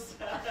folding those.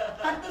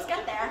 How did those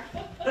get there?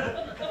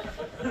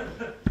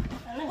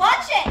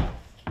 Watch it!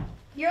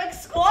 You're like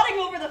squatting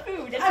over the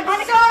food. It's I'm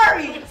kinda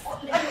sorry.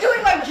 I'm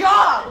doing my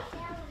job.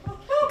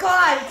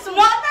 God, It's not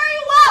very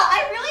well.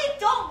 I really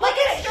don't like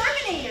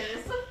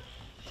exterminators.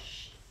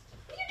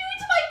 What are you doing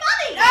to my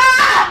bunny?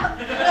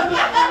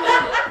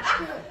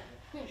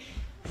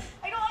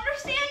 I don't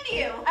understand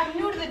you. I'm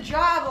new to the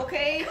job,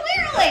 okay?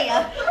 Clearly.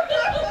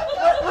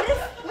 What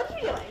are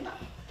you doing?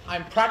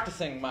 I'm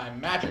practicing my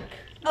magic.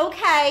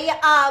 Okay,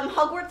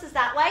 Hogwarts is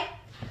that way?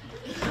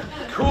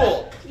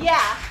 Cool.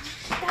 Yeah.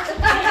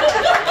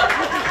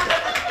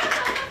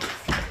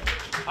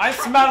 I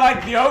smell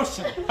like the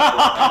ocean. Is that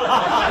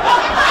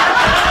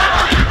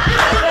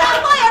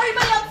why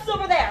everybody else is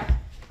over there?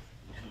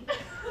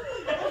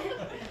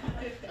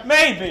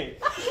 Maybe.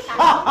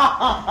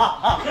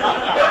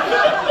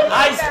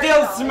 I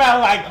still smell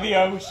like the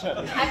ocean.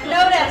 I've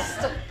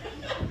noticed.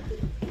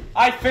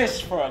 I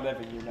fish for a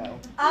living, you know.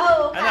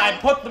 Oh, okay. And I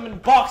put them in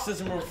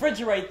boxes and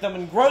refrigerate them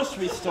in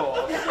grocery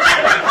stores.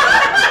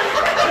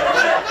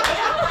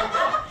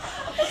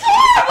 It's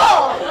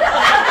horrible!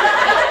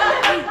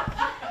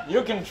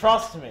 You can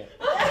trust me.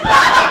 I'm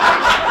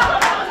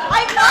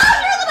not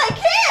sure that I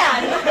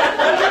can!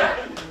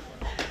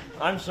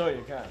 I'm sure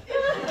you can.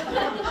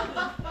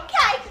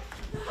 Okay.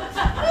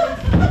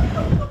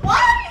 Why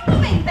are you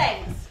moving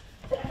things?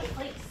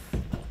 Please.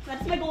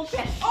 That's my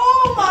goldfish.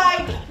 Oh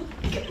my!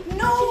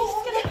 No!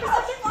 She's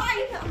gonna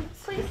find them.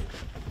 Please.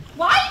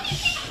 Why do you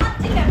keep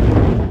hunting them?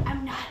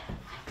 I'm not.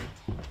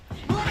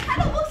 Well, it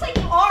kind of looks like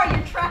you are.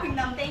 You're trapping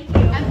them. Thank you.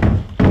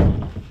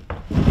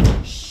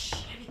 Shh.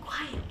 Be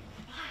quiet.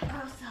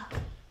 Gross up.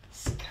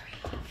 Scurry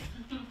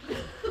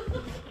off.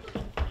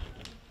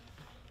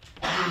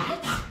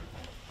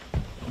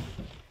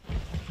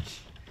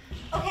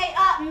 Okay,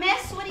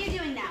 miss, what are you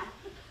doing now?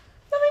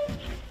 Nothing.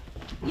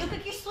 You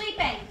think you're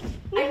sleeping.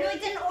 I really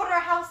didn't order a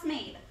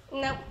housemaid.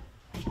 Nope.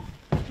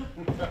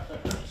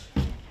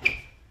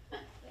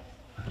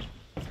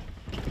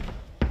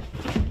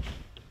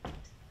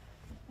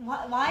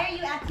 Why are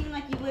you acting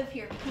like you live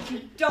here? Because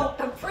you don't.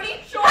 I'm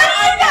pretty sure How do you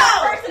I'm the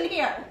know? person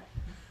here.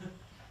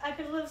 I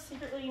could live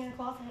secretly in your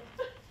closet.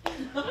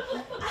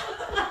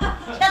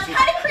 That's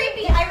kind of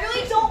creepy. I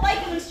really don't like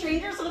it when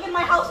strangers live in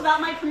my house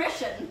without my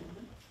permission.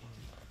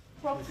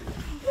 Well,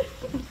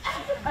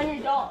 I'm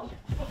your dog.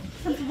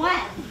 Since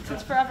when?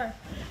 Since forever.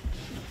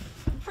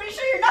 I'm pretty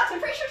sure you're nuts. I'm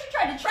pretty sure she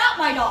tried to trap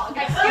my dog.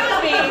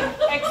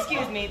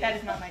 Excuse me, that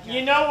is not my job.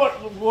 You know what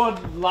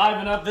would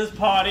liven up this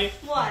party?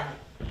 What?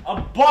 A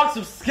box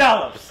of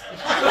scallops. Mr.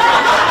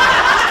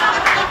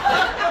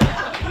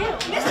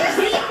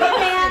 Secret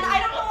Man, I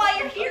don't know why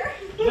you're here.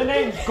 The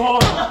name's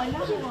Gordon.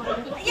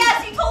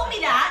 Yes, you told me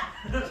that.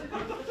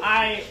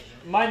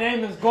 My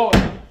name is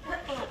Gordon.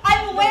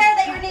 I'm aware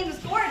that your name is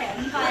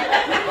Gordon,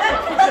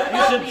 but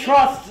You should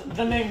trust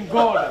the name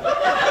Gordon.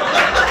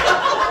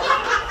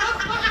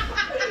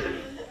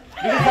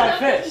 Because I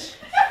fish.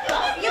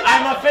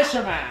 I'm a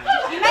fisherman.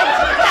 You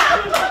mentioned that.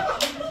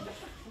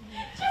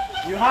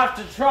 You have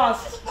to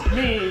trust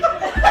me.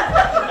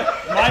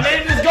 My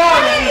name is Gordon. I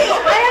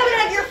haven't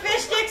had your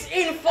fish sticks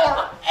in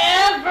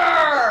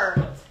forever!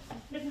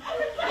 You mean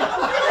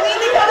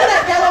they come in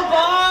that yellow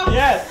box?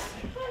 Yes.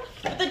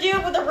 With the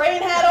dude with the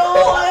rain hat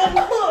on.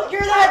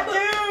 You're that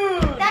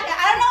dude. That guy,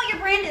 I don't know what your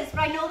brand is,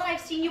 but I know that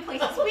I've seen you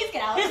places. Please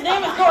get out. His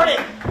name is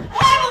Gordon.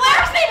 I'm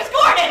aware his name is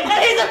Gordon.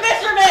 And he's a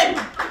fisherman.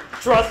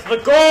 Trust the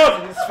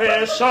Gordon's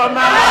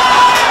fisherman.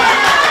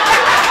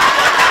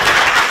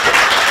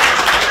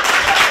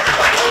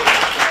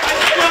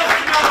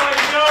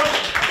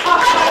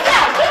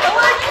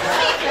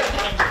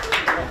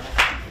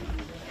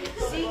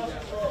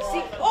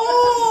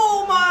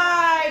 Oh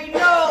my,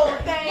 no,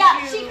 thank you.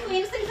 Yeah, she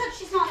cleans things that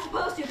she's not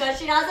supposed to because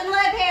she doesn't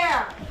live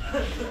here.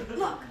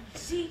 Look,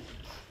 see,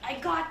 I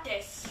got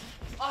this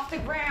off the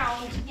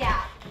ground.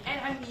 Yeah.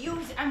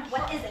 And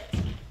what is it?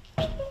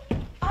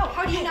 Oh,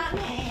 how do you not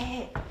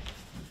know?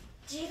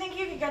 Do you think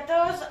you could get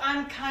those?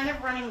 I'm kind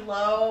of running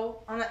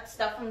low on that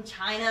stuff from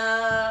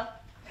China.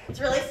 It's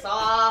really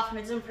soft and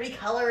it's in pretty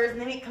colors and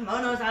they make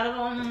kimonos out of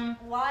them.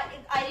 What?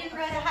 I didn't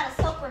realize I had a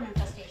silkworm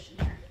infestation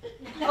here.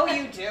 Oh,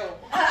 you do.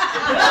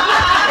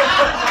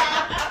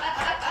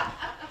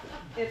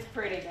 It's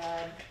pretty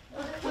bad.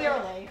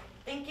 Clearly.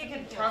 Think you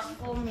could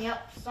truffle me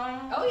up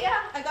some? Oh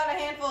yeah, I got a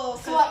handful.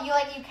 So what, you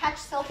catch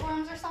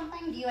silkworms or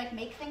something? Do you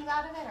make things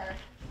out of it or?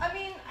 I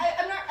mean,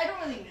 I don't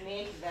really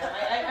make them.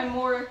 I'm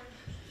more.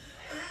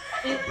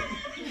 Please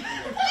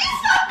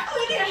stop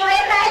cleaning my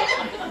head!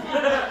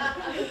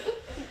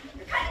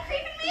 You're kind of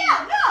creeping me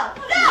out.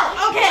 No!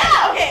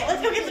 Okay,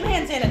 let's go get some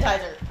hand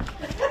sanitizer.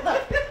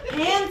 Look,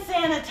 hand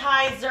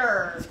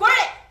sanitizer. Squirt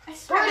it!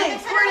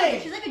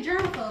 Squirting. She's like a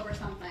germaphobe or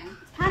something.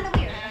 It's kind of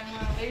weird. I don't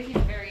know, maybe she's a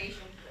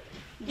variation.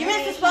 You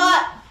missed the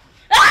spot.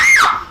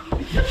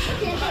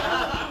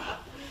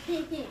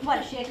 What,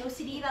 is she like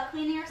OCD about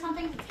cleaning or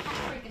something? It's kind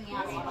of freaking me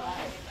out a little bit.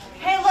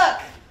 Hey, look.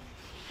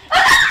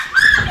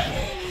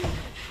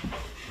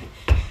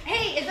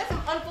 Hey, is that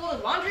some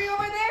unfolded laundry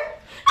over there?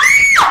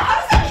 How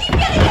does that keep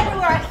getting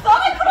everywhere? I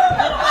thought I put it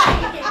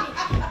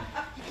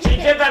away. She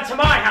did that to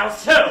my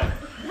house too.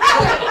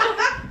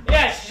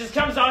 Yeah, she just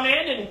comes on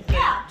in and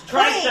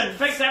tries to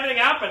fix everything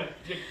up and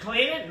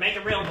clean it and make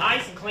it real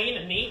nice and clean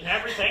and neat and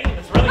everything, and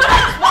it's really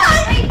nice.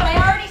 But I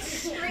already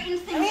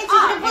straightened things I mean, she's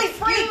up. a complete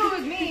freak.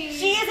 Excuse me.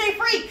 She is a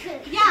freak.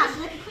 Yeah,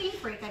 she's like a clean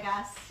freak, I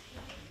guess.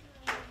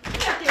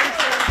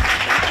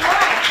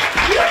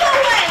 You go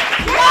away.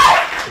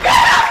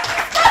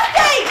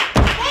 Disgusting.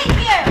 Thank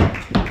you.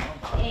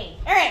 Hey.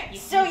 All right,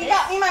 so you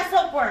got me my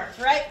silkworms,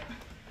 right?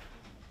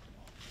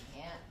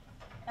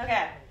 Yeah.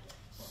 Okay.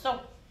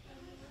 So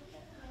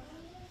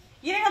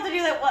you didn't have to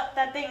do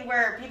that thing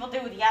where people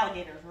do with the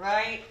alligators,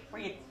 right?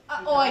 Where you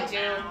Oh, I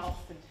do.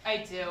 I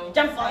do.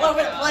 jump all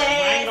over the place.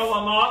 Wrangle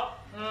them up.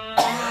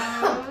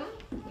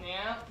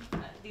 Yeah.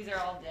 These are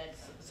all dead.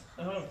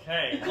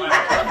 Okay. Wow.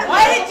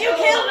 Why did you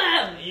kill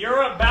them?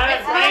 You're a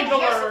bad You're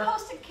wrangler.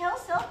 supposed to kill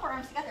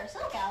silkworms to get their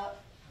silk out.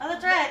 Oh,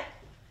 that's right.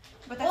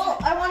 Well,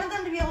 I wanted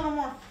them to be a little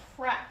more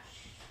fresh.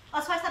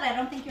 That's why I said I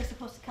don't think you're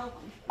supposed to kill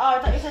them. Oh, I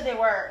thought you said they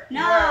were.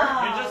 No.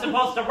 You're just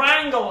supposed to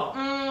wrangle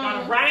them.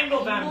 Gotta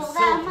wrangle them Wrangle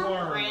them.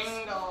 silkworms.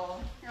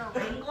 Wrangle. You're a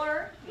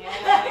wrangler?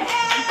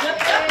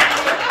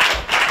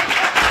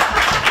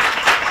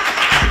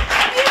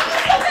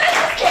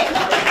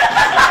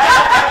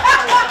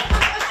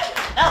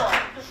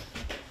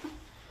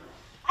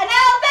 And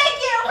now, thank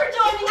you for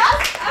joining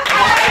us.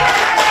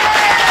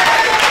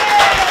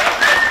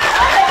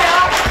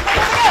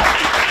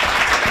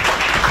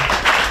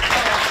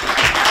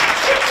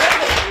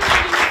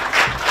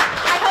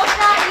 I hope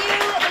that you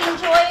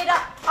enjoyed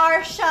our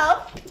show.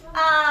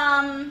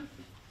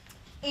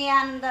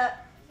 And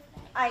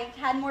I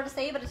had more to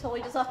say, but it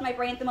totally just left my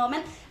brain at the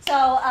moment.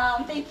 So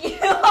thank you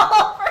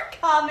all for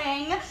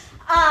coming.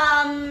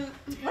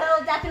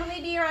 We'll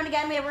definitely be around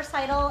again. We have a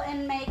recital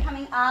in May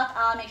coming up.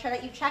 Make sure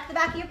that you check the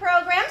back of your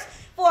programs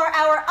for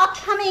our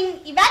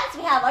upcoming events.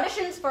 We have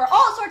auditions for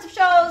all sorts of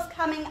shows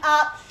coming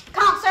up,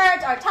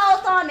 concerts, our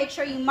telethon. Make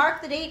sure you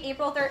mark the date,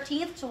 April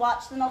 13th, to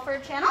watch the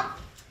Milford channel.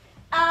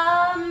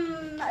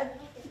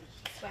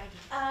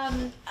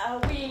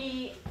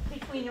 We,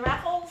 between the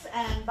raffles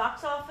and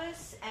box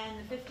office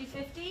and the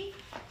 50-50,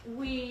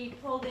 we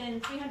pulled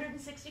in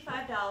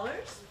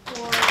 $365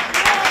 for...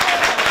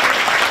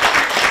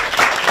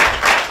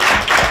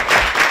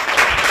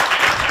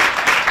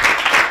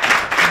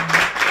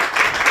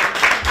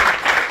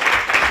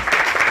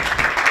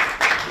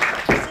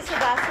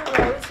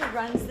 Rose, who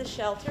runs the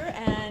shelter,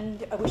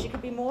 and I wish it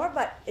could be more,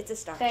 but it's a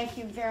start. Thank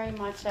you very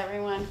much,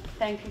 everyone.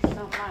 Thank you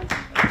so much.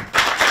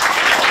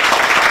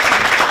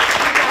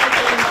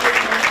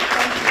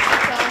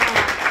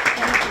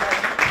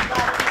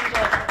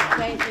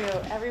 Thank you,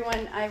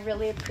 everyone. I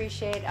really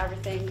appreciate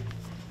everything.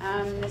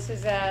 This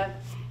is a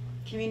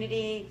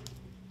community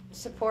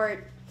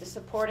supported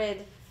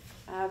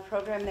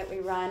program that we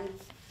run.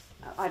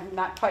 I'm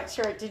not quite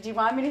sure. Did you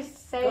want me to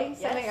say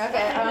something? Yes.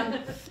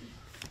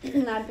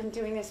 Okay. I've been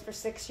doing this for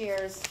 6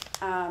 years.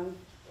 I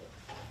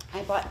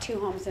bought 2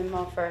 homes in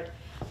Milford.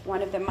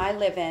 One of them I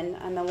live in,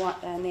 and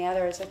the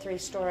other is a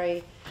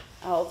 3-story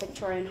old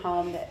Victorian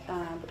home that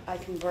I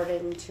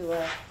converted into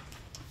a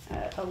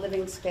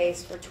living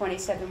space for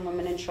 27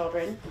 women and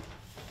children.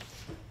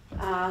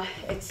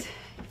 It's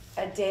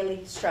a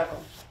daily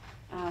struggle.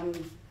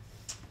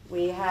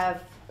 We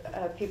have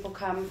people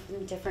come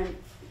from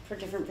for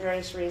different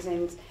various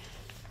reasons,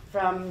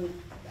 from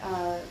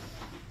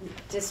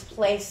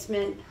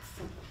displacement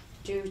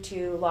due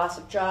to loss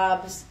of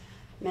jobs,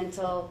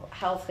 mental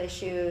health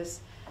issues,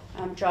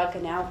 drug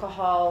and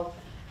alcohol,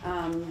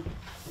 and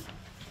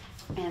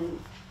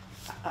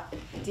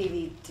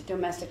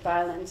domestic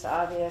violence,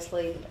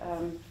 obviously.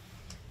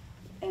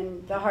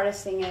 And the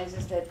hardest thing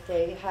is that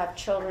they have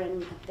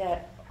children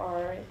that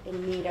are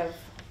in need of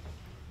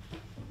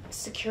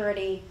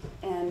security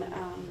and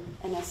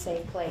a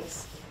safe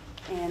place.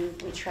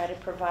 And we try to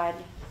provide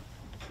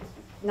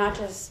not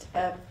just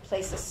a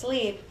place to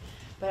sleep,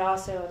 but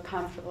also a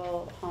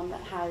comfortable home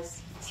that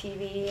has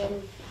TV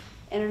and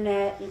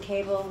internet and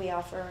cable. We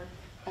offer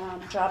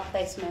job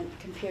placement,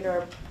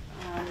 computer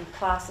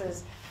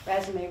classes,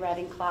 resume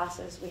writing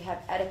classes. We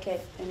have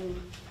etiquette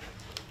and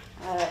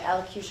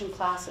elocution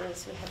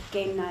classes. We have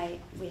game night.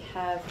 We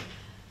have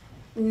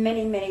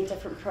many, many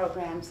different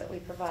programs that we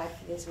provide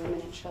for these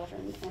women and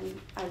children, and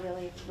I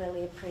really,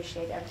 really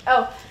appreciate it.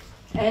 Oh,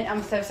 and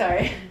I'm so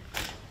sorry.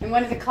 In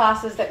one of the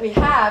classes that we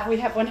have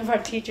one of our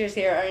teachers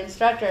here, our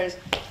instructors,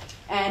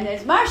 and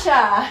it's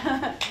Marsha.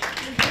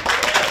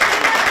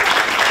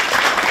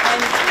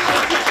 And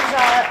she teaches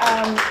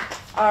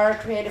our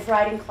creative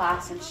writing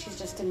class, and she's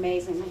just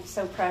amazing and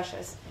so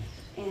precious.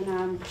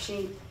 And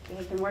she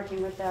has been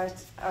working with our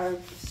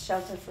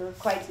shelter for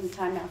quite some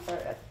time now for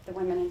the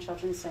Women and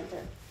Children's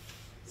Center.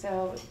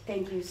 So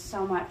thank you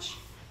so much.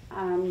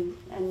 And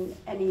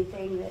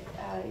anything that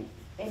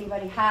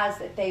anybody has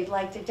that they'd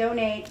like to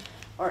donate,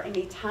 or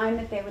any time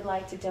that they would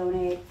like to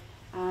donate,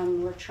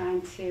 we're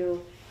trying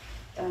to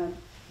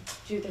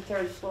do the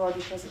third floor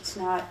because it's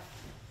not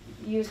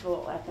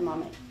usable at the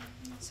moment.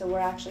 So we're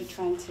actually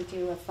trying to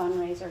do a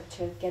fundraiser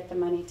to get the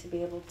money to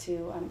be able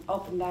to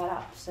open that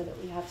up so that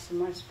we have some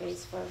more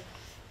space for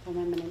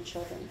women and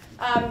children.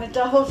 The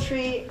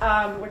DoubleTree,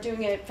 we're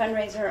doing a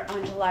fundraiser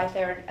on July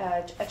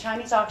 3rd, a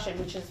Chinese auction,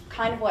 which is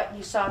kind of what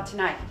you saw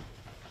tonight,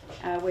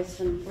 with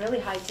some really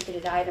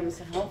high-ticketed items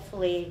and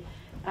hopefully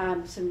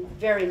some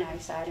very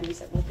nice items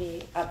that will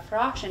be up for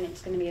auction.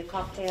 It's going to be a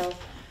cocktail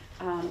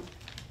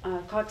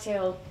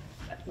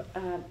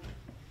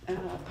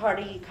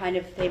party kind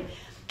of thing.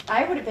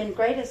 I would have been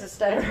great as a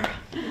stutterer.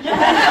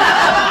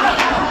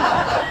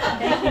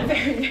 Thank you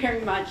very,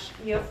 very much.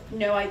 You have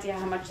no idea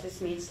how much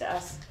this means to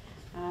us,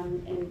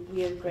 and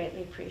we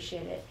greatly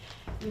appreciate it.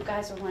 You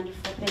guys are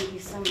wonderful. Thank you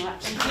so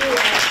much. Thank you.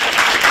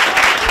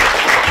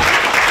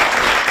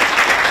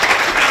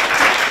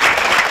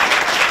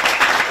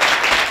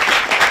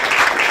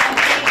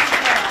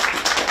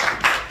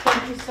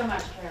 Thank you so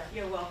much, Kara.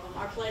 You're welcome.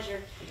 Our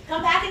pleasure.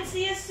 Come back and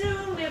see us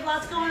soon. We have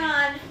lots going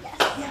on.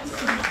 Yes.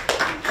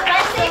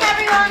 Drive safe,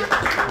 everyone.